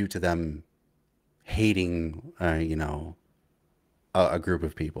it's due to them hating, you know, a group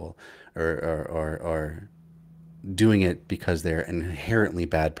of people, or doing it because they're an inherently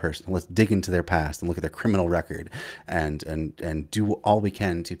bad person. Let's dig into their past and look at their criminal record and do all we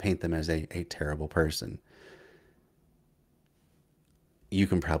can to paint them as a terrible person. You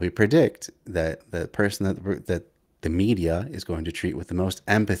can probably predict that the person that the media is going to treat with the most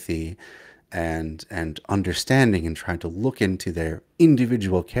empathy and understanding and trying to look into their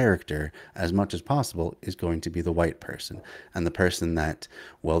individual character as much as possible is going to be the white person. And the person that,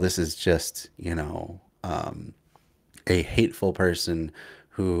 well, this is just, you know, a hateful person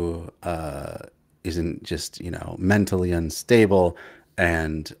who isn't just, you know, mentally unstable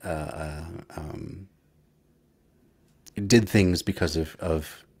and did things because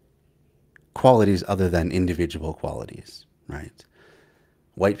of qualities other than individual qualities, right?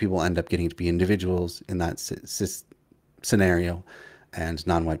 White people end up getting to be individuals in that scenario, and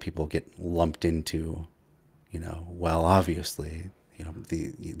non-white people get lumped into, you know, well, obviously, you know,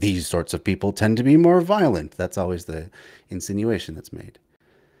 these sorts of people tend to be more violent. That's always the insinuation that's made.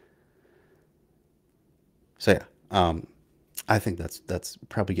 So yeah, I think that's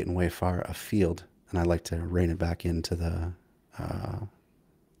probably getting way far afield, and I'd like to rein it back into the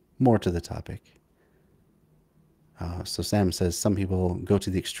more to the topic. So Sam says some people go to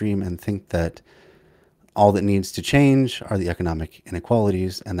the extreme and think that all that needs to change are the economic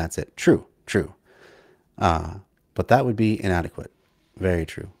inequalities, and that's it. True. But that would be inadequate. Very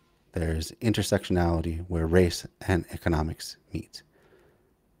true. There's intersectionality where race and economics meet.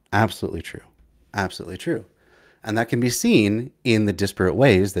 Absolutely true. Absolutely true. And that can be seen in the disparate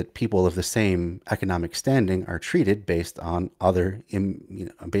ways that people of the same economic standing are treated based on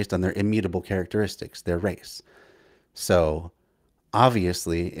based on their immutable characteristics, their race. So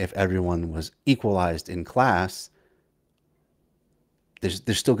obviously, if everyone was equalized in class, there's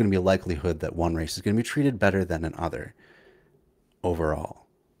still going to be a likelihood that one race is going to be treated better than another overall.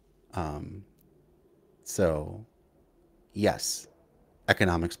 So yes,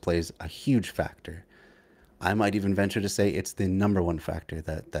 economics plays a huge factor. I might even venture to say it's the number one factor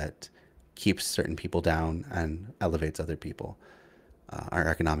that keeps certain people down and elevates other people. Our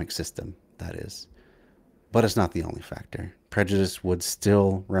economic system, that is. But it's not the only factor. Prejudice would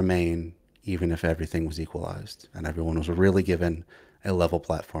still remain even if everything was equalized and everyone was really given a level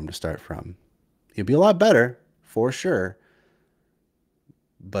platform to start from. It'd be a lot better, for sure,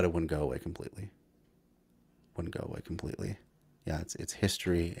 but it wouldn't go away completely. Yeah, it's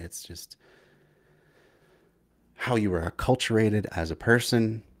history. It's just how you were acculturated as a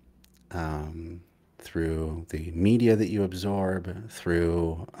person, through the media that you absorb,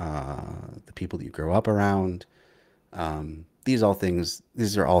 through the people that you grow up around. These are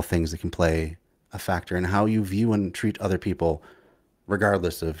all things that can play a factor in how you view and treat other people,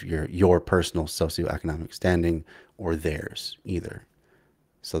 regardless of your personal socioeconomic standing or theirs either.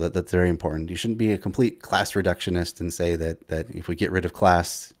 So that's very important. You shouldn't be a complete class reductionist and say that if we get rid of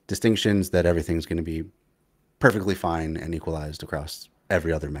class distinctions, that everything's going to be perfectly fine and equalized across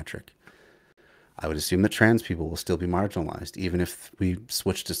every other metric. I would assume that trans people will still be marginalized, even if we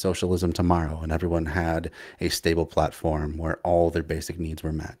switched to socialism tomorrow and everyone had a stable platform where all their basic needs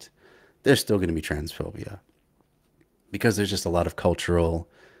were met. There's still going to be transphobia because there's just a lot of cultural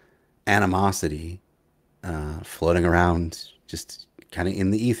animosity floating around, just kind of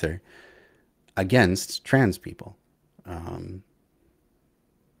in the ether, against trans people.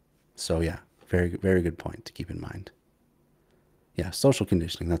 So yeah, very, very good point to keep in mind. Yeah, social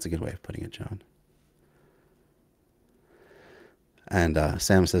conditioning, that's a good way of putting it, John. And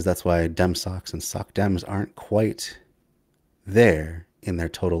Sam says that's why Dem Socks and Sock Dems aren't quite there in their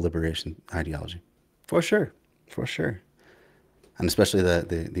total liberation ideology. For sure. And especially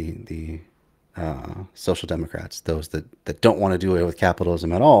the social democrats, those that don't want to do away with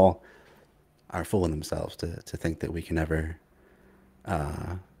capitalism at all, are fooling themselves to think that we can ever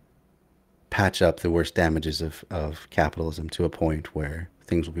patch up the worst damages of capitalism to a point where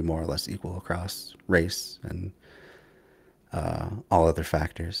things will be more or less equal across race and all other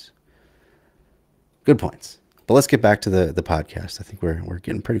factors. Good points. But let's get back to the podcast. I think we're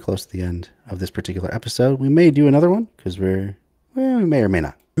getting pretty close to the end of this particular episode. We may do another one because we may or may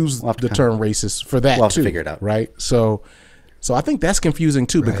not. Use the term racist for that we'll have too. to figure it out. Right? So I think that's confusing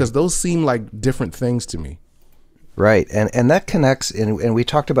too, because those seem like different things to me. Right. And that connects, and we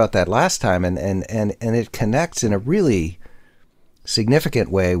talked about that last time, and it connects in a really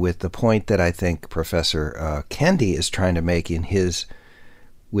significant way with the point that I think Professor Kendi is trying to make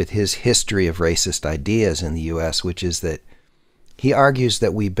with his history of racist ideas in the U.S., which is that he argues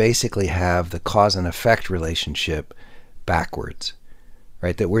that we basically have the cause and effect relationship backwards,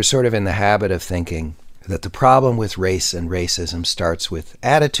 right? That we're sort of in the habit of thinking that the problem with race and racism starts with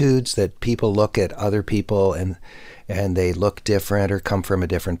attitudes, that people look at other people and they look different or come from a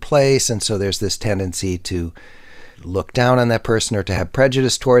different place, and so there's this tendency to look down on that person or to have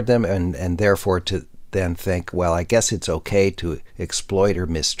prejudice toward them, and therefore to then think, well, I guess it's okay to exploit or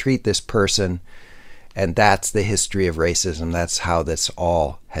mistreat this person, and that's the history of racism. That's how this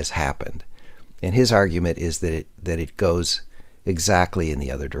all has happened. And his argument is that it goes exactly in the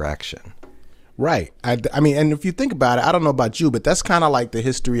other direction. Right. I mean, and if you think about it, I don't know about you, but that's kind of like the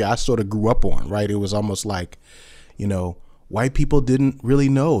history I sort of grew up on, right? It was almost like, white people didn't really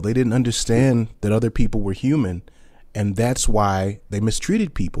know. They didn't understand that other people were human, and that's why they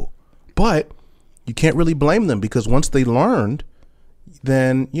mistreated people. But you can't really blame them, because once they learned,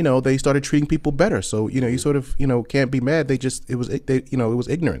 then, they started treating people better. So, you sort of, can't be mad. It was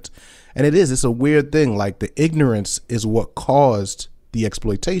ignorance. And it's a weird thing. Like, the ignorance is what caused the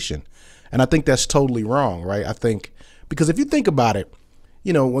exploitation. And I think that's totally wrong, right? I think, because if you think about it,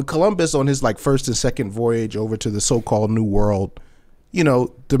 when Columbus on his first and second voyage over to the so-called New World,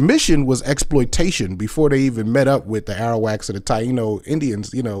 the mission was exploitation before they even met up with the Arawaks or the Taino Indians.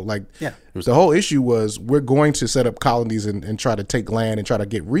 The whole issue was, we're going to set up colonies and try to take land and try to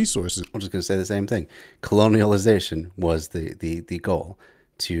get resources. I'm just going to say the same thing. Colonialization was the goal,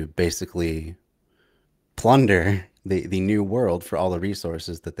 to basically plunder the New World for all the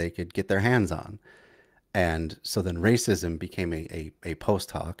resources that they could get their hands on. And so then racism became a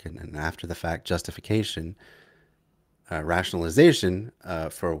post hoc and after the fact justification, rationalization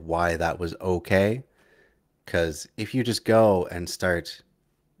for why that was okay. Because if you just go and start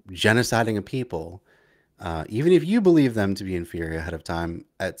genociding a people, even if you believe them to be inferior ahead of time,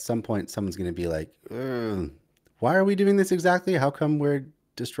 at some point someone's going to be like, why are we doing this exactly? How come we're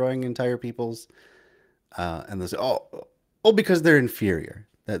destroying entire peoples? And they'll say, oh, because they're inferior.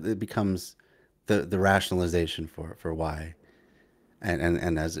 That it becomes the rationalization for why.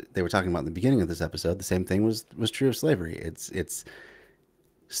 And as they were talking about in the beginning of this episode, the same thing was true of slavery. It's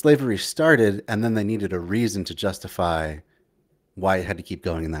slavery started, and then they needed a reason to justify why it had to keep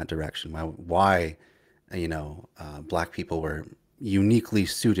going in that direction. Why black people were uniquely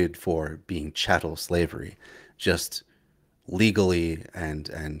suited for being chattel slavery, just legally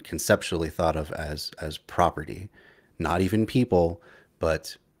and conceptually thought of as property, not even people,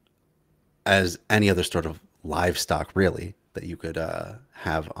 but as any other sort of livestock, really, that you could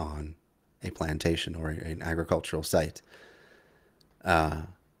have on a plantation or an agricultural site. And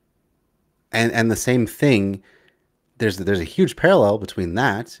the same thing, there's a huge parallel between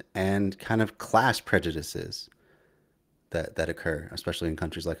that and kind of class prejudices that occur, especially in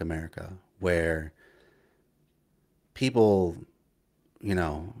countries like America, where people,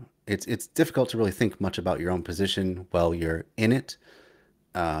 it's difficult to really think much about your own position while you're in it,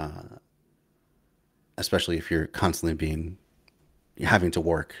 especially if you're constantly having to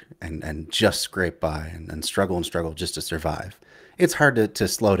work and just scrape by and struggle just to survive. It's hard to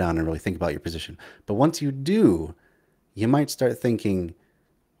slow down and really think about your position. But once you do, you might start thinking,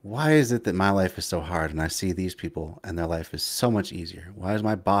 why is it that my life is so hard and I see these people and their life is so much easier? Why is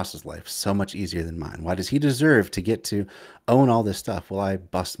my boss's life so much easier than mine? Why does he deserve to get to own all this stuff while I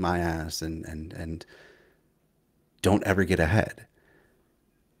bust my ass and don't ever get ahead?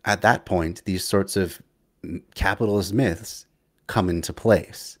 At that point, these sorts of capitalist myths come into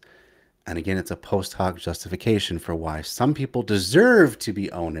place. And again, it's a post hoc justification for why some people deserve to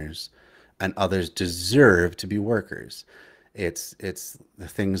be owners and others deserve to be workers. It's the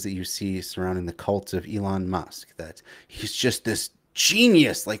things that you see surrounding the cult of Elon Musk, that he's just this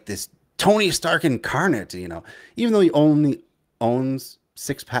genius, like this Tony Stark incarnate, even though he only owns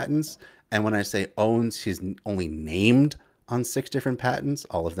 6 patents. And when I say owns, he's only named on 6 different patents,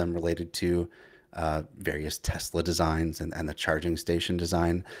 all of them related to various Tesla designs and the charging station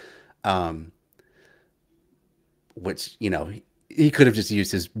design, which, you know, he could have just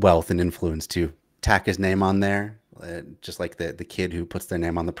used his wealth and influence to tack his name on there, just like the kid who puts their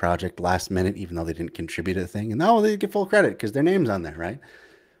name on the project last minute, even though they didn't contribute to the thing. And no, they get full credit because their name's on there, right?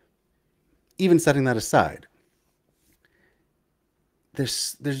 Even setting that aside,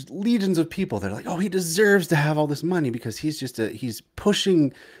 there's legions of people that are like, oh, he deserves to have all this money because he's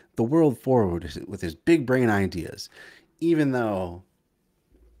pushing the world forward with his big brain ideas, even though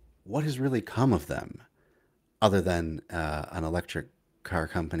what has really come of them other than an electric car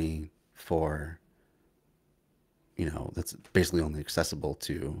company for, you know, that's basically only accessible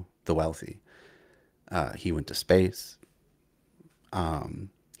to the wealthy. He went to space.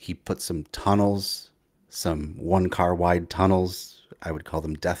 He put some tunnels, some 1-car wide tunnels, I would call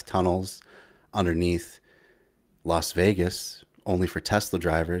them death tunnels, underneath Las Vegas, only for Tesla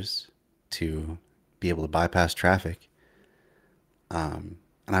drivers to be able to bypass traffic. And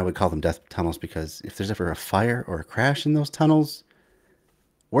I would call them death tunnels because if there's ever a fire or a crash in those tunnels,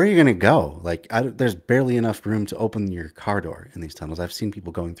 where are you going to go? Like, there's barely enough room to open your car door in these tunnels. I've seen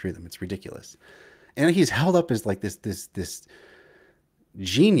people going through them. It's ridiculous. And he's held up as like this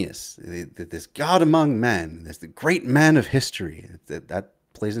genius, this God among men, this the great man of history. That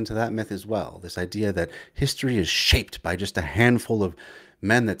plays into that myth as well. This idea that history is shaped by just a handful of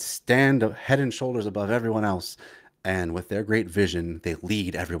men that stand head and shoulders above everyone else, and with their great vision, they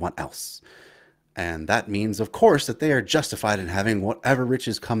lead everyone else. And that means, of course, that they are justified in having whatever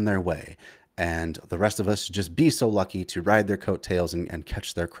riches come their way. And the rest of us should just be so lucky to ride their coattails and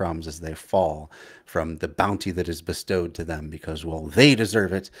catch their crumbs as they fall from the bounty that is bestowed to them because, well, they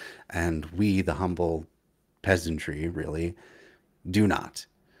deserve it, and we, the humble peasantry, really do not.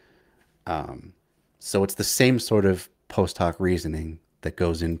 So it's the same sort of post hoc reasoning that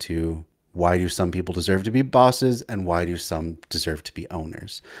goes into why do some people deserve to be bosses and why do some deserve to be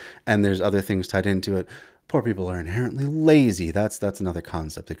owners. And there's other things tied into it. Poor people are inherently lazy. That's another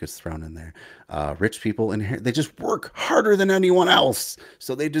concept that gets thrown in there. Rich people, they just work harder than anyone else,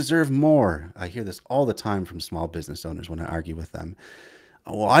 so they deserve more. I hear this all the time from small business owners when I argue with them.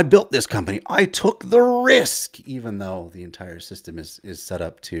 Well, I built this company. I took the risk, even though the entire system is set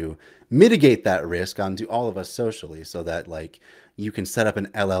up to mitigate that risk onto all of us socially, so that, like, you can set up an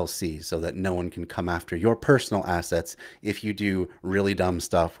LLC so that no one can come after your personal assets if you do really dumb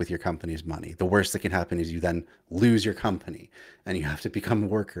stuff with your company's money. The worst that can happen is you then lose your company and you have to become a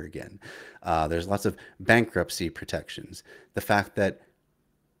worker again. There's lots of bankruptcy protections. The fact that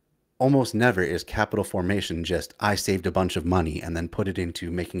almost never is capital formation just, I saved a bunch of money and then put it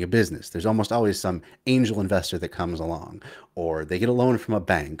into making a business. There's almost always some angel investor that comes along, or they get a loan from a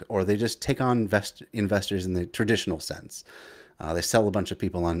bank, or they just take on investors in the traditional sense. They sell a bunch of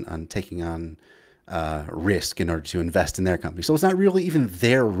people on taking on risk in order to invest in their company. So it's not really even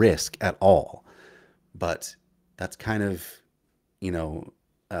their risk at all. But that's kind of, you know,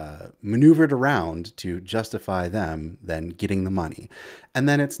 maneuvered around to justify them then getting the money. And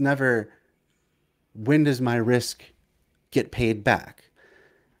then it's never, when does my risk get paid back?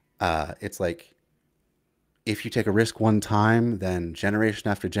 It's like, if you take a risk one time, then generation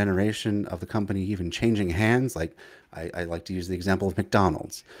after generation of the company even changing hands. Like, I like to use the example of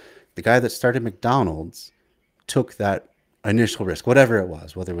McDonald's. The guy that started McDonald's took that initial risk, whatever it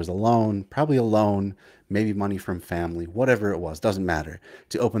was, whether it was a loan, probably a loan, maybe money from family, whatever it was, doesn't matter,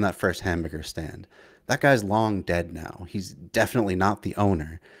 to open that first hamburger stand. That guy's long dead now. He's definitely not the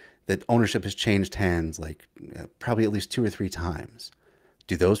owner. That ownership has changed hands like probably at least 2 or 3 times.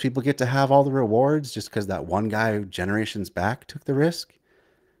 Do those people get to have all the rewards just because that one guy generations back took the risk?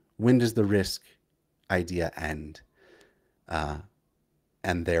 When does the risk idea end?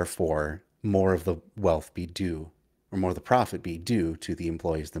 And therefore, more of the wealth be due, or more of the profit be due to the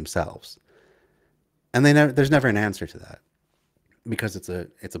employees themselves? And there's never an answer to that, because it's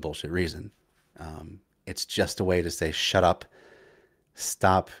a bullshit reason. It's just a way to say, shut up,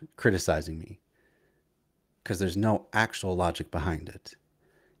 stop criticizing me, because there's no actual logic behind it.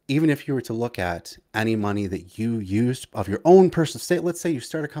 Even if you were to look at any money that you used of your own personal, let's say you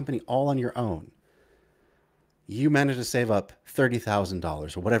start a company all on your own. You manage to save up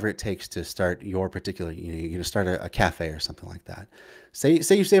 $30,000 or whatever it takes to start your particular, you're going to start a cafe or something like that. Say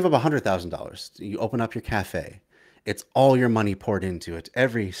you save up $100,000. You open up your cafe. It's all your money poured into it.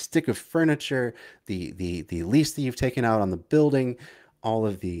 Every stick of furniture, the lease that you've taken out on the building, all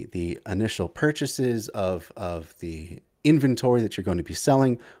of the initial purchases of the inventory that you're going to be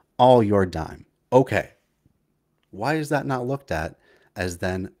selling, all your dime. Okay. Why is that not looked at as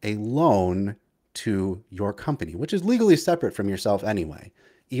then a loan to your company, which is legally separate from yourself anyway,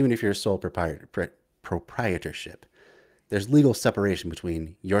 even if you're a sole proprietorship. There's legal separation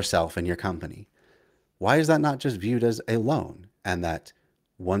between yourself and your company. Why is that not just viewed as a loan? And that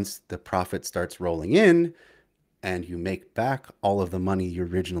once the profit starts rolling in and you make back all of the money you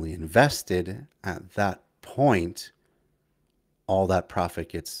originally invested, at that point, all that profit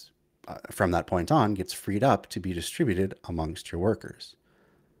gets, from that point on, gets freed up to be distributed amongst your workers.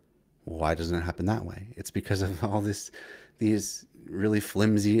 Why doesn't it happen that way? It's because of all these really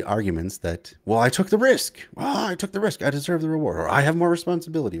flimsy arguments that, well, I took the risk. Well, I took the risk. I deserve the reward. Or I have more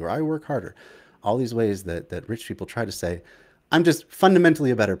responsibility. Or I work harder. All these ways that rich people try to say, I'm just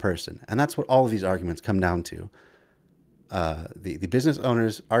fundamentally a better person. And that's what all of these arguments come down to. The business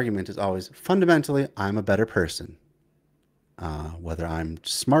owner's argument is always, fundamentally, I'm a better person. Whether I'm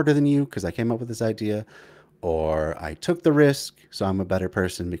smarter than you because I came up with this idea, or I took the risk, so I'm a better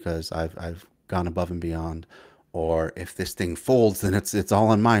person because I've gone above and beyond, or if this thing folds, then it's all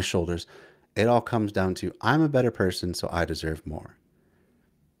on my shoulders. It all comes down to, I'm a better person, so I deserve more.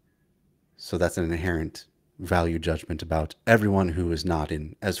 So that's an inherent value judgment about everyone who is not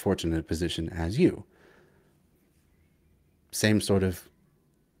in as fortunate a position as you. Same sort of,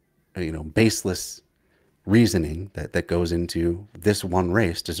 baseless reasoning that goes into this one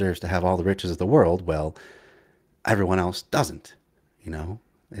race deserves to have all the riches of the world. Well, everyone else doesn't.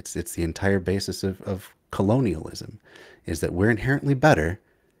 It's the entire basis of colonialism, is that we're inherently better.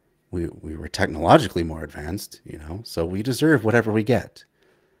 We were technologically more advanced, so we deserve whatever we get.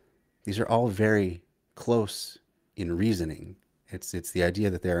 These are all very close in reasoning. It's the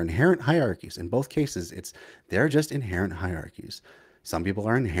idea that there are inherent hierarchies. In both cases, they're just inherent hierarchies. Some people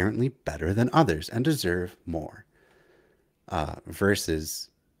are inherently better than others and deserve more, versus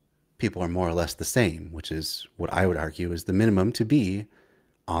people are more or less the same, which is what I would argue is the minimum to be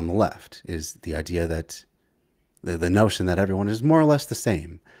on the left, is the idea that the notion that everyone is more or less the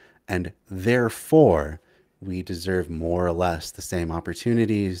same, and therefore we deserve more or less the same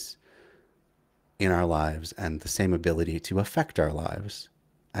opportunities in our lives and the same ability to affect our lives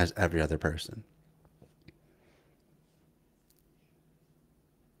as every other person.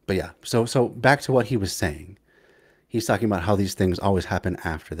 But yeah, so back to what he was saying. He's talking about how these things always happen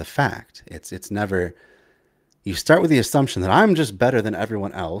after the fact. It's never, you start with the assumption that I'm just better than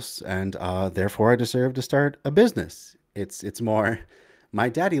everyone else, and therefore I deserve to start a business. It's more, my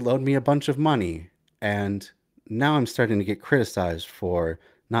daddy loaned me a bunch of money, and now I'm starting to get criticized for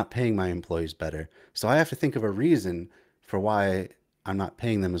not paying my employees better. So I have to think of a reason for why I'm not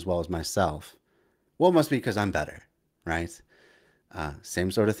paying them as well as myself. Well, it must be because I'm better, right?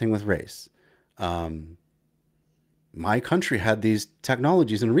 Same sort of thing with race. My country had these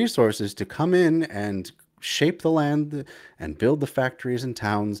technologies and resources to come in and shape the land and build the factories and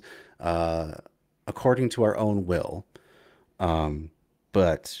towns according to our own will.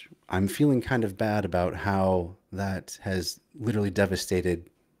 But I'm feeling kind of bad about how that has literally devastated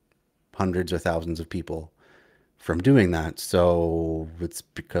hundreds or thousands of people from doing that. So it's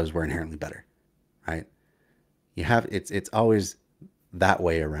because we're inherently better, right? It's always that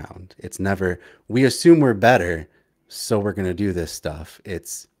way around. It's never, we assume we're better, so we're going to do this stuff.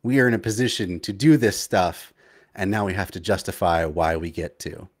 It's, we are in a position to do this stuff, and now we have to justify why we get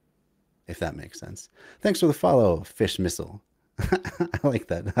to, if that makes sense. Thanks for the follow, Fish Missile. I like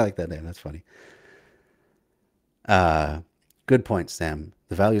that. I like that name. That's funny. Good point, Sam.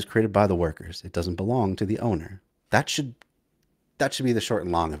 The value is created by the workers. It doesn't belong to the owner. That should be the short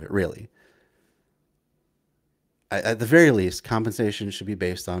and long of it, really. At the very least, compensation should be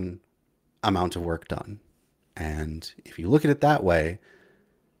based on amount of work done. And if you look at it that way,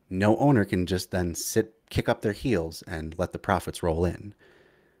 no owner can just then kick up their heels and let the profits roll in.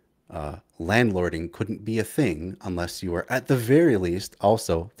 Landlording couldn't be a thing unless you were, at the very least,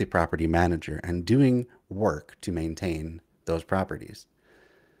 also the property manager and doing work to maintain those properties.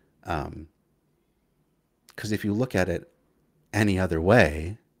 Because if you look at it any other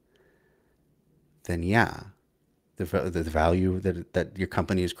way, then yeah, the value that your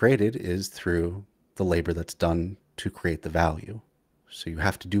company has created is through the labor that's done to create the value. So you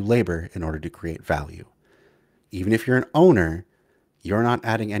have to do labor in order to create value. Even if you're an owner, you're not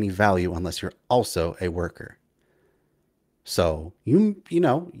adding any value unless you're also a worker. So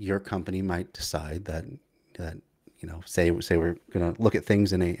your company might decide that say we're going to look at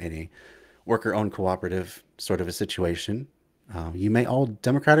things in a worker-owned cooperative sort of a situation. You may all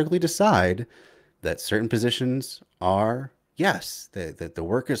democratically decide that certain positions are, yes, that the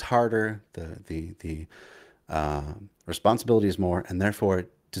work is harder, the responsibility is more, and therefore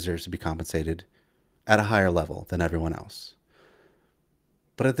it deserves to be compensated at a higher level than everyone else.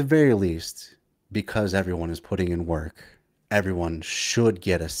 But at the very least, because everyone is putting in work, everyone should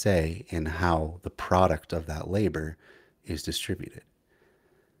get a say in how the product of that labor is distributed.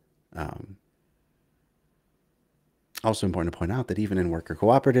 Also important to point out that even in worker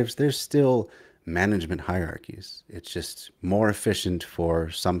cooperatives, there's still management hierarchies. It's just more efficient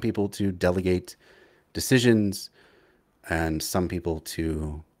for some people to delegate decisions and some people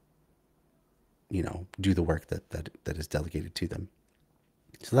to, do the work that is delegated to them.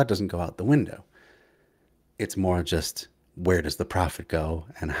 So that doesn't go out the window. It's more just where does the profit go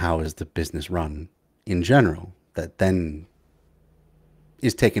and how is the business run in general that then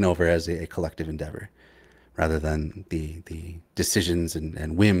is taken over as a collective endeavor, rather than the decisions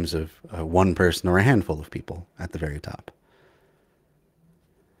and whims of one person or a handful of people at the very top.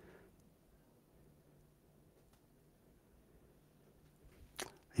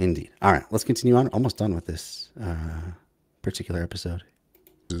 Indeed. All right, let's continue on. Almost done with this particular episode.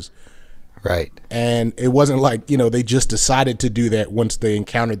 Right. And it wasn't like, they just decided to do that once they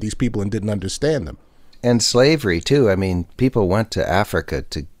encountered these people and didn't understand them. And slavery too. I mean, people went to Africa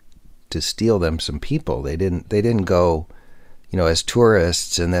to steal them some people. They didn't go, as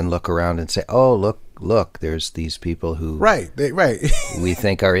tourists and then look around and say, "Oh, look, there's these people who right. we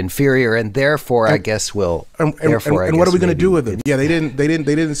think are inferior, and therefore I guess we'll and what are we going to do with them?" Yeah, they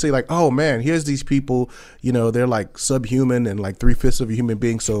didn't say like, "Oh man, here's these people, they're like subhuman and like 3/5 of a human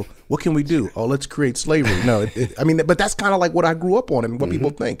being. So what can we do? Oh, let's create slavery." No, but that's kind of like what I grew up on and what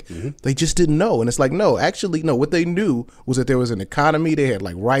people think. They just didn't know, and it's like, no, actually, no. What they knew was that there was an economy. They had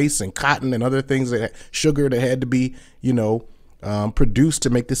like rice and cotton and other things that had sugar that had to be, produced to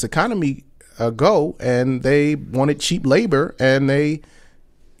make this economy go, and they wanted cheap labor and they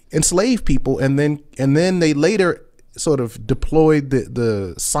enslaved people, and then they later sort of deployed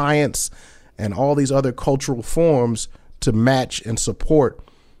the science and all these other cultural forms to match and support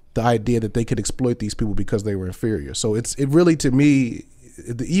the idea that they could exploit these people because they were inferior. So it really, to me,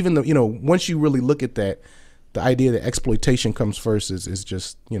 even though, once you really look at that, the idea that exploitation comes first is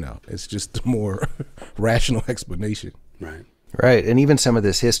just, it's just a more rational explanation. Right. Right, and even some of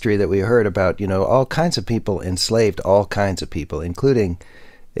this history that we heard about, all kinds of people enslaved all kinds of people, including,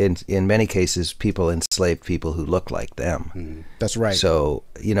 in many cases, people enslaved people who looked like them. Mm-hmm. That's right. So,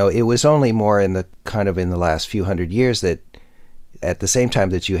 it was only more in the last few hundred years that, at the same time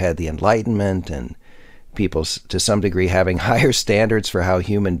that you had the Enlightenment and people to some degree having higher standards for how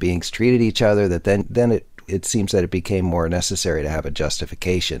human beings treated each other, that then it seems that it became more necessary to have a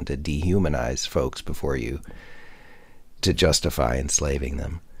justification to dehumanize folks before to justify enslaving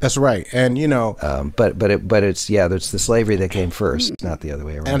them. That's right. And but it's the slavery that came first, not the other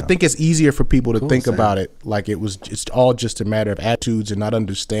way around. And I think it's easier for people to think about it like it's all just a matter of attitudes and not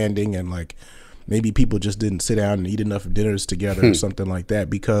understanding, and like maybe people just didn't sit down and eat enough dinners together or something like that,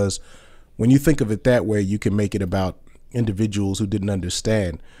 because when you think of it that way, you can make it about individuals who didn't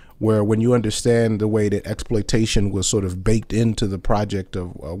understand. Where when you understand the way that exploitation was sort of baked into the project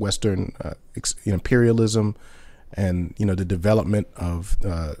of Western imperialism and the development of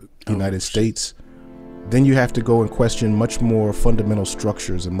the United States, then you have to go and question much more fundamental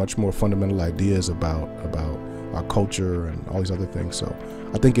structures and much more fundamental ideas about our culture and all these other things. So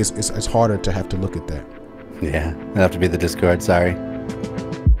I think it's harder to have to look at that. Yeah, it'll have to be the Discord. Sorry.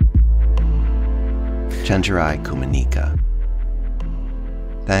 Chenjerai Kumanika.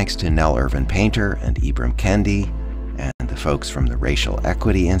 Thanks to Nell Irvin Painter and Ibram Kendi and the folks from the Racial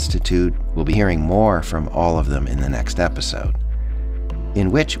Equity Institute. We'll be hearing more from all of them in the next episode,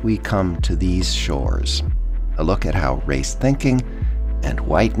 in which we come to these shores, a look at how race thinking and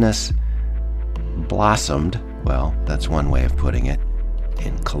whiteness blossomed, well, that's one way of putting it,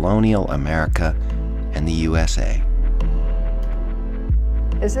 in colonial America and the USA.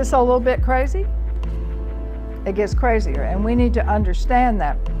 Is this a little bit crazy? It gets crazier, and we need to understand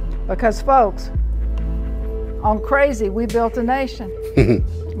that, because folks, on crazy, we built a nation.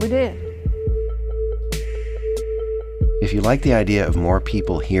 We did. If you like the idea of more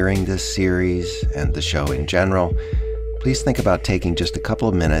people hearing this series and the show in general, please think about taking just a couple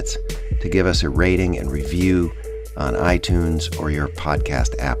of minutes to give us a rating and review on iTunes or your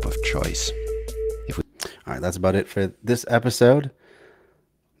podcast app of choice. All right, that's about it for this episode.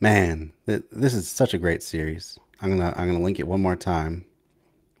 Man, this is such a great series. I'm gonna link it one more time.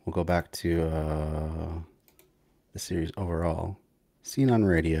 We'll go back to the series overall. Seen on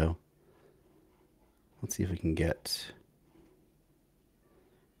Radio. Let's see if we can get.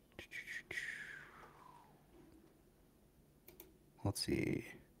 Let's see.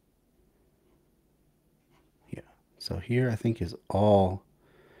 Yeah. So here I think all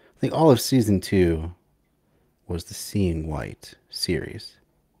of season 2 was the Seeing White series.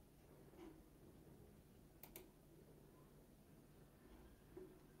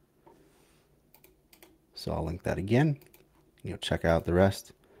 So I'll link that again. Check out the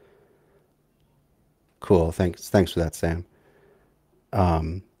rest. Cool. Thanks for that, Sam.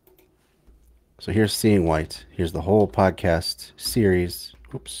 So here's Seeing White. Here's the whole podcast series.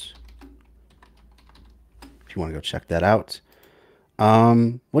 Oops. If you want to go check that out.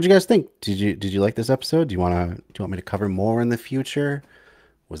 What do you guys think? Did you like this episode? Do you want me to cover more in the future?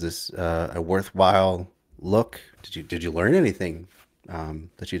 Was this a worthwhile look? Did you learn anything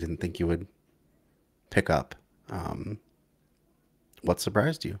that you didn't think you would pick up? What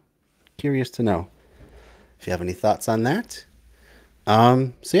surprised you? Curious to know. If you have any thoughts on that.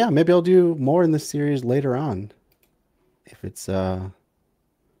 So yeah, maybe I'll do more in this series later on. If it's something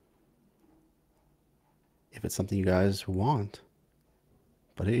you guys want.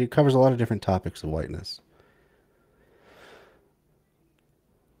 But it covers a lot of different topics of whiteness.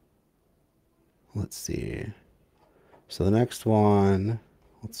 Let's see. So the next one,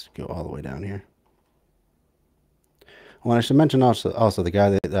 let's go all the way down here. Well, I should mention also the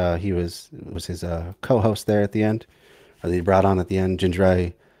guy that he was his co-host there at the end, or that he brought on at the end,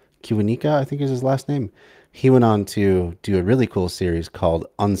 Jinjrai Kiwanika, I think is his last name. He went on to do a really cool series called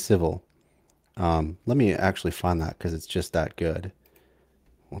Uncivil. Let me actually find that because it's just that good.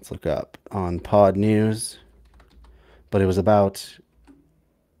 Let's look up on Pod News. But it was about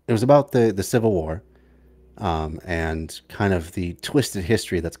the Civil War, and kind of the twisted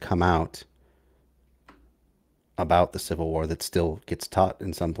history that's come out about the Civil War that still gets taught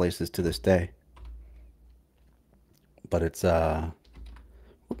in some places to this day. But it's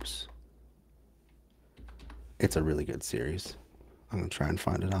it's a really good series. I'm gonna try and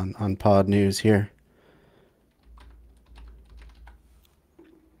find it on Pod News here.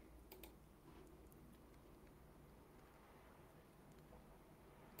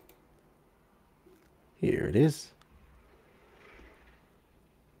 Here it is.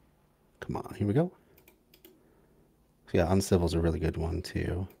 Come on, here we go. So yeah, Uncivil's a really good one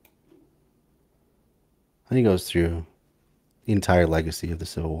too. And he goes through the entire legacy of the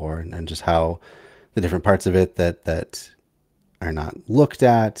Civil War and just how the different parts of it that are not looked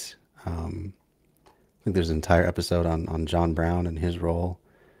at. I think there's an entire episode on John Brown and his role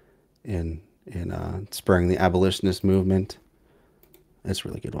in spurring the abolitionist movement. It's a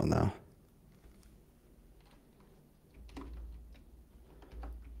really good one though.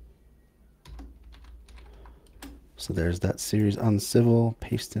 So there's that series Uncivil,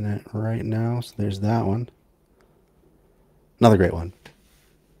 pasting it right now. So there's that one. Another great one.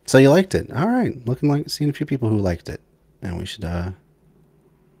 So you liked it. All right. Seeing a few people who liked it. And we should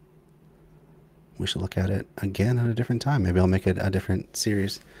look at it again at a different time. Maybe I'll make it a different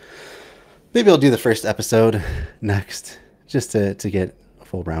series. Maybe I'll do the first episode next, just to get a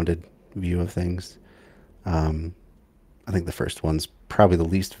full rounded view of things. I think the first one's probably the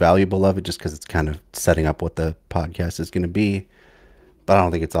least valuable of it, just because it's kind of setting up what the podcast is going to be. But I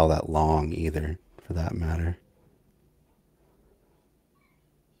don't think it's all that long either, for that matter.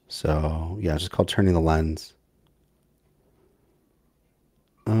 So yeah, it's just called Turning the Lens.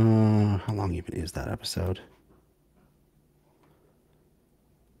 How long even is that episode?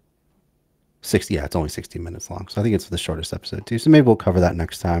 60. Yeah, it's only 60 minutes long. So I think it's the shortest episode too. So maybe we'll cover that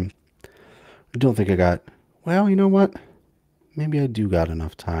next time. I don't think I got. Well, you know what? Maybe I do got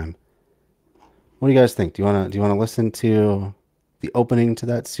enough time. What do you guys think? Do you wanna listen to the opening to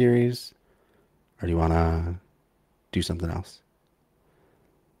that series, or do you wanna do something else?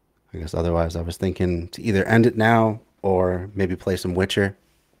 I guess otherwise, I was thinking to either end it now or maybe play some Witcher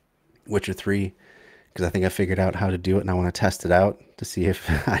 3, because I think I figured out how to do it and I want to test it out to see if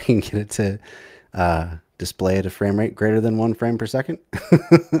I can get it to display at a frame rate greater than 1 frame per second.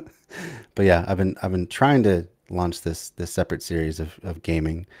 But yeah, I've been trying to launch this separate series of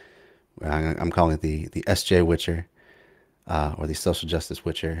gaming. I'm calling it the SJ Witcher, or the Social Justice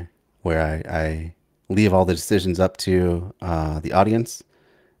Witcher, where I leave all the decisions up to the audience,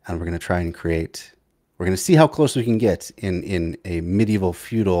 and we're going to try and we're going to see how close we can get in a medieval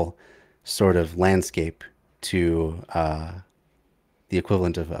feudal sort of landscape to the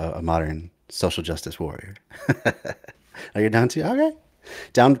equivalent of a modern social justice warrior. Are you down to? Okay.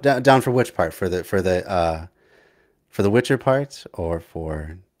 Down for which part? For the Witcher part, or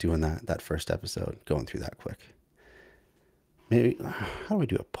for doing that first episode, going through that quick? Maybe, how do we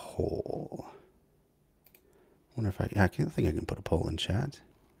do a poll? I wonder if I think I can put a poll in chat.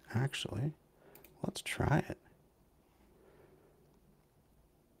 Actually, let's try it.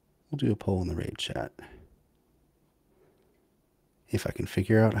 We'll do a poll in the raid chat. If I can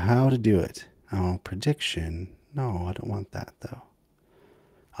figure out how to do it. Oh, prediction. No, I don't want that though.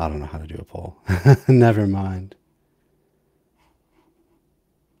 I don't know how to do a poll. Never mind.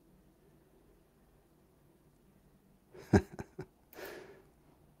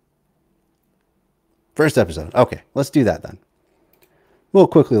 First episode. Okay, let's do that then. We'll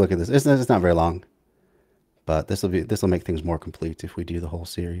quickly look at this. It's not very long, but this will make things more complete if we do the whole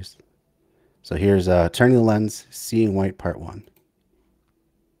series. So here's Turning the Lens, Seeing White, Part 1.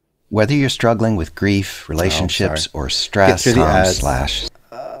 Whether you're struggling with grief, relationships, or stress,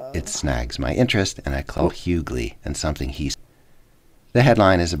 it snags my interest, and I call Hughley and something he's. The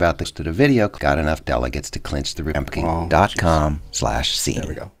headline is about the video got enough delegates to clinch the Republican.com/scene. There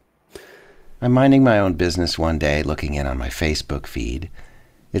we go. I'm minding my own business one day, looking in on my Facebook feed.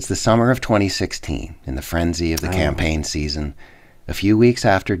 It's the summer of 2016, in the frenzy of the campaign season, a few weeks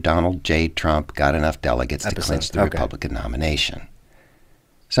after Donald J. Trump got enough delegates to clinch the Republican nomination.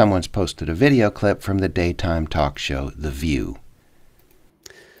 Someone's posted a video clip from the daytime talk show The View.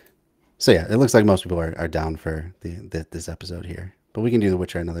 So yeah, it looks like most people are down for this episode here. But we can do The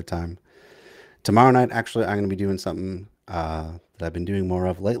Witcher another time. Tomorrow night, actually, I'm going to be doing something that I've been doing more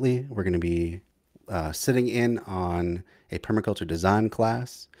of lately. We're going to be sitting in on a permaculture design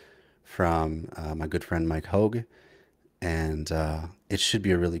class from my good friend Mike Hogue. And it should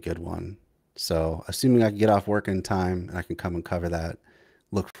be a really good one. So assuming I can get off work in time and I can come and cover that,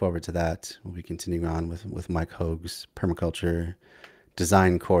 look forward to that. We'll be continuing on with Mike Hogue's permaculture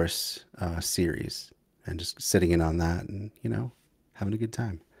design course series and just sitting in on that and, having a good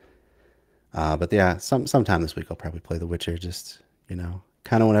time. But yeah, sometime this week I'll probably play The Witcher, just,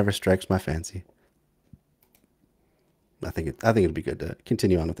 kind of whenever strikes my fancy. I think it'd be good to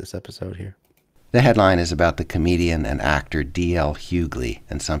continue on with this episode here. The headline is about the comedian and actor D.L. Hughley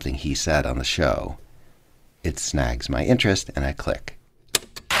and something he said on the show. It snags my interest, and I click.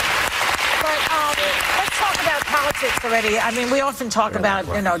 Let's talk about politics already. I mean, we often talk about,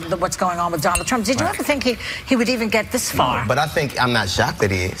 what's going on with Donald Trump. Did you ever think he would even get this far? No, but I think I'm not shocked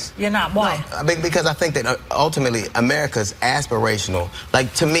that he is. You're not? Why? No, because I think that ultimately America's aspirational.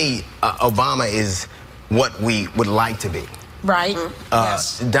 Like, to me, Obama is what we would like to be. Right.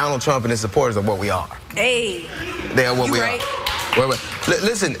 Yes. Donald Trump and his supporters are what we are. Hey. They are what we right. are.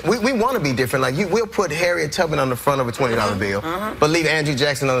 Listen, we want to be different. Like, we'll put Harriet Tubman on the front of a $20 bill, but leave Andrew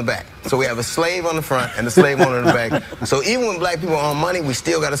Jackson on the back. So we have a slave on the front and a slave owner in the back. So even when black people are on money, we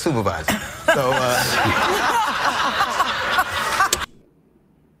still got a supervisor. So.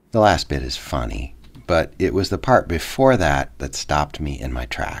 The last bit is funny, but it was the part before that that stopped me in my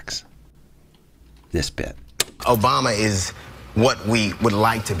tracks. This bit. Obama is what we would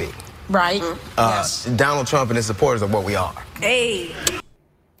like to be. Right. Yes. Donald Trump and his supporters are what we are. Hey.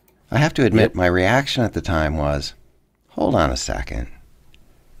 I have to admit, my reaction at the time was, hold on a second.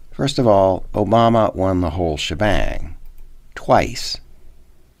 First of all, Obama won the whole shebang. Twice.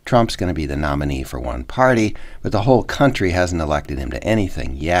 Trump's going to be the nominee for one party, but the whole country hasn't elected him to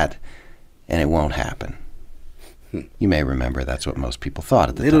anything yet, and it won't happen. You may remember that's what most people thought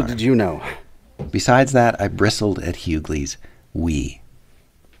at the time. Little did you know. Besides that, I bristled at Hughley's we.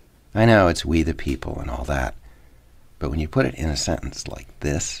 I know it's we the people and all that, but when you put it in a sentence like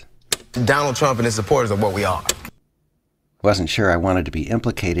this... Donald Trump and his supporters are what we are. Wasn't sure I wanted to be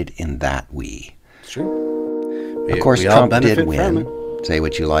implicated in that we. It's true. Of course, Trump did win. Say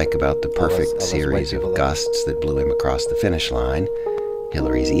what you like about the perfect series of gusts that blew him across the finish line.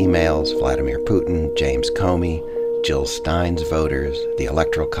 Hillary's emails, Vladimir Putin, James Comey, Jill Stein's voters, the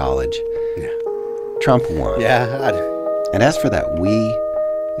Electoral College. Yeah. Trump won. Yeah. And as for that we,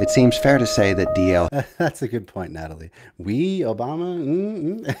 it seems fair to say that DL... That's a good point, Natalie. We,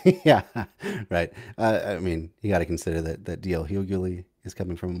 Obama? Yeah, right. I mean, you got to consider that DL Hughley is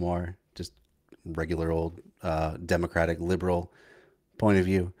coming from a more just regular old democratic liberal point of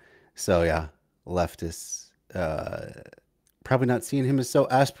view. So yeah, leftists probably not seeing him as so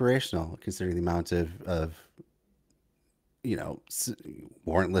aspirational, considering the amount of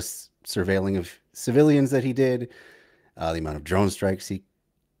warrantless surveilling of civilians that he did, the amount of drone strikes he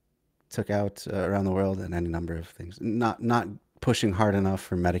took out around the world, and any number of things. Not pushing hard enough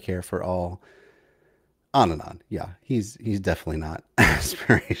for Medicare for all. On and on. Yeah, he's definitely not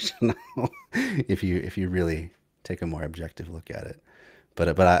aspirational if you really take a more objective look at it.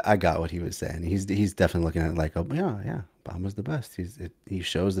 But I got what he was saying. He's definitely looking at it like, oh yeah, Obama's the best. He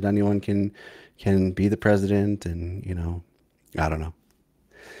shows that anyone can be the president, and I don't know.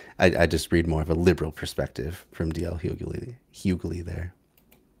 I just read more of a liberal perspective from D.L. Hughley there.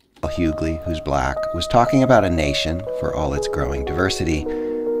 Hughley, who's black, was talking about a nation, for all its growing diversity,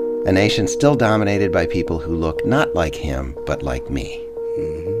 a nation still dominated by people who look not like him, but like me.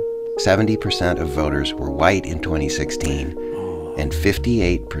 70% of voters were white in 2016, and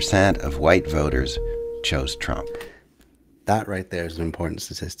 58% of white voters chose Trump. That right there is an important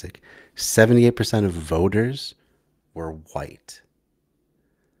statistic. 78% of voters were white.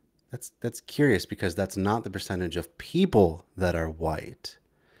 that's curious because that's not the percentage of people that are white.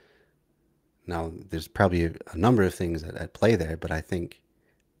 Now, there's probably a number of things at play there, but I think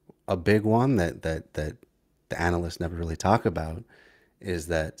a big one that the analysts never really talk about is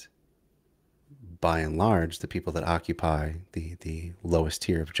that by and large, the people that occupy the lowest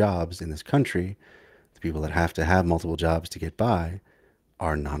tier of jobs in this country, the people that have to have multiple jobs to get by,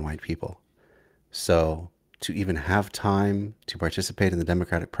 are non-white people. So to even have time to participate in the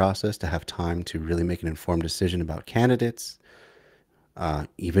democratic process, to have time to really make an informed decision about candidates,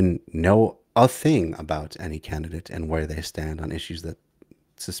 even know a thing about any candidate and where they stand on issues that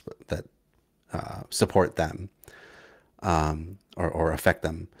support them or affect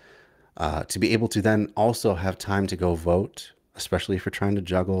them, to be able to then also have time to go vote, especially if you're trying to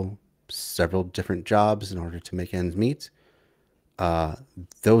juggle several different jobs in order to make ends meet.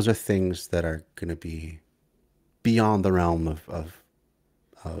 Those are things that are going to be beyond the realm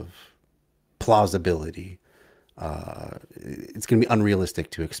of plausibility. It's going to be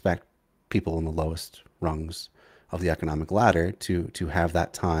unrealistic to expect people in the lowest rungs of the economic ladder to have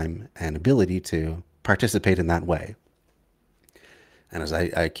that time and ability to participate in that way. And as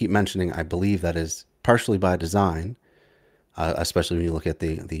I keep mentioning, I believe that is partially by design, especially when you look at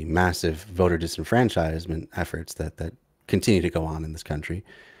the massive voter disenfranchisement efforts that continue to go on in this country.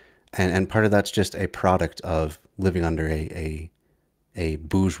 And part of that's just a product of living under a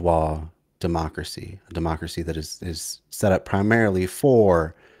bourgeois democracy, a democracy that is set up primarily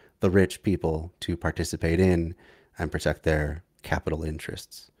for the rich people to participate in and protect their capital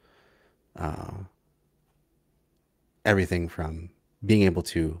interests. Everything from being able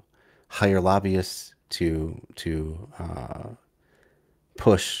to hire lobbyists to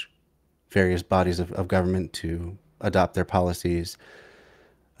push various bodies of government to adopt their policies,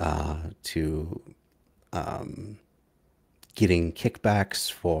 to getting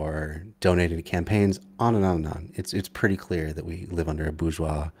kickbacks for donating to campaigns, on and on and on. It's pretty clear that we live under a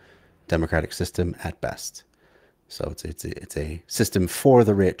bourgeois democratic system at best. So it's a system for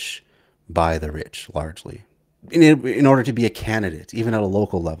the rich, by the rich, largely. In order to be a candidate, even at a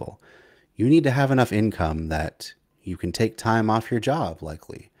local level, you need to have enough income that you can take time off your job,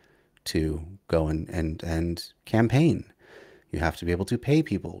 likely, to go and campaign. You have to be able to pay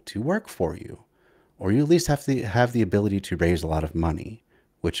people to work for you, or you at least have to have the ability to raise a lot of money,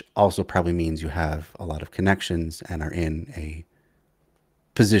 which also probably means you have a lot of connections and are in a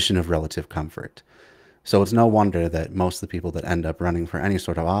position of relative comfort. So it's no wonder that most of the people that end up running for any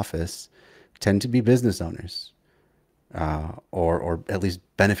sort of office tend to be business owners, or at least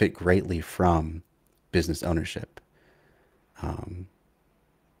benefit greatly from business ownership.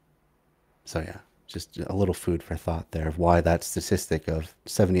 So yeah, just a little food for thought there of why that statistic of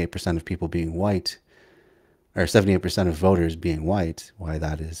 78% of people being white, or 78% of voters being white, why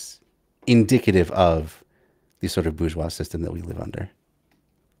that is indicative of the sort of bourgeois system that we live under.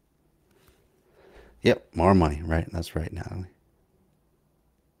 Yep, more money, right? That's right, Natalie.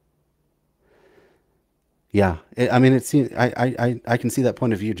 Yeah, I mean, it seems I can see that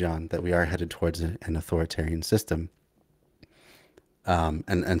point of view, John, that we are headed towards an authoritarian system.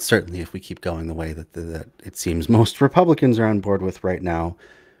 And certainly if we keep going the way that it seems most Republicans are on board with right now,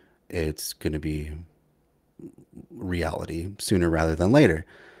 it's going to be reality sooner rather than later.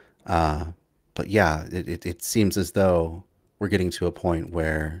 But yeah, it seems as though we're getting to a point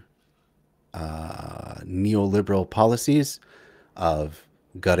where neoliberal policies of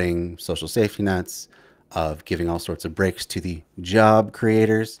gutting social safety nets, of giving all sorts of breaks to the job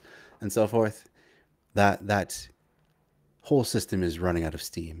creators and so forth, that whole system is running out of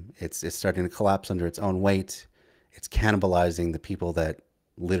steam. It's starting to collapse under its own weight. It's cannibalizing the people that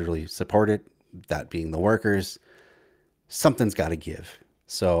literally support it, that being the workers. Something's got to give.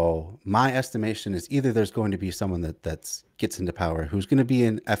 So my estimation is either there's going to be someone that gets into power who's going to be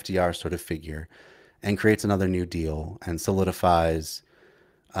an FDR sort of figure and creates another New Deal and solidifies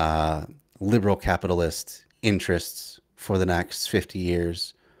liberal capitalist interests for the next 50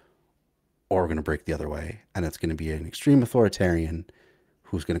 years, or we're going to break the other way, and it's going to be an extreme authoritarian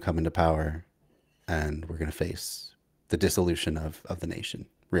who's going to come into power, and we're going to face the dissolution of the nation,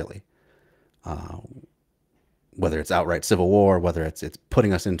 really. Whether it's outright civil war, whether it's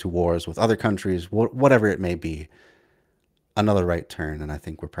putting us into wars with other countries, whatever it may be, another right turn, and I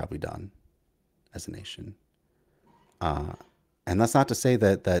think we're probably done as a nation. And that's not to say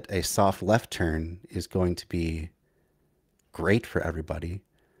that a soft left turn is going to be great for everybody,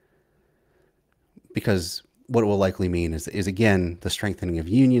 because what it will likely mean is again, the strengthening of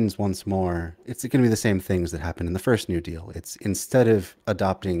unions once more. It's going to be the same things that happened in the first New Deal. It's instead of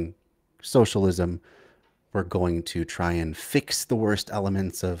adopting socialism, we're going to try and fix the worst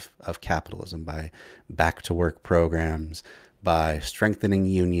elements of capitalism by back to work programs, by strengthening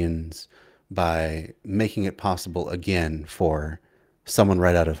unions, by making it possible again for someone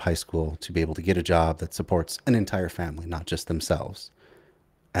right out of high school to be able to get a job that supports an entire family, not just themselves.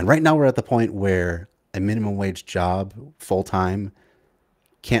 And right now we're at the point where a minimum wage job full time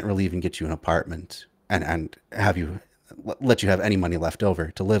can't really even get you an apartment and have you let you have any money left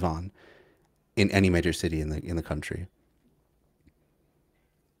over to live on in any major city in the country.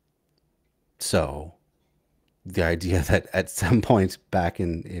 So the idea that at some point back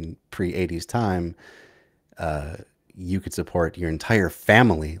in pre-80s time, you could support your entire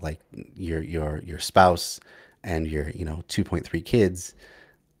family, like your spouse and your 2.3 kids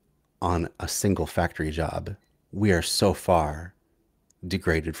on a single factory job. We are so far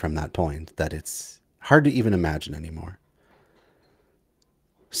degraded from that point that it's hard to even imagine anymore.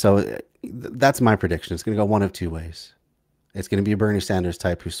 So that's my prediction. It's going to go one of two ways. It's going to be a Bernie Sanders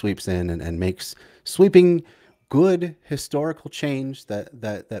type who sweeps in and makes sweeping good historical change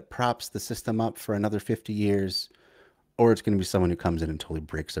that props the system up for another 50 years. Or it's going to be someone who comes in and totally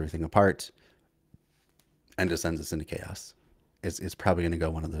breaks everything apart and just sends us into chaos. It's probably going to go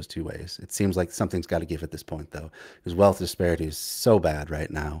one of those two ways. It seems like something's got to give at this point, though, because wealth disparity is so bad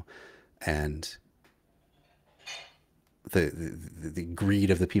right now. And the greed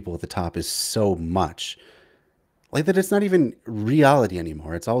of the people at the top is so much like that it's not even reality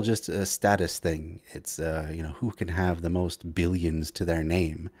anymore. It's all just a status thing. It's who can have the most billions to their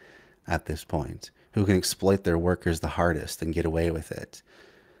name at this point, who can exploit their workers the hardest and get away with it,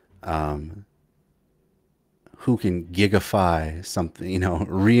 who can gigify something,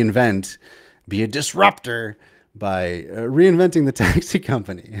 reinvent, be a disruptor by reinventing the taxi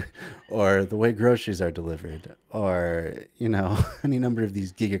company or the way groceries are delivered, or any number of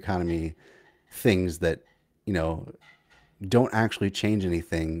these gig economy things that don't actually change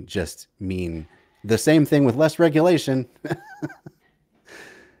anything, just mean the same thing with less regulation.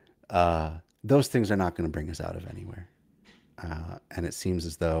 Those things are not going to bring us out of anywhere, and it seems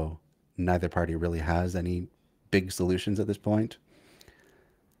as though neither party really has any big solutions at this point.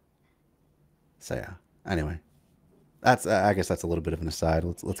 So yeah, anyway, that's I guess that's a little bit of an aside.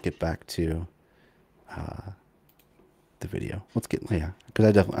 Let's get back to the video.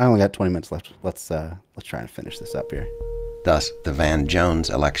 Because I only got 20 minutes left. Let's try and finish this up here. Thus, the Van Jones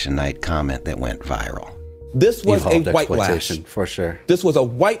election night comment that went viral. This was a white lash. For sure. This was a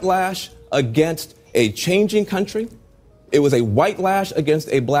white lash against a changing country. It was a white lash against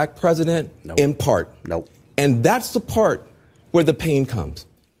a black president, in part. Nope. And that's the part where the pain comes.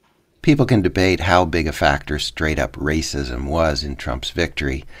 People can debate how big a factor straight-up racism was in Trump's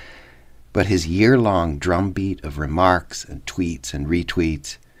victory, but his year-long drumbeat of remarks and tweets and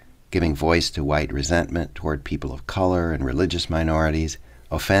retweets, giving voice to white resentment toward people of color and religious minorities,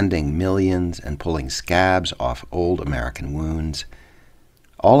 offending millions and pulling scabs off old American wounds,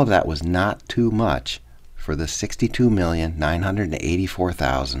 all of that was not too much for the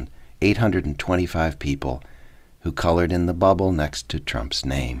 62,984,825 people who colored in the bubble next to Trump's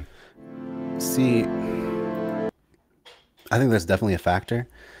name. See, I think that's definitely a factor.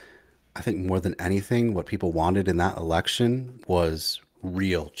 I think more than anything, what people wanted in that election was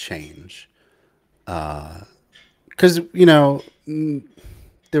real change. Because,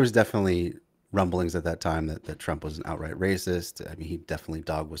 there was definitely rumblings at that time that Trump was an outright racist. I mean, he definitely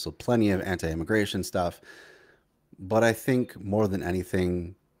dog-whistled plenty of anti-immigration stuff. But I think more than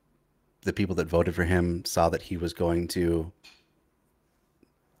anything, the people that voted for him saw that he was going to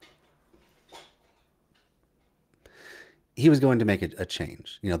make a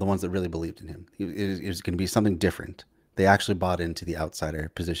change. The ones that really believed in him. It was going to be something different. They actually bought into the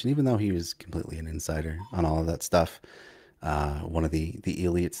outsider position, even though he was completely an insider on all of that stuff. One of the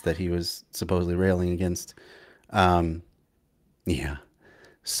elites that he was supposedly railing against. Yeah.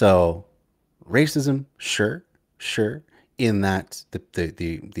 So racism, sure. In that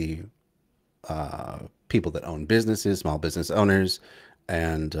the people that own businesses, small business owners,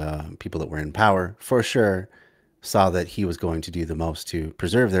 and people that were in power, for sure, saw that he was going to do the most to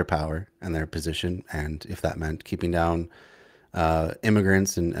preserve their power and their position. And if that meant keeping down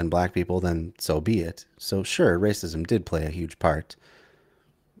immigrants and black people, then so be it. So sure, racism did play a huge part.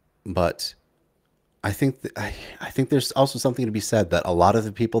 But I think I think there's also something to be said that a lot of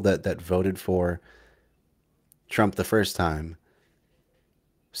the people that voted for Trump the first time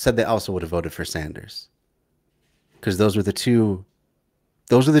said they also would have voted for Sanders. Because those were the two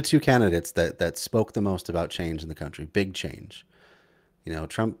candidates that spoke the most about change in the country, big change.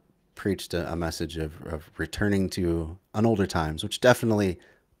 Trump preached a message of returning to an older times, which definitely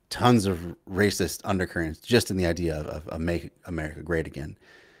tons of racist undercurrents just in the idea of make America great again.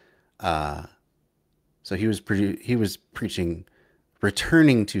 So he was preaching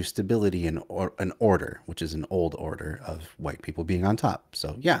returning to stability and an order, which is an old order of white people being on top.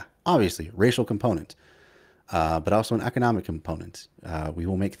 So yeah, obviously racial component, but also an economic component. We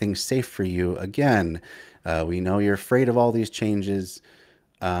will make things safe for you again. We know you're afraid of all these changes,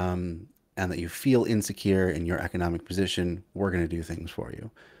 and that you feel insecure in your economic position. We're going to do things for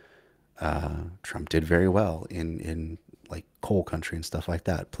you. Trump did very well in like coal country and stuff like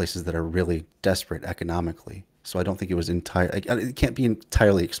that, places that are really desperate economically. So I don't think it was it can't be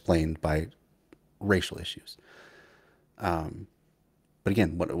entirely explained by racial issues. But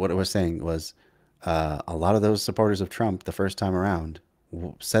again, what I was saying was a lot of those supporters of Trump the first time around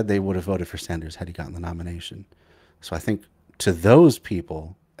said they would have voted for Sanders had he gotten the nomination. So I think to those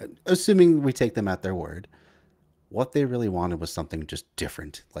people, assuming we take them at their word, what they really wanted was something just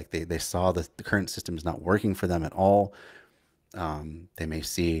different. Like they saw the current system is not working for them at all. They may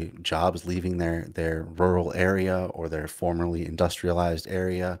see jobs leaving their rural area or their formerly industrialized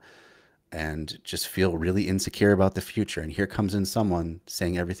area and just feel really insecure about the future. And here comes in someone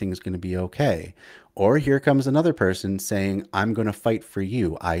saying everything is going to be okay. Or here comes another person saying, I'm going to fight for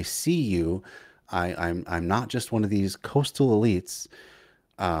you. I see you. I'm not just one of these coastal elites.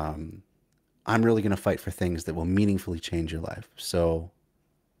 I'm really going to fight for things that will meaningfully change your life. So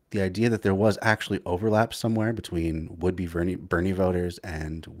the idea that there was actually overlap somewhere between would-be Bernie voters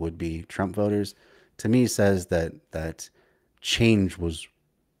and would-be Trump voters, to me says that change was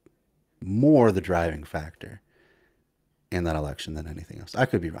more the driving factor in that election than anything else. I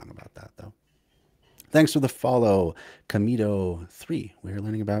could be wrong about that, though. Thanks for the follow, Camito3. We're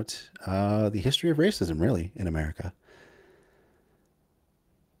learning about the history of racism, really, in America.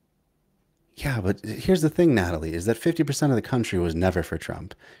 Yeah, but here's the thing, Natalie, is that 50% of the country was never for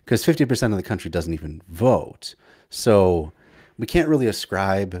Trump because 50% of the country doesn't even vote. So we can't really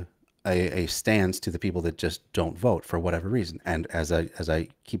ascribe a stance to the people that just don't vote for whatever reason. And as I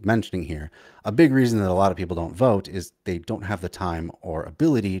keep mentioning here, a big reason that a lot of people don't vote is they don't have the time or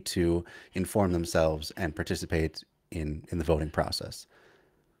ability to inform themselves and participate in the voting process.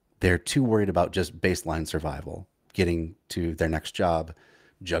 They're too worried about just baseline survival, getting to their next job,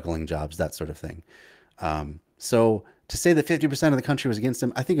 juggling jobs, that sort of thing. So to say that 50% of the country was against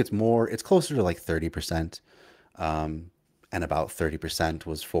him, I think it's closer to like 30%. And about 30%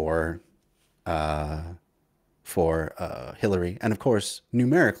 was for Hillary. And of course,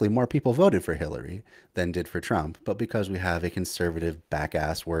 numerically, more people voted for Hillary than did for Trump. But because we have a conservative,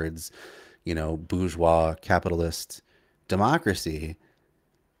 back-ass words, bourgeois, capitalist democracy,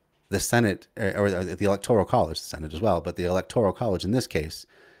 the Senate, or the Electoral College, the Senate as well, but the Electoral College in this case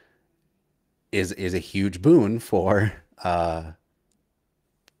is a huge boon for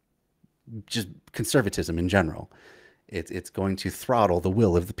just conservatism in general. It's going to throttle the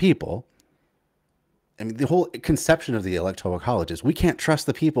will of the people. I mean, the whole conception of the Electoral College is we can't trust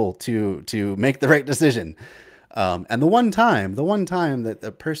the people to make the right decision. And the one time that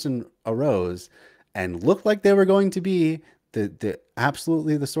a person arose and looked like they were going to be the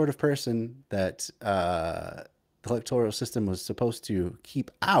absolutely the sort of person that the electoral system was supposed to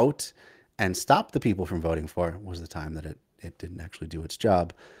keep out and stop the people from voting for was the time that it didn't actually do its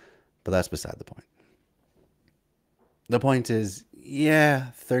job. But that's beside the point. The point is, yeah,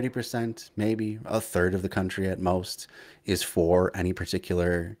 30%, maybe a third of the country at most is for any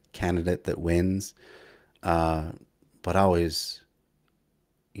particular candidate that wins. But always,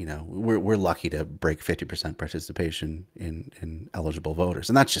 we're lucky to break 50% participation in eligible voters.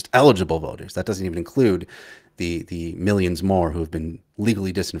 And that's just eligible voters. That doesn't even include the millions more who have been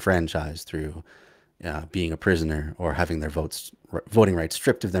legally disenfranchised through being a prisoner or having their voting rights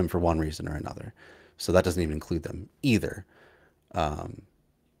stripped of them for one reason or another. So that doesn't even include them either.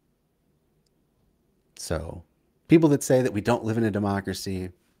 So people that say that we don't live in a democracy,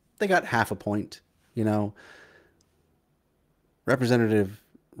 they got half a point, Representative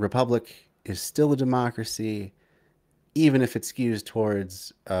Republic is still a democracy, even if it skews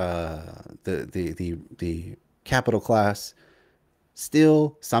towards the capital class.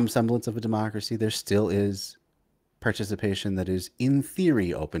 Still some semblance of a democracy. There still is participation that is in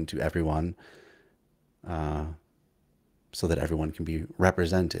theory open to everyone, so that everyone can be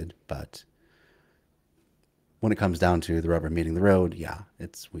represented. But when it comes down to the rubber meeting the road, yeah,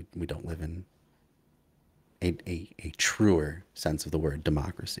 we don't live in a truer sense of the word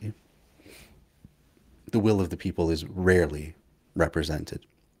democracy. The will of the people is rarely represented,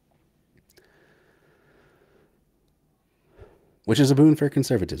 which is a boon for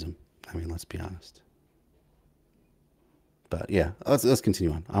conservatism. I mean, let's be honest. But yeah, let's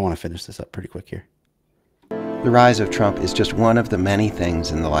continue on. I want to finish this up pretty quick here. The rise of Trump is just one of the many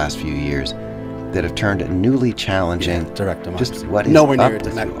things in the last few years that have turned a newly challenging, direct democracy. just what is Nowhere up near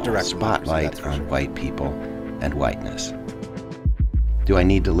with you all, direct spotlight on white people and whiteness. Do I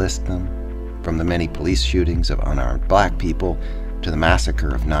need to list them? From the many police shootings of unarmed black people to the massacre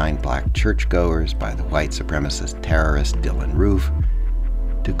of 9 black churchgoers by the white supremacist terrorist Dylan Roof,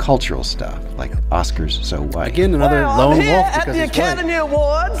 to cultural stuff like Oscars So White. Again, another lone I'm here wolf at because the he's Academy white.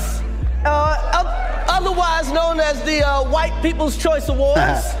 Awards, otherwise known as the White People's Choice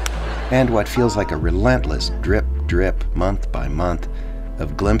Awards. And what feels like a relentless drip, drip, month by month,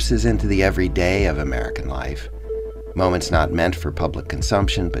 of glimpses into the everyday of American life. Moments not meant for public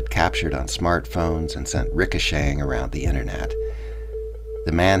consumption, but captured on smartphones and sent ricocheting around the internet.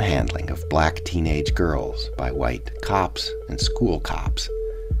 The manhandling of black teenage girls by white cops and school cops.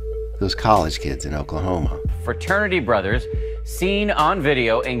 Those college kids in Oklahoma. Fraternity brothers seen on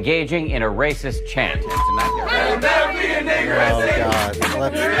video engaging in a racist chant. Oh, God.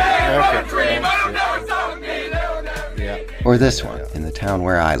 Or this one, in the town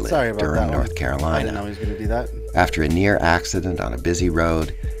where I live, Durham, that North Carolina. I didn't know he was going to do that. After a near accident on a busy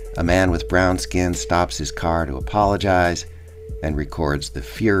road, a man with brown skin stops his car to apologize and records the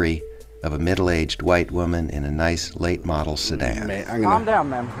fury of a middle-aged white woman in a nice late-model sedan. Calm down,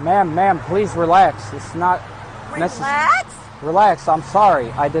 ma'am. Ma'am, please relax. It's not necessary. Relax? Relax, I'm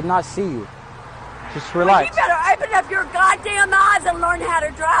sorry. I did not see you. Just relax. Well, you better open up your goddamn eyes and learn how to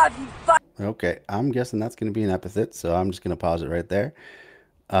drive, you fuck. Okay, I'm guessing that's going to be an epithet, so I'm just going to pause it right there.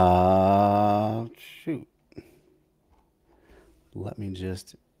 Shoot. Let me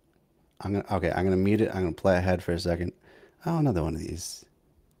just... I'm going to mute it. I'm going to play ahead for a second. Oh, another one of these.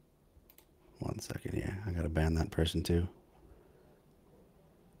 1 second here. I got to ban that person too.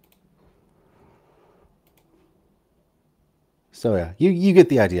 So yeah, you get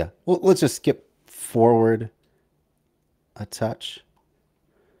the idea. Well, let's just skip forward a touch.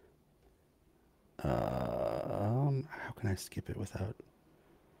 How can I skip it without?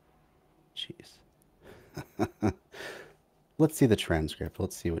 Jeez. Let's see the transcript.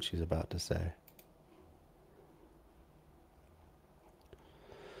 Let's see what she's about to say.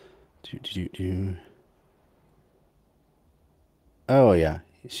 Oh yeah,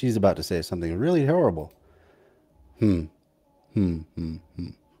 she's about to say something really horrible. Maybe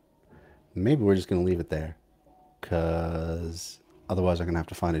we're just gonna leave it there, cause otherwise I'm gonna have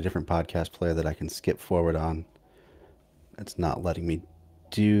to find a different podcast player that I can skip forward on. It's not letting me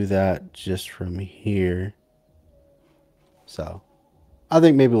do that just from here. So I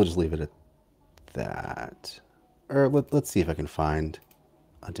think maybe we'll just leave it at that. Or let's see if I can find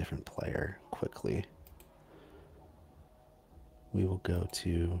a different player quickly. We will go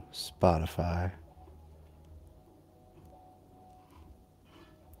to Spotify.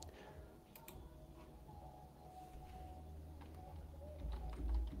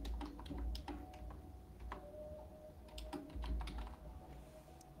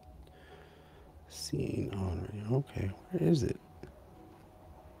 Seen on radio. Okay, where is it?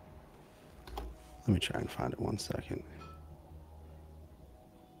 Let me try and find it 1 second.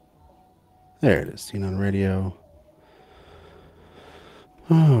 There it is, seen on radio.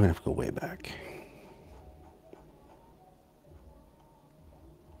 Oh, I'm gonna have to go way back.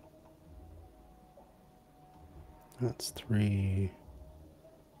 That's 3.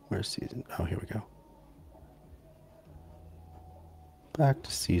 Where's season? Oh, here we go. Back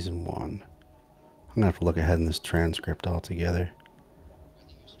to season 1. I'm gonna have to look ahead in this transcript altogether.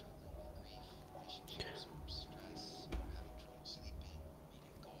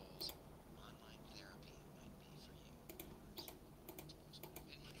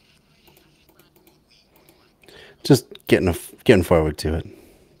 Just getting forward to it.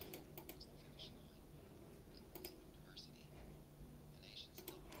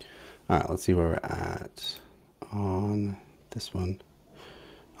 All right, let's see where we're at on this one.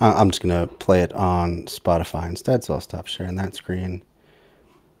 I'm just going to play it on Spotify instead, so I'll stop sharing that screen.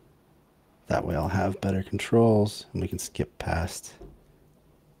 That way I'll have better controls, and we can skip past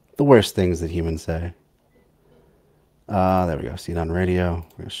the worst things that humans say. There we go, seen on radio.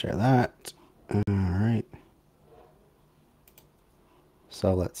 We're going to share that. All right.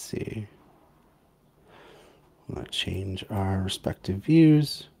 So let's see. I'm going to change our respective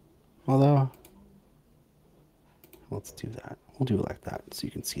views. Although, let's do that. We'll do it like that so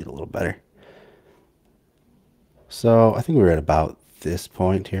you can see it a little better. So I think we're at about this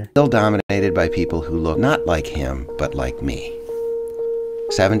point here. Still dominated by people who look not like him, but like me.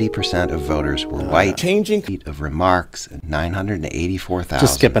 70% of voters were white. Changing feet of remarks, and 984,825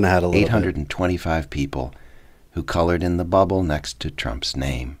 just skipping ahead a little bit. people who colored in the bubble next to Trump's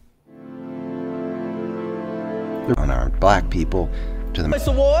name. The unarmed black people to the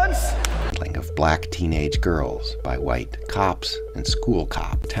handling of black teenage girls by white cops and school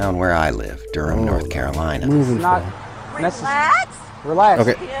cops. Town where I live, Durham, North Carolina. Relax. Relax.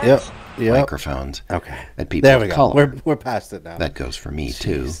 Okay. Yep. Microphones. Okay. At people There we of go. color. We're past it now. That goes for me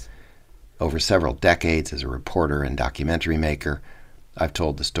too. Over several decades as a reporter and documentary maker, I've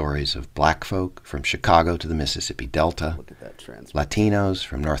told the stories of black folk from Chicago to the Mississippi Delta, Latinos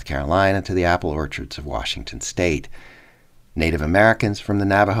from North Carolina to the apple orchards of Washington State, Native Americans from the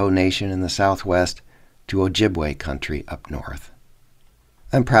Navajo Nation in the Southwest to Ojibwe country up north.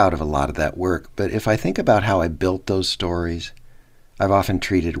 I'm proud of a lot of that work, but if I think about how I built those stories, I've often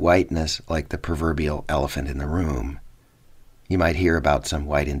treated whiteness like the proverbial elephant in the room. You might hear about some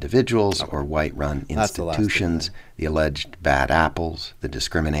white individuals or white-run institutions, the alleged bad apples, the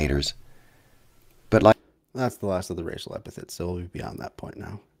discriminators. But like... That's the last of the racial epithets, so we'll be beyond that point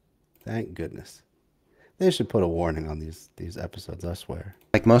now. Thank goodness. They should put a warning on these episodes, I swear.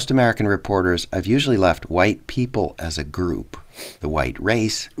 Like most American reporters, I've usually left white people as a group, the white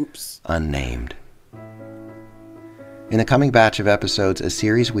race, unnamed. In the coming batch of episodes, a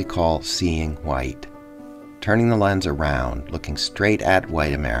series we call Seeing White. Turning the lens around, looking straight at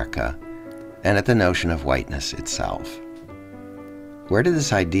white America, and at the notion of whiteness itself. Where did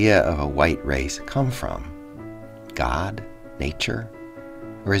this idea of a white race come from? God? Nature?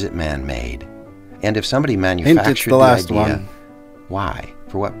 Or is it man-made? And if somebody manufactured the idea, why?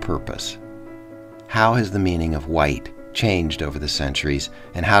 For what purpose? How has the meaning of white changed over the centuries,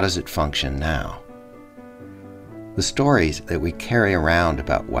 and how does it function now? The stories that we carry around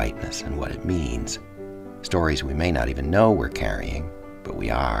about whiteness and what it means, stories we may not even know we're carrying, but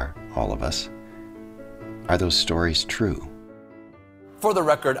we are, all of us. Are those stories true? For the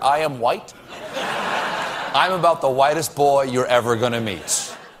record, I am white. I'm about the whitest boy you're ever gonna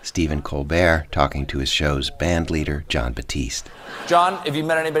meet. Stephen Colbert talking to his show's band leader, John Batiste. John, have you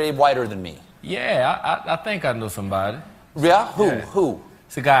met anybody whiter than me? Yeah, I think I know somebody. Yeah? Who? Yeah. Who?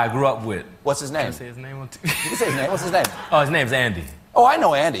 It's a guy I grew up with. What's his name? Can I say his name? You can say his name. What's his name? Oh, his name's Andy. Oh, I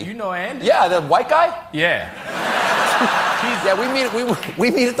know Andy. You know Andy? Yeah, the white guy? Yeah. Yeah, we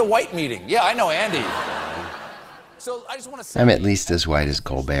meet at the white meeting. Yeah, I know Andy. So I just want to say... I'm at least as white as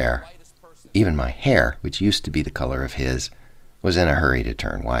Colbert. Even my hair, which used to be the color of his, was in a hurry to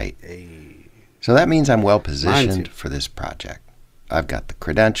turn white. So that means I'm well positioned for this project. I've got the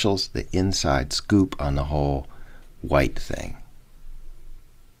credentials, the inside scoop on the whole white thing.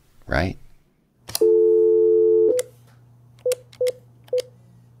 Right?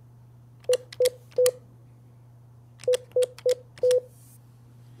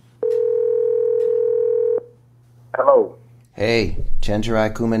 Hello. Hey,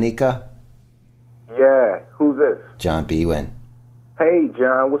 Chenjerai Kumanika? Yeah, who's this? John Bwin. Hey,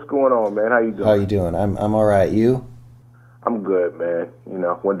 John, what's going on, man? How you doing? How you doing? I'm all right. You? I'm good, man. You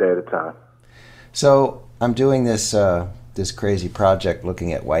know, one day at a time. So I'm doing this this crazy project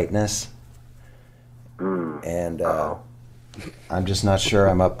looking at whiteness, and I'm just not sure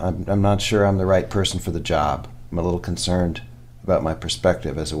I'm not sure I'm the right person for the job. I'm a little concerned about my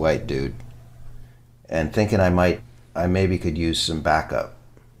perspective as a white dude, and thinking I maybe could use some backup,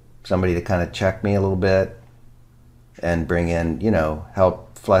 somebody to kind of check me a little bit, and bring in,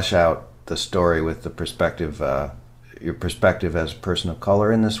 help flesh out the story with the perspective, your perspective as a person of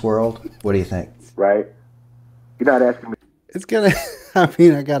color in this world. What do you think? Right. You're not asking me. It's gonna. I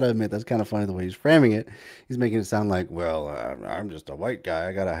mean, I gotta admit that's kind of funny the way he's framing it. He's making it sound like, well, I'm just a white guy.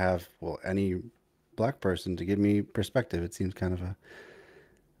 I gotta have any black person to give me perspective. It seems kind of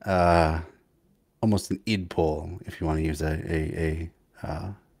a almost an id pull, if you want to use a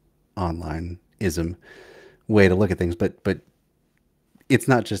online ism way to look at things. But it's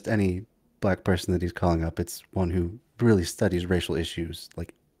not just any black person that he's calling up. It's one who really studies racial issues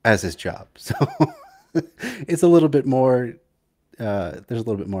as his job. So it's a little bit more. There's a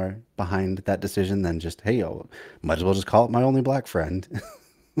little bit more behind that decision than just, hey, might as well just call it my only black friend.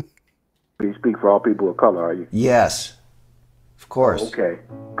 You speak for all people of color, are you? Yes, of course. Oh, okay,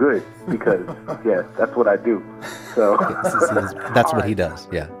 good, because yes, that's what I do. So that's what he does.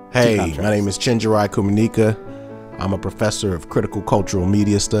 Yeah. Hey, my name is Chenjerai Kumanika. I'm a professor of critical cultural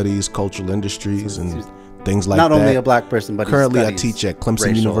media studies, cultural industries, and things like that. Not only a black person, but currently I teach at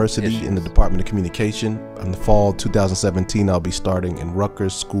Clemson University in the Department of Communication. In the fall 2017, I'll be starting in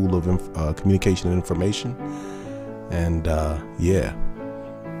Rutgers School of Communication and Information. And yeah.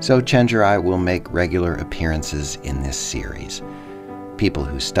 So Chenjerai will make regular appearances in this series. People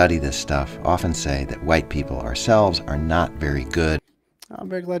who study this stuff often say that white people ourselves are not very good. I'm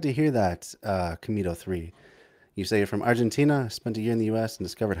very glad to hear that, Comito 3. You say you're from Argentina, spent a year in the U.S. and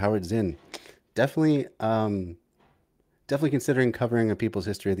discovered Howard Zinn. Definitely, definitely considering covering a people's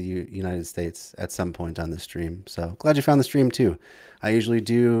history of the United States at some point on the stream. So glad you found the stream too. I usually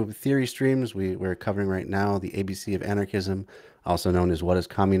do theory streams. We're covering right now the ABC of Anarchism, also known as What is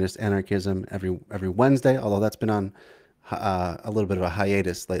Communist Anarchism, every Wednesday, although that's been on a little bit of a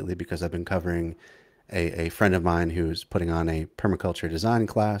hiatus lately because I've been covering a friend of mine who's putting on a permaculture design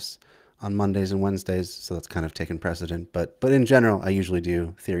class on Mondays and Wednesdays, so that's kind of taken precedent. But in general, I usually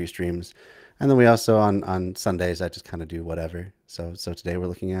do theory streams. And then we also, on Sundays, I just kind of do whatever. So today we're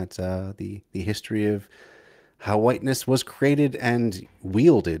looking at the history of how whiteness was created and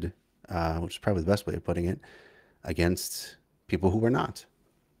wielded, which is probably the best way of putting it, against people who were not.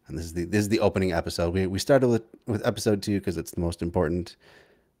 And this is the opening episode. We started with episode 2 because it's the most important,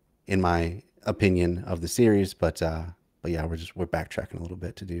 in my opinion, of the series. But yeah, we're backtracking a little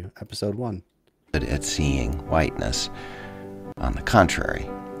bit to do episode 1. At seeing whiteness. On the contrary,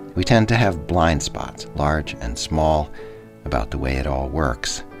 we tend to have blind spots, large and small, about the way it all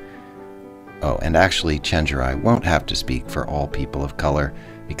works. Oh, and actually, Chenjerai won't have to speak for all people of color,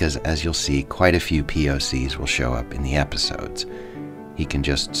 because as you'll see, quite a few POCs will show up in the episodes. He can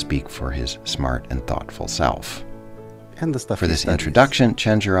just speak for his smart and thoughtful self. And the stuff for this introduction,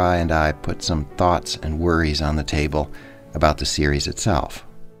 Chenjerai and I put some thoughts and worries on the table about the series itself.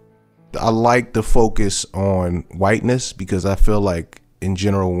 I like the focus on whiteness because I feel like, in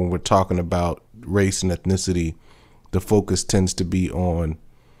general, when we're talking about race and ethnicity, the focus tends to be on,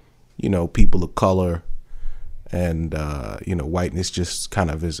 people of color, and, whiteness just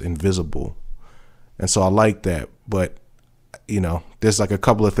kind of is invisible. And so I like that. But, there's like a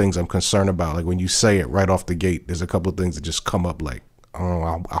couple of things I'm concerned about. Like when you say it right off the gate, there's a couple of things that just come up like,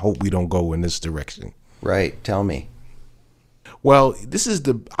 oh, I hope we don't go in this direction. Right. Tell me. Well,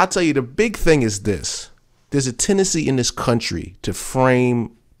 I'll tell you, the big thing is this. There's a tendency in this country to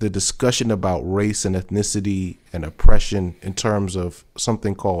frame the discussion about race and ethnicity and oppression in terms of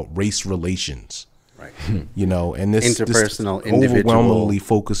something called race relations. Right. And this interpersonal, overwhelmingly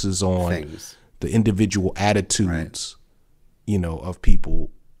focuses on things. The individual attitudes, of people.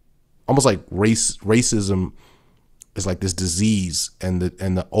 Almost like racism is like this disease, and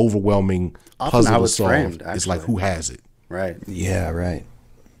the overwhelming puzzle to solve is like who has it. Right. Yeah, right.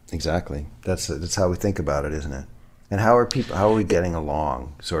 Exactly. That's how we think about it, isn't it? And how are we getting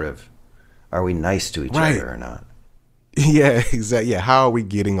along? Sort of, are we nice to each other or not? Yeah, exactly. Yeah, how are we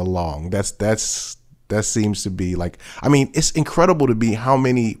getting along? That seems to be like, it's incredible to be how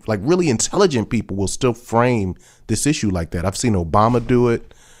many like really intelligent people will still frame this issue like that. I've seen Obama do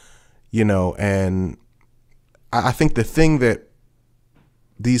it, and I think the thing that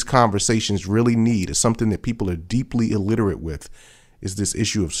these conversations really need is something that people are deeply illiterate with, is this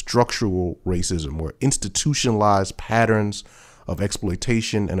issue of structural racism, or institutionalized patterns of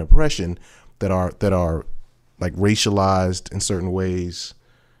exploitation and oppression that are like racialized in certain ways,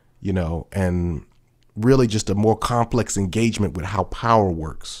 and really just a more complex engagement with how power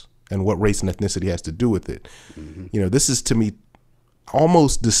works and what race and ethnicity has to do with it. Mm-hmm. This is, to me,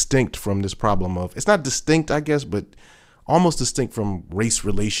 almost distinct from this problem of, it's not distinct, I guess, but almost distinct from race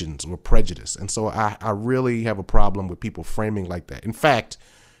relations or prejudice. And so I really have a problem with people framing like that. In fact,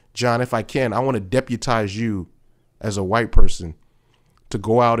 John, if I can, I want to deputize you as a white person to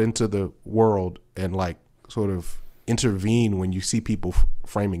go out into the world and like sort of intervene when you see people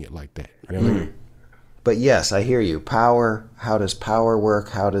framing it like that. You know what I mean? But yes, I hear you. Power. How does power work?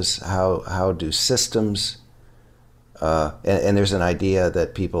 How do systems? And there's an idea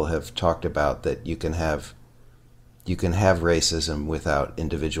that people have talked about that you can have racism without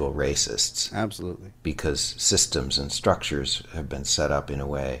individual racists. Absolutely. Because systems and structures have been set up in a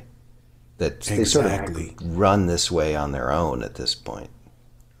way that they sort of run this way on their own at this point,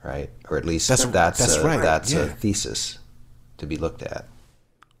 right? Or at least that's a thesis to be looked at.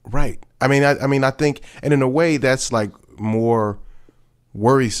 Right. I think, and in a way that's like more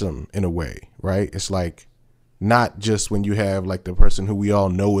worrisome in a way, right? It's like not just when you have like the person who we all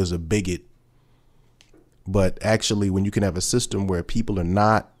know is a bigot, but actually when you can have a system where people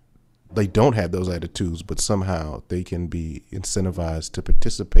they don't have those attitudes, but somehow they can be incentivized to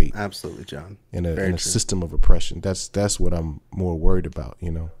participate. Absolutely, John. In a system of oppression. That's what I'm more worried about,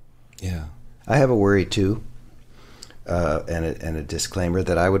 Yeah. I have a worry too. And a disclaimer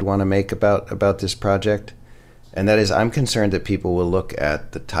that I would want to make about this project, and that is I'm concerned that people will look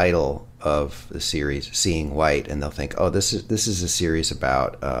at the title of the series, Seeing White, and they'll think, oh, this is a series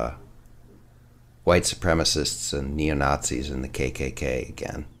about white supremacists and neo-Nazis and the KKK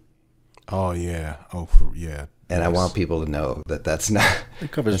again. Oh yeah. And I want people to know that that's not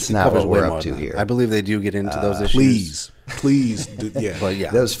covers what we're way up more to than here. I believe they do get into those issues. Please, yeah. But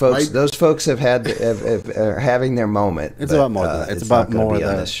yeah, those folks have are having their moment. It's about more than that. It's about more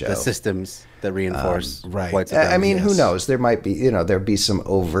the systems that reinforce white supremacy. I mean, who knows? There might be, there'd be some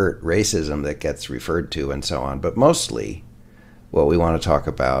overt racism that gets referred to and so on. But mostly, what we want to talk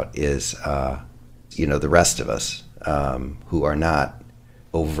about is, the rest of us who are not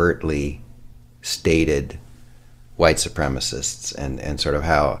overtly stated white supremacists, and sort of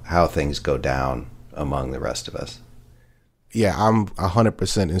how things go down among the rest of us. Yeah, I'm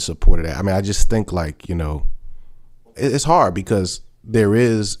 100% in support of that. I mean, I just think it's hard because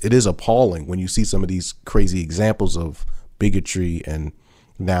it is appalling when you see some of these crazy examples of bigotry and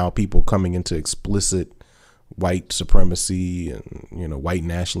now people coming into explicit white supremacy and, white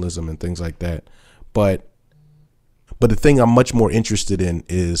nationalism and things like that. But the thing I'm much more interested in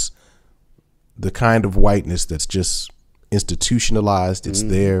is the kind of whiteness that's just institutionalized. It's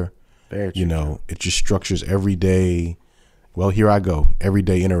there, it just structures every day. Well, here I go,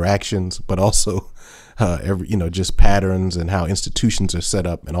 everyday interactions, but also just patterns and how institutions are set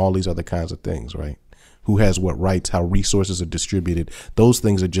up and all these other kinds of things, right? Who has what rights, how resources are distributed. Those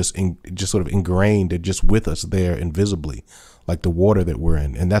things are just sort of ingrained. They're just with us there invisibly, like the water that we're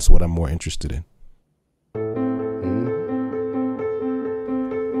in. And that's what I'm more interested in.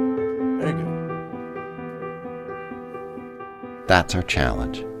 Very good. That's our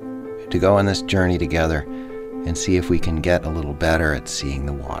challenge, to go on this journey together and see if we can get a little better at seeing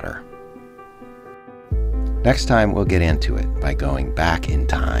the water. Next time, we'll get into it by going back in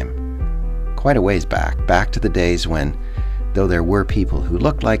time, quite a ways back to the days when, though there were people who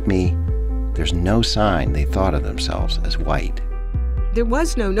looked like me, there's no sign they thought of themselves as white. There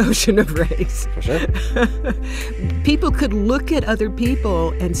was no notion of race. For sure. People could look at other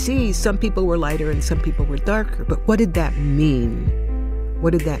people and see some people were lighter and some people were darker, but what did that mean?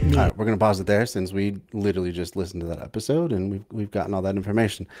 What did that mean? All right, we're going to pause it there since we literally just listened to that episode and we've gotten all that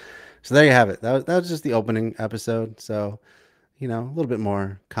information. So there you have it. That was just the opening episode. So, a little bit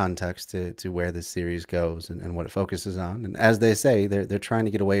more context to where this series goes and what it focuses on. And as they say, they're trying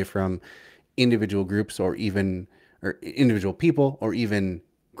to get away from individual groups or individual people or even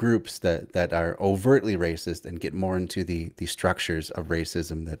groups that are overtly racist and get more into the structures of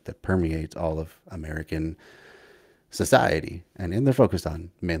racism that permeates all of American society. And they're focused on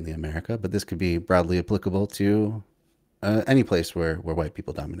mainly America, but this could be broadly applicable to any place where white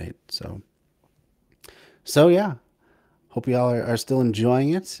people dominate. So yeah, hope y'all are still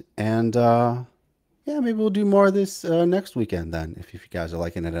enjoying it. And maybe we'll do more of this next weekend then, if you guys are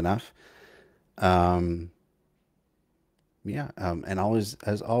liking it enough. And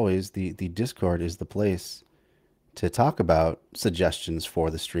as always, the Discord is the place to talk about suggestions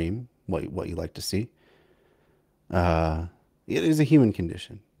for the stream, what you like to see. It is a human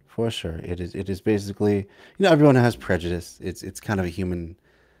condition, for sure. It is basically, everyone has prejudice. It's kind of human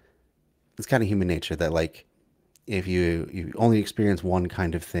nature that, if you only experience one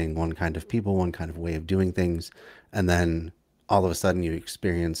kind of thing, one kind of people, one kind of way of doing things, and then all of a sudden you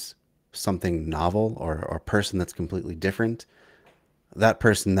experience something novel or a person that's completely different, that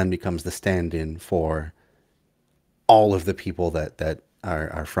person then becomes the stand-in for all of the people that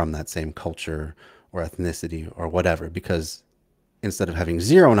are from that same culture or ethnicity or whatever, because instead of having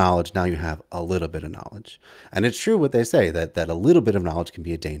zero knowledge, now you have a little bit of knowledge. And it's true what they say, that a little bit of knowledge can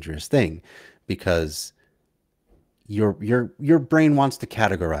be a dangerous thing, because your brain wants to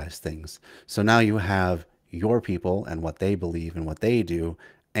categorize things. So now you have your people and what they believe and what they do,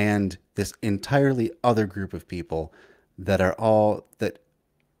 and this entirely other group of people that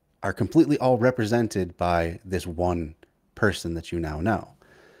are completely all represented by this one person that you now know.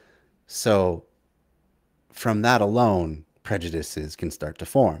 So from that alone, prejudices can start to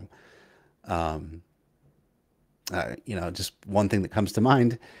form. Just one thing that comes to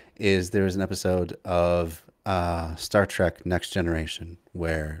mind is there was an episode of Star Trek Next Generation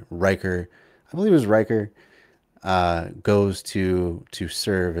where Riker, I believe it was Riker, goes to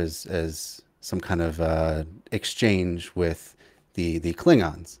serve as some kind of exchange with the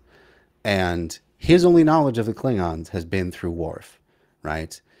Klingons, and his only knowledge of the Klingons has been through Worf,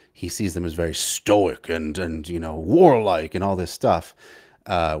 right? He sees them as very stoic and warlike and all this stuff,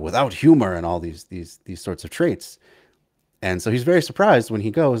 without humor and all these sorts of traits. And so he's very surprised when he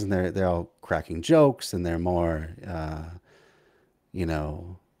goes and they're all cracking jokes and they're more,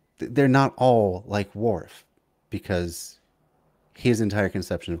 they're not all like Worf, because his entire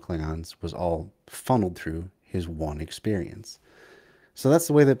conception of Klingons was all funneled through his one experience. So that's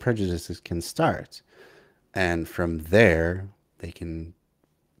the way that prejudices can start. And from there, they can,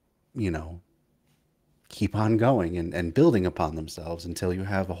 keep on going and building upon themselves until you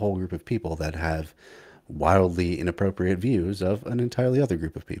have a whole group of people that have wildly inappropriate views of an entirely other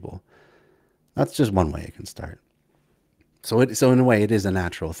group of people. That's just one way it can start. So in a way, it is a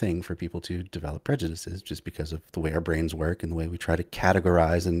natural thing for people to develop prejudices just because of the way our brains work and the way we try to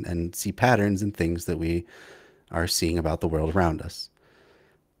categorize and see patterns in things that we are seeing about the world around us.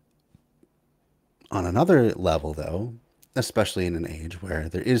 On another level, though, especially in an age where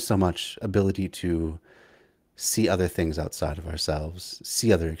there is so much ability to see other things outside of ourselves,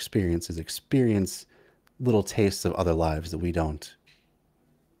 see other experiences, experience little tastes of other lives that we don't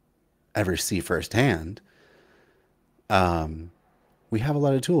ever see firsthand, we have a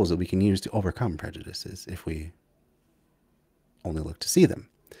lot of tools that we can use to overcome prejudices if we only look to see them.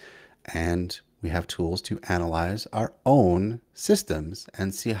 And we have tools to analyze our own systems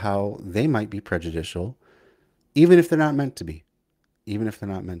and see how they might be prejudicial, even if they're not meant to be. Even if they're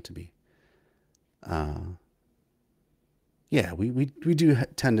not meant to be. Yeah, we do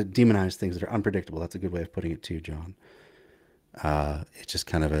tend to demonize things that are unpredictable. That's a good way of putting it too, John. It's just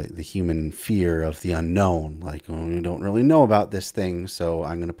kind of the human fear of the unknown. Like, well, we don't really know about this thing, so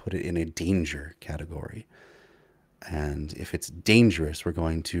I'm going to put it in a danger category. And if it's dangerous, we're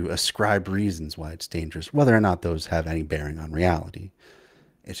going to ascribe reasons why it's dangerous, whether or not those have any bearing on reality.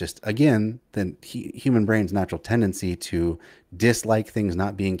 It's just, again, the human brain's natural tendency to dislike things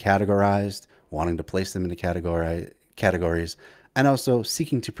not being categorized, wanting to place them into categories, and also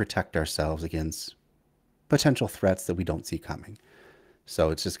seeking to protect ourselves against potential threats that we don't see coming.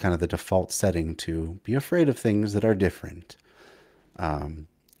 So it's just kind of the default setting to be afraid of things that are different.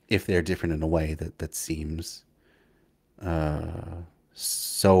 If they're different in a way that seems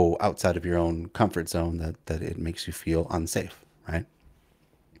so outside of your own comfort zone that it makes you feel unsafe, right?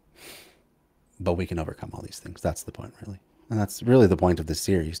 But we can overcome all these things. That's the point, really. And that's really the point of this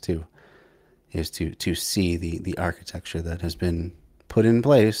series, too, is to see the architecture that has been put in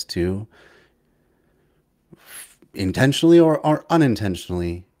place to intentionally or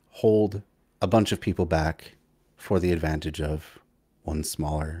unintentionally hold a bunch of people back for the advantage of one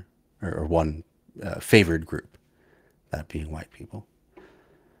smaller or one favored group, that being white people.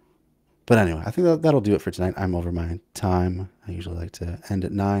 But anyway, I think that'll do it for tonight. I'm over my time. I usually like to end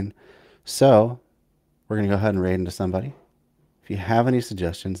at 9. So we're going to go ahead and raid into somebody. If you have any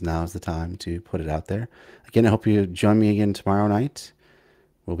suggestions, now is the time to put it out there. Again, I hope you join me again tomorrow night.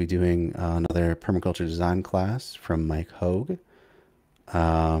 We'll be doing another permaculture design class from Mike Hogue.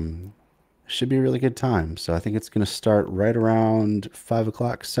 Should be a really good time. So I think it's going to start right around 5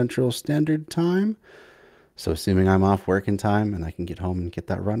 o'clock Central Standard Time. So assuming I'm off work in time and I can get home and get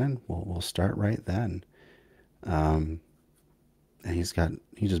that running, we'll start right then. And he's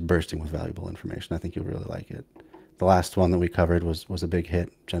just bursting with valuable information. I think you'll really like it. The last one that we covered was a big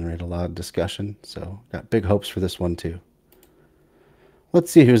hit, generated a lot of discussion. So got big hopes for this one too. Let's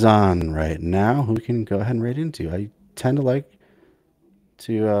see who's on right now, who we can go ahead and raid into. I tend to like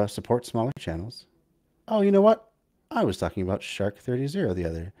to support smaller channels. Oh, you know what? I was talking about Shark30 the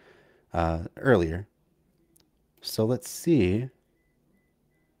other earlier. So let's see.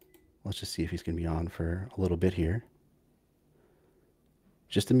 Let's just see if he's going to be on for a little bit here.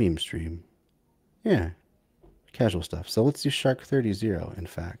 Just a meme stream. Yeah. Casual stuff. So let's do Shark30, in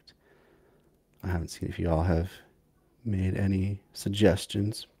fact. I haven't seen if you all have made any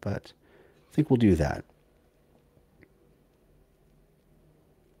suggestions, but I think we'll do that.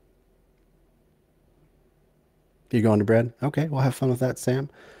 You're going to bed? Okay, we'll have fun with that, Sam.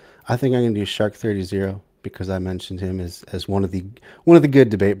 I think I'm going to do Shark30 because I mentioned him as one of the good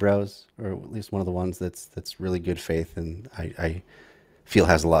debate bros, or at least one of the ones that's really good faith, and I feel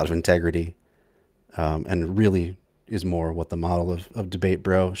has a lot of integrity, and really is more what the model of debate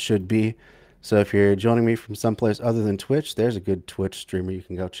bro should be. So if you're joining me from someplace other than Twitch, there's a good Twitch streamer you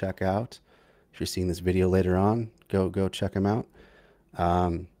can go check out. If you're seeing this video later on, go check him out.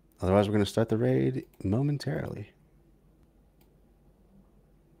 Otherwise, we're going to start the raid momentarily.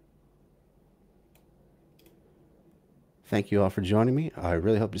 Thank you all for joining me. I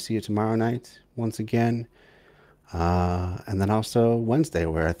really hope to see you tomorrow night once again. And then also Wednesday,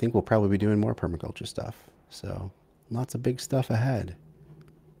 where I think we'll probably be doing more permaculture stuff. So lots of big stuff ahead.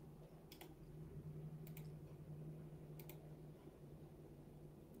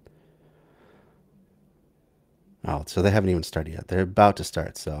 Oh, so they haven't even started yet. They're about to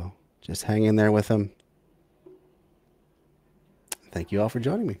start, so just hang in there with them. Thank you all for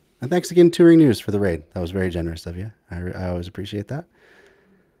joining me. And thanks again, Touring News, for the raid. That was very generous of you. I always appreciate that.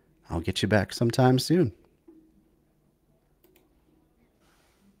 I'll get you back sometime soon.